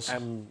get wheels.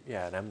 an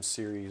M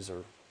series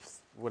or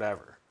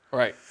whatever.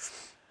 Right.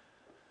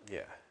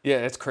 Yeah. Yeah,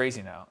 it's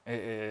crazy now.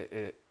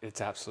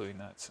 It's absolutely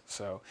nuts.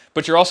 So,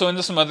 but you're also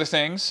into some other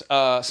things,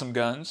 some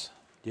guns.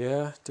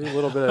 Yeah, do a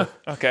little bit of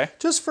Okay.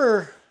 just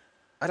for.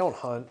 I don't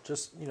hunt,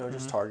 just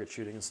just target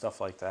shooting and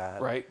stuff like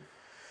that. Right.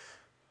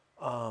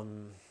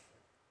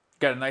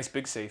 Got a nice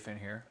big safe in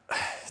here.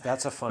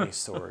 That's a funny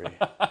story.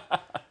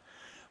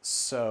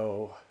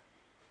 So,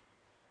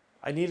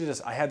 I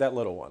had that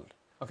little one.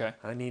 Okay.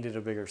 I needed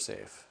a bigger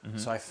safe.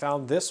 So I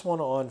found this one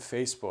on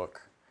Facebook.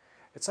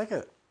 It's like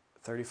a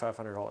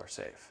 $3,500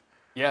 safe.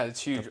 Yeah,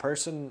 it's huge.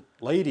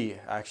 Lady,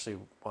 actually,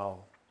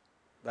 well,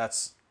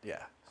 so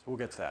we'll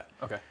get to that.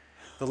 Okay.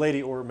 The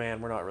lady or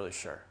man, we're not really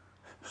sure.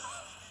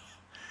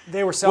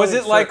 They were selling. Was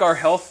it like our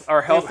health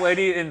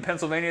lady in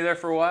Pennsylvania there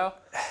for a while?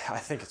 I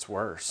think it's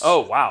worse. Oh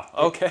wow.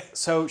 Okay.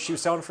 So she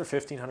was selling it for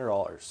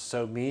 $1,500.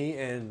 So me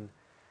and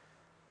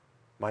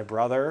my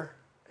brother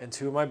and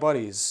two of my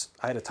buddies,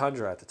 I had a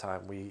Tundra at the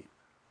time. We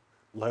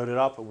loaded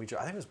up and I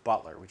think it was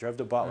Butler. We drove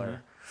to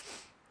Butler,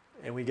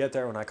 and we get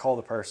there when I call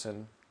the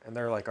person, and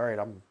they're like, "All right,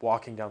 I'm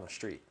walking down the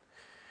street."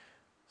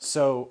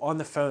 So on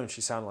the phone,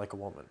 she sounded like a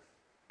woman,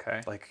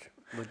 Okay. like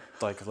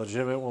a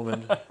legitimate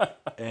woman,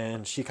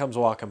 and she comes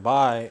walking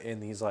by in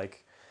these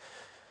like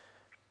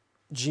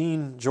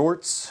jean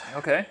jorts.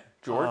 Okay.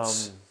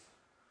 Jorts.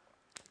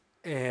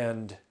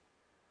 And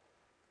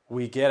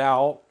we get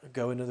out,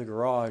 go into the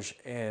garage,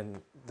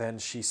 and then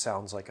she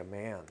sounds like a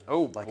man.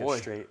 Oh, like boy. a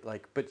straight,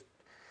 but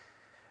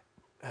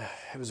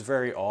it was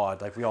very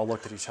odd. Like we all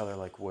looked at each other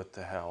like, what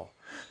the hell?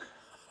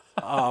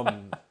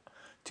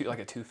 Like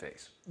a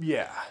Two-Face.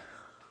 Yeah.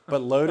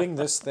 But loading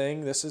this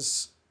thing,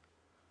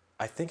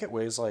 I think it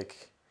weighs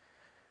like.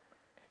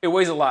 It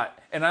weighs a lot,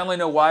 and I only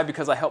know why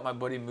because I helped my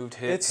buddy move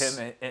him into his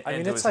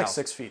it's like house.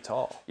 6 feet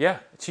tall. Yeah,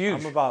 it's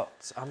huge.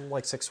 I'm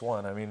like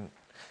 6'1". I mean,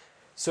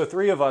 so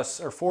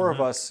 4 of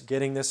us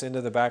getting this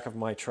into the back of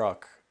my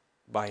truck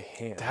by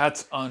hand.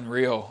 That's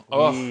unreal.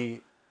 Oh,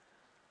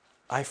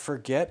 I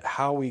forget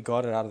how we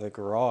got it out of the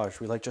garage.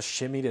 We like just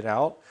shimmied it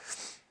out,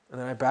 and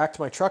then I backed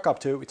my truck up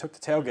to it. We took the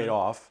tailgate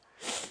off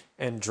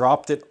and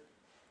dropped it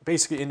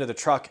basically into the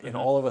truck, and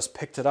all of us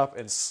picked it up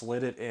and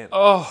slid it in,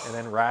 and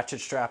then ratchet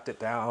strapped it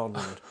down.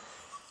 And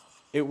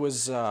it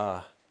was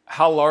how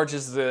large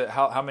is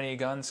how many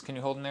guns can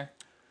you hold in there?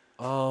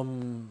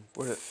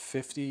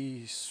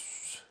 50.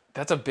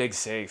 That's a big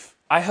safe.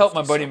 I helped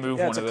my buddy move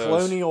one of those. It's a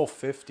Colonial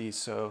 50,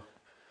 so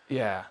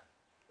yeah.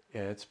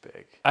 Yeah, it's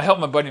big. I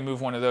helped my buddy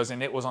move one of those,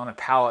 and it was on a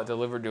pallet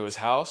delivered to his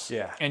house.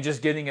 Yeah. And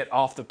just getting it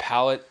off the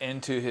pallet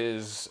into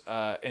his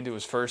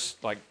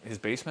first, like, his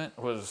basement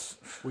was...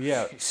 Well,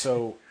 yeah,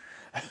 so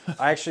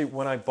I actually,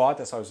 when I bought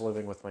this, I was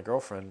living with my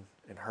girlfriend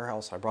in her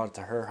house. I brought it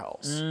to her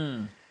house.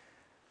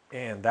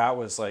 And that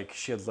was like,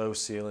 she had low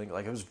ceiling.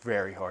 Like, it was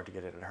very hard to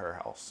get it at her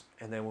house.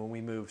 And then when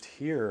we moved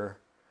here,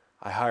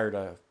 I hired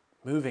a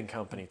moving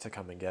company to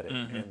come and get it.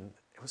 And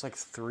it was like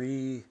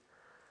three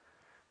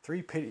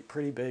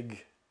pretty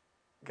big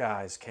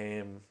guys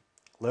came,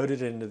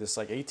 loaded it into this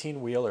like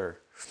 18-wheeler,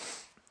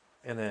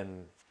 and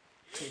then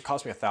it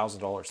cost me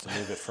 $1,000 to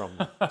move it from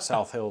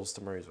South Hills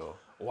to Murraysville.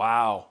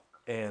 Wow.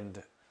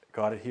 And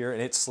got it here,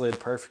 and it slid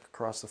perfect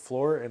across the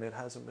floor, and it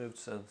hasn't moved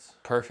since.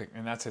 Perfect,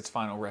 and that's its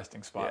final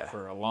resting spot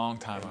for a long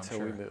time,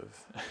 until I'm sure. we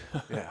move.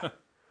 Yeah.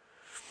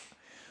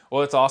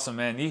 Well, it's awesome,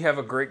 man. You have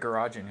a great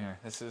garage in here.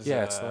 This is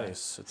it's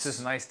nice. It's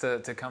just nice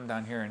to come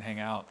down here and hang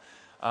out.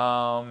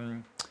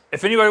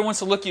 If anybody wants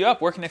to look you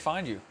up, where can they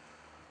find you?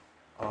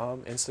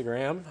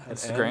 Instagram.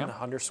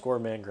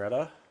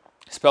 _Mangretta.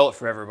 Spell it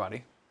for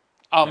everybody.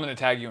 I'm going to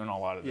tag you in a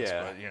lot of this,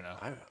 but you know.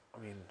 I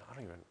mean, I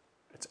don't even.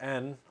 It's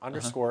N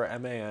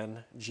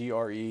 _MANGRETTA.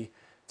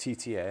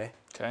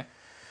 Okay.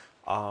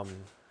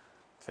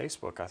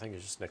 Facebook, I think,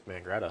 is just Nick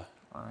Mangretta.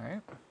 All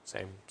right.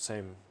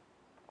 Same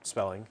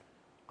spelling.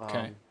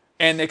 Okay.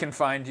 And they can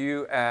find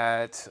you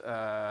at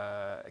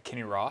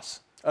Kenny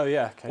Ross. Oh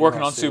yeah,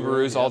 working on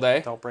Subarus all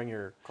day. Don't bring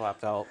your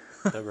clapped out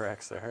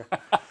WRX there.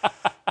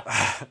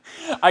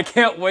 I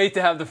can't wait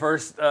to have the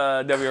first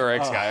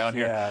WRX guy on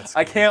here. Yeah,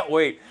 I can't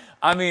wait.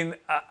 I mean,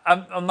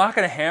 I'm not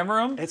going to hammer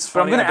him. It's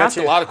funny. But I'm going to ask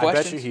a lot of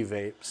questions. I bet you he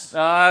vapes.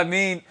 I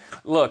mean,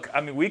 look,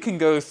 we can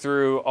go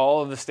through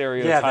all of the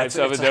stereotypes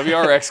of a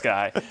WRX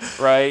guy,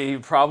 right? He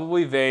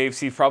probably vapes.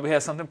 He probably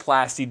has something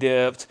plasti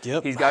dipped.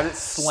 Yep. He's got it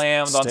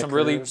slammed on some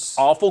really Stickers.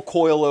 awful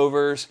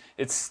coilovers.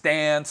 It's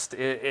stanced.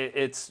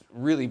 It's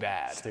really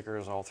bad.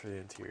 Stickers all through the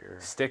interior.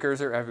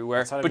 Stickers are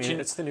everywhere. But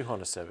it's the new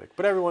Honda Civic.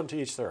 But everyone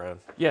to each their own.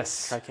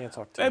 Yes. I can't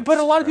talk to. But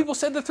a lot of people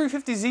said the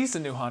 350Z is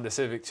the new Honda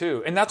Civic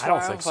too, and that's why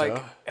I was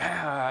like,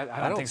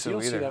 I don't think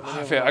so either.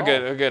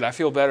 Good. I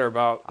feel better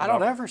about. I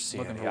don't ever see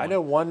looking any. for I one.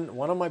 know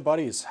one of my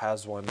buddies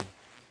has one,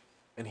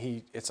 and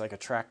it's like a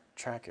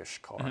trackish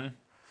car.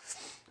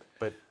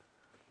 But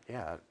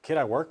yeah, a kid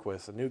I work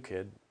with, a new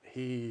kid,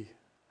 he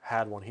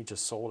had one. He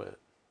just sold it.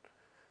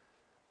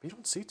 But you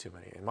don't see too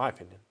many, in my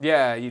opinion.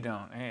 Yeah, you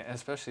don't,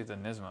 especially the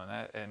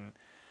Nismo. And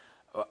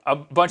a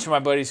bunch of my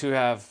buddies who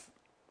have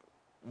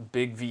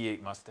big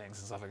V8 Mustangs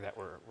and stuff like that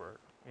were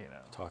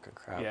Talking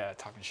crap. yeah,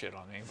 talking shit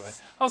on me. But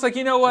I was like,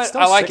 you know what? It's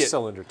still I like it.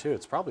 Six-cylinder too.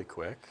 It's probably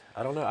quick.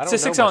 I don't know. It's a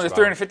six-cylinder,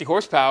 350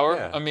 horsepower.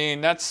 Yeah. I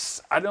mean,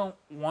 I don't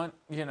want,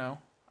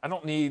 I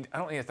don't need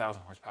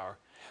 1,000 horsepower.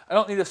 I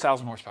don't need a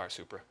 1,000 horsepower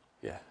Supra.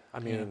 Yeah. I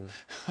mean,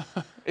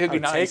 It'd be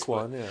I'd nice. take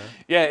one. Yeah.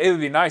 Yeah, it would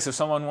be nice if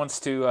someone wants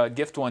to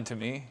gift one to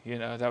me.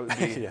 That would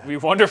be Yeah. be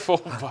wonderful.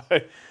 But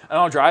and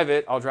I'll drive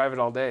it. I'll drive it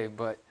all day.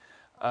 But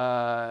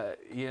I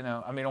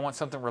want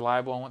something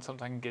reliable. I want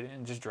something I can get in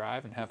and just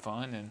drive and have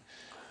fun and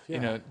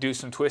do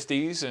some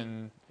twisties.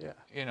 And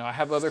I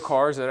have other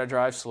cars that I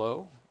drive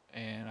slow,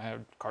 and I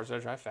have cars that I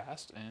drive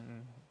fast.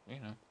 And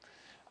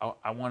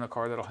I want a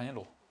car that'll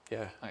handle.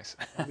 Yeah. Nice.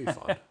 That'd be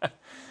fun.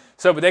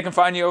 So, but they can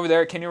find you over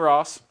there at Kenny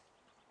Ross.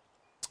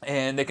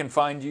 And they can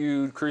find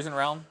you cruising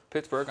around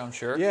Pittsburgh, I'm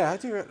sure. Yeah, I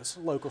do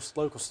some local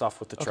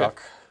stuff with the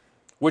truck.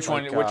 Which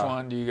one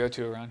do you go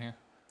to around here?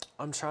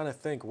 I'm trying to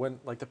think when,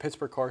 like the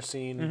Pittsburgh car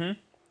scene.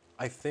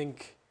 I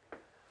think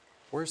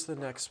Where's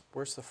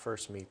the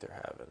first meet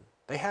they're having?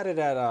 They had it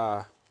at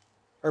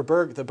the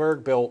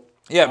Berg built.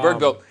 Yeah, Berg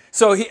built.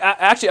 So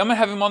actually, I'm gonna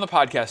have him on the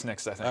podcast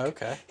next. I think.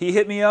 Okay. He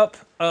hit me up.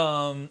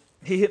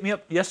 He hit me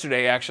up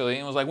yesterday actually,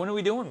 and was like, "When are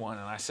we doing one?"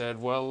 And I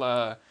said, "Well,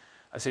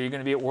 I said, you're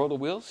gonna be at World of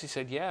Wheels?" He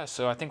said, "Yeah."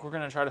 So I think we're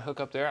gonna try to hook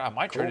up there. I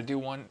might try to do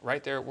one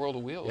right there at World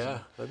of Wheels. Yeah,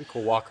 that'd be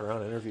cool. Walk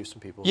around, interview some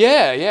people.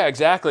 Yeah,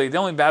 exactly. The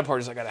only bad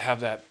part is I gotta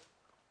have that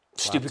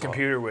stupid Laptop.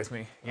 computer with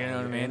me. You know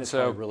what I mean? And it's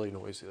So probably really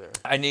noisy there.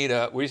 I need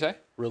what do you say?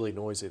 Really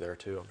noisy there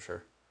too, I'm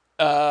sure.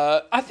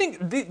 I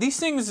think these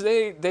things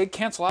they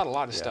cancel out a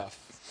lot of stuff.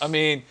 I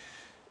mean,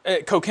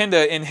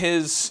 Kokinda in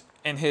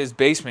his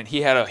basement,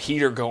 he had a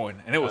heater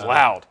going and it was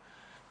loud,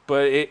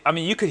 but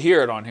you could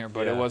hear it on here,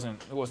 but it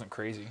wasn't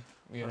crazy,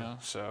 you know.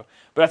 So,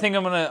 but I think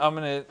I'm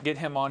gonna get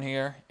him on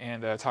here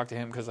and talk to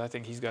him because I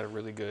think he's got a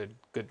really good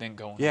thing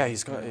going. Yeah,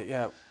 he's got.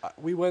 Yeah,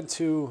 we went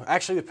to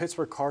actually the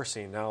Pittsburgh car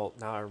scene. Now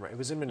I remember it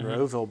was in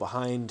Monroeville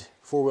behind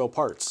Four Wheel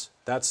Parts.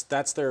 That's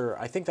their.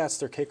 I think that's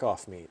their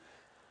kickoff meet.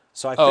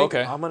 So I think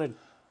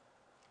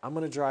I'm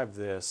gonna drive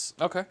this.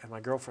 Okay. And my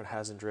girlfriend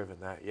hasn't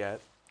driven that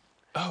yet.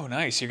 Oh,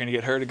 nice. You're gonna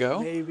get her to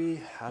go?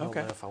 Maybe. I don't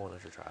know if I want her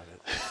to drive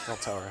it. I'll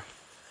tell her.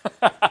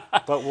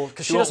 But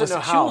because she doesn't know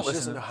how. She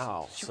doesn't know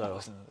how. She so won't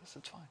listen to this.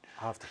 It's fine.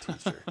 I'll have to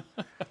teach her.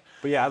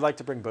 But yeah, I'd like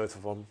to bring both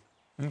of them.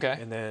 Okay.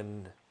 And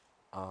then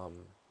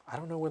I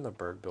don't know when the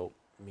Berg built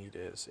meet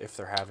is, if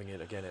they're having it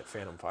again at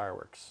Phantom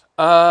Fireworks.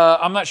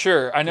 I'm not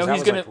sure. I know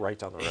he's gonna. Like right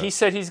down the road. He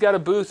said he's got a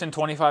booth and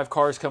 25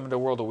 cars coming to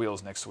World of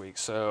Wheels next week.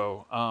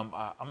 So I'm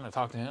gonna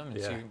talk to him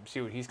and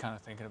see what he's kind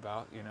of thinking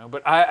about, you know.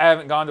 But I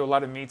haven't gone to a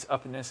lot of meets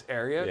up in this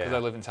area because I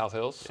live in South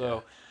Hills.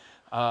 So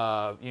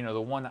you know, the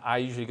one I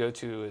usually go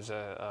to is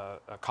a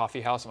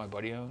coffee house that my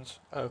buddy owns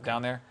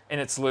down there, and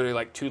it's literally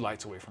like 2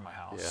 lights away from my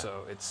house. Yeah.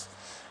 So it's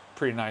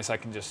pretty nice. I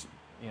can just,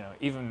 you know,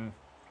 even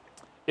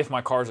if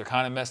my cars are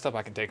kind of messed up,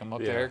 I can take them up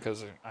there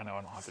because I know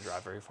I don't have to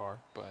drive very far.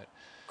 But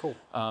cool.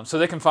 So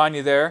they can find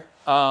you there.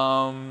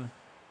 In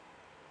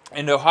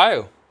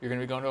Ohio, you're going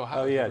to be going to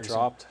Ohio. Oh yeah, it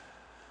dropped.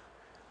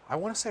 I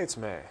want to say it's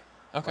May.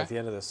 Okay. At the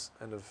end of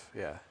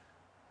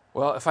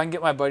Well, if I can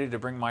get my buddy to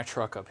bring my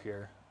truck up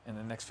here in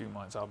the next few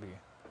months, I'll be.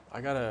 I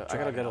gotta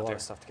get a lot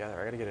of stuff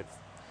together. I gotta get it.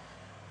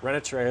 Rent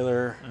a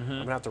trailer. I'm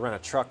gonna have to rent a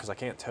truck because I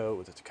can't tow it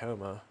with a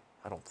Tacoma.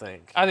 I don't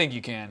think. I think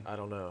you can. I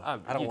don't know. I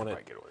don't want to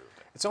get away with it.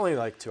 It's only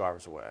like 2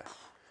 hours away.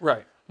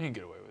 Right. You can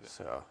get away with it.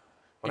 So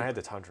when I had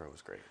the Tundra, it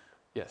was great.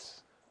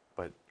 Yes.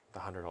 But the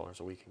 $100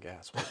 a week in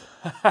gas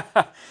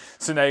wasn't.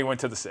 So now you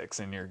went to the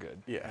 6 and you're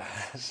good. Yeah.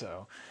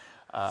 So,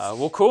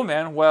 well, cool,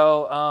 man.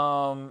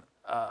 Well,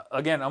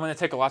 again, I'm going to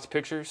take lots of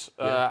pictures.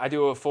 I'm going to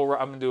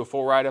do a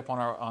full write up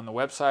on the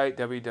website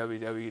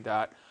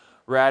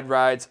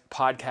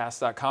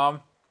www.radridespodcast.com.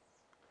 I'm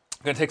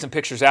going to take some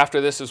pictures after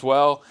this as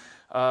well.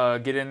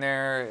 Get in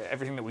there,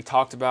 everything that we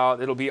talked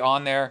about, it'll be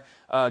on there.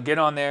 Get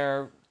on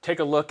there, take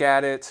a look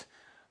at it.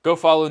 Go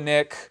follow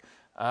Nick.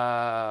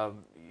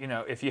 You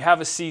know, if you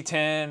have a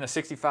C10, a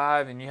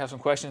 65, and you have some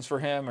questions for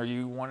him, or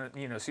you want to,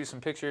 you know, see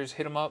some pictures,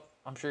 hit him up.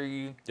 I'm sure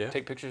you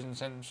take pictures and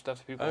send stuff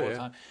to people all the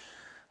time.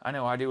 I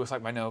know I do with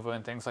like my Nova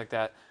and things like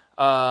that.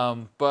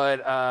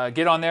 But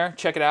get on there,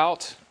 check it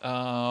out,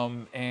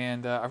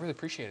 and I really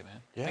appreciate it,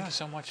 man. Yeah. Thank you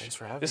so much. Thanks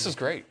for having me. This is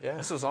great. Yeah.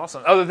 This is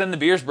awesome. Other than the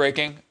beer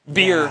breaking,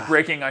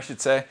 I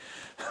should say.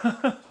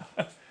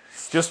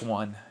 Just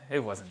one.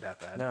 It wasn't that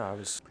bad. No, I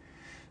was.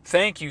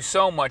 Thank you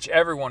so much,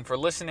 everyone, for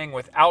listening.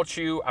 Without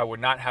you, I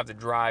would not have the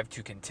drive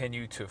to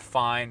continue to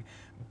find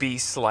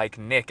beasts like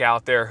Nick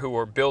out there who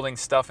are building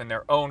stuff in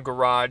their own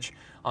garage,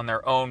 on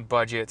their own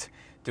budget,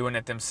 doing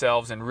it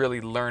themselves, and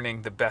really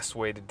learning the best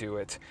way to do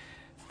it.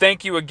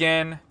 Thank you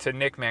again to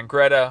Nick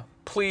Mangretta.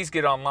 Please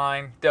get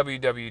online,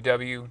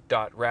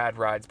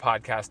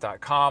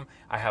 www.radridespodcast.com.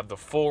 I have the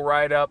full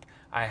write-up.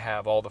 I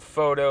have all the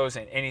photos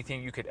and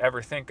anything you could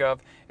ever think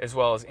of, as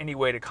well as any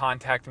way to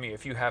contact me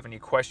if you have any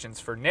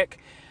questions for Nick.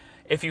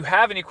 If you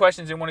have any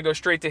questions and want to go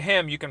straight to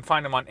him, you can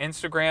find him on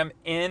Instagram,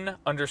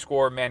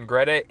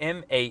 _Mangretta,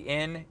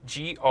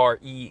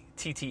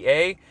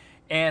 MANGRETTA,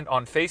 and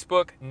on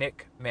Facebook,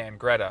 Nick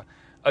Mangretta.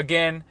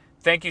 Again,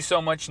 thank you so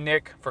much,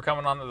 Nick, for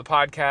coming on to the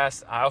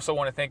podcast. I also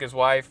want to thank his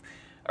wife,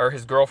 or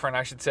his girlfriend,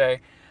 I should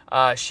say.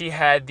 She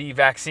had the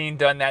vaccine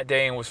done that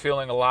day and was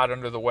feeling a lot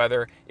under the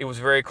weather. It was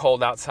very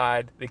cold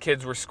outside. The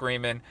kids were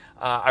screaming.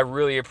 I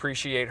really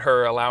appreciate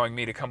her allowing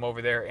me to come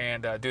over there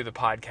and do the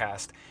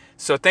podcast.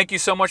 So thank you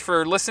so much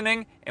for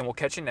listening, and we'll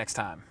catch you next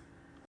time.